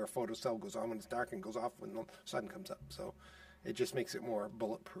off, where a photo cell goes on when it's dark and goes off when the sun comes up. So it just makes it more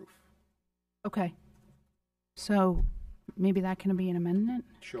bulletproof. Okay. So maybe that can be an amendment?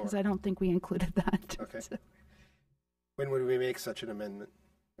 Sure. Because I don't think we included that. Okay. So when would we make such an amendment?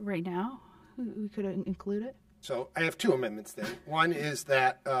 right now, we could include it. So I have two amendments then. One is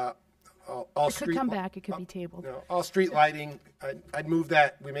that all It street could come back. It could be tabled. No, all street lighting. I'd move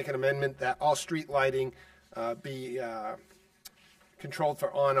that we make an amendment that all street lighting be controlled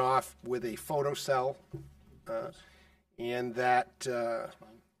for on-off with a photo cell, and that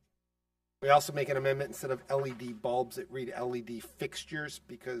we also make an amendment instead of LED bulbs that read LED fixtures,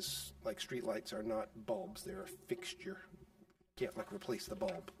 because like street lights are not bulbs; they're a fixture. Can't like replace the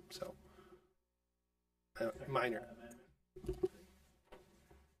bulb. So minor.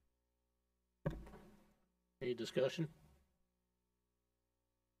 Any discussion?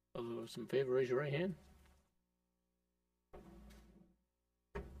 All those in favor, raise your right hand.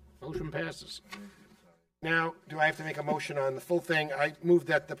 Motion passes. Now, do I have to make a motion on the full thing? I move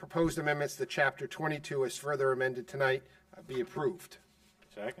that the proposed amendments to Chapter 22, as further amended tonight, be approved.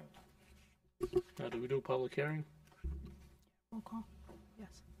 Second. Now, do we do a public hearing? Roll call.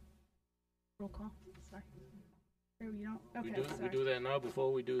 Yes. Roll call. Sorry. Oh, you don't? Okay. We do that now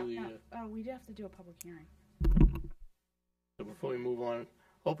before we do the. Oh, we have to do a public hearing. So before we move on,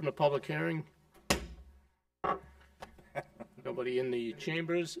 open the public hearing. Nobody in the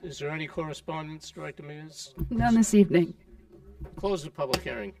chambers. Is there any correspondence, Director Mears? None this evening. Close the public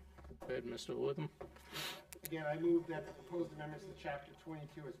hearing. Go ahead, Mr. Witham. Again, I move that the proposed amendments to Chapter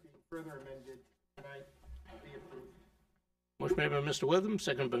 22, as being further amended tonight, be approved. Motion made by Mr. Witham,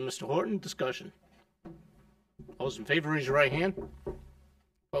 seconded by Mr. Horton. Discussion. All those in favor, raise your right hand.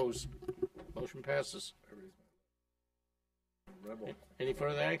 Opposed. Motion passes. Any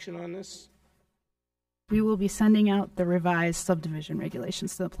further action on this? We will be sending out the revised subdivision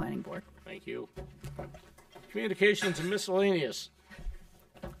regulations to the planning board. Thank you. Communications and miscellaneous.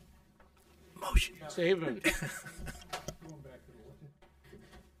 Motion. Mr. Haberman.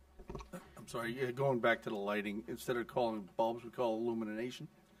 I'm sorry, going back to the lighting, instead of calling bulbs, we call illumination.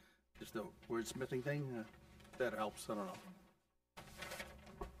 Just the wordsmithing thing. That helps. I don't know.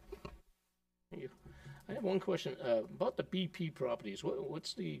 Thank you. I have one question about the BP properties.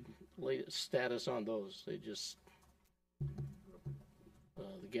 What's the latest status on those? They just the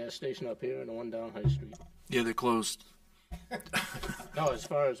gas station up here and the one down High Street. Yeah, they're closed. No, as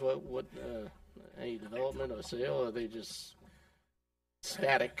far as what any development or sale, or are they just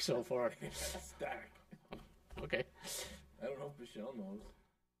static so far? Static. Okay. I don't know if Michelle knows.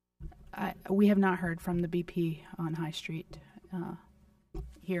 We have not heard from the BP on High Street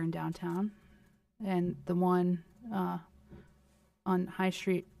here in downtown. And the one on High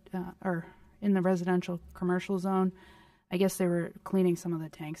Street, or in the residential commercial zone, I guess they were cleaning some of the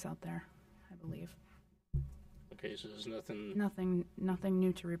tanks out there, I believe. Okay, so there's nothing. Nothing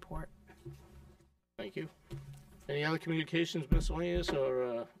new to report. Thank you. Any other communications, miscellaneous,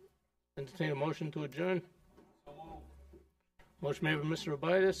 or entertain a motion to adjourn? Motion made by Mr.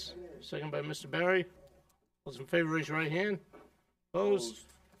 Abitis, second by Mr. Barry. Those in favor, raise your right hand. Opposed?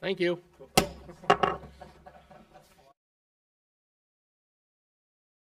 Thank you.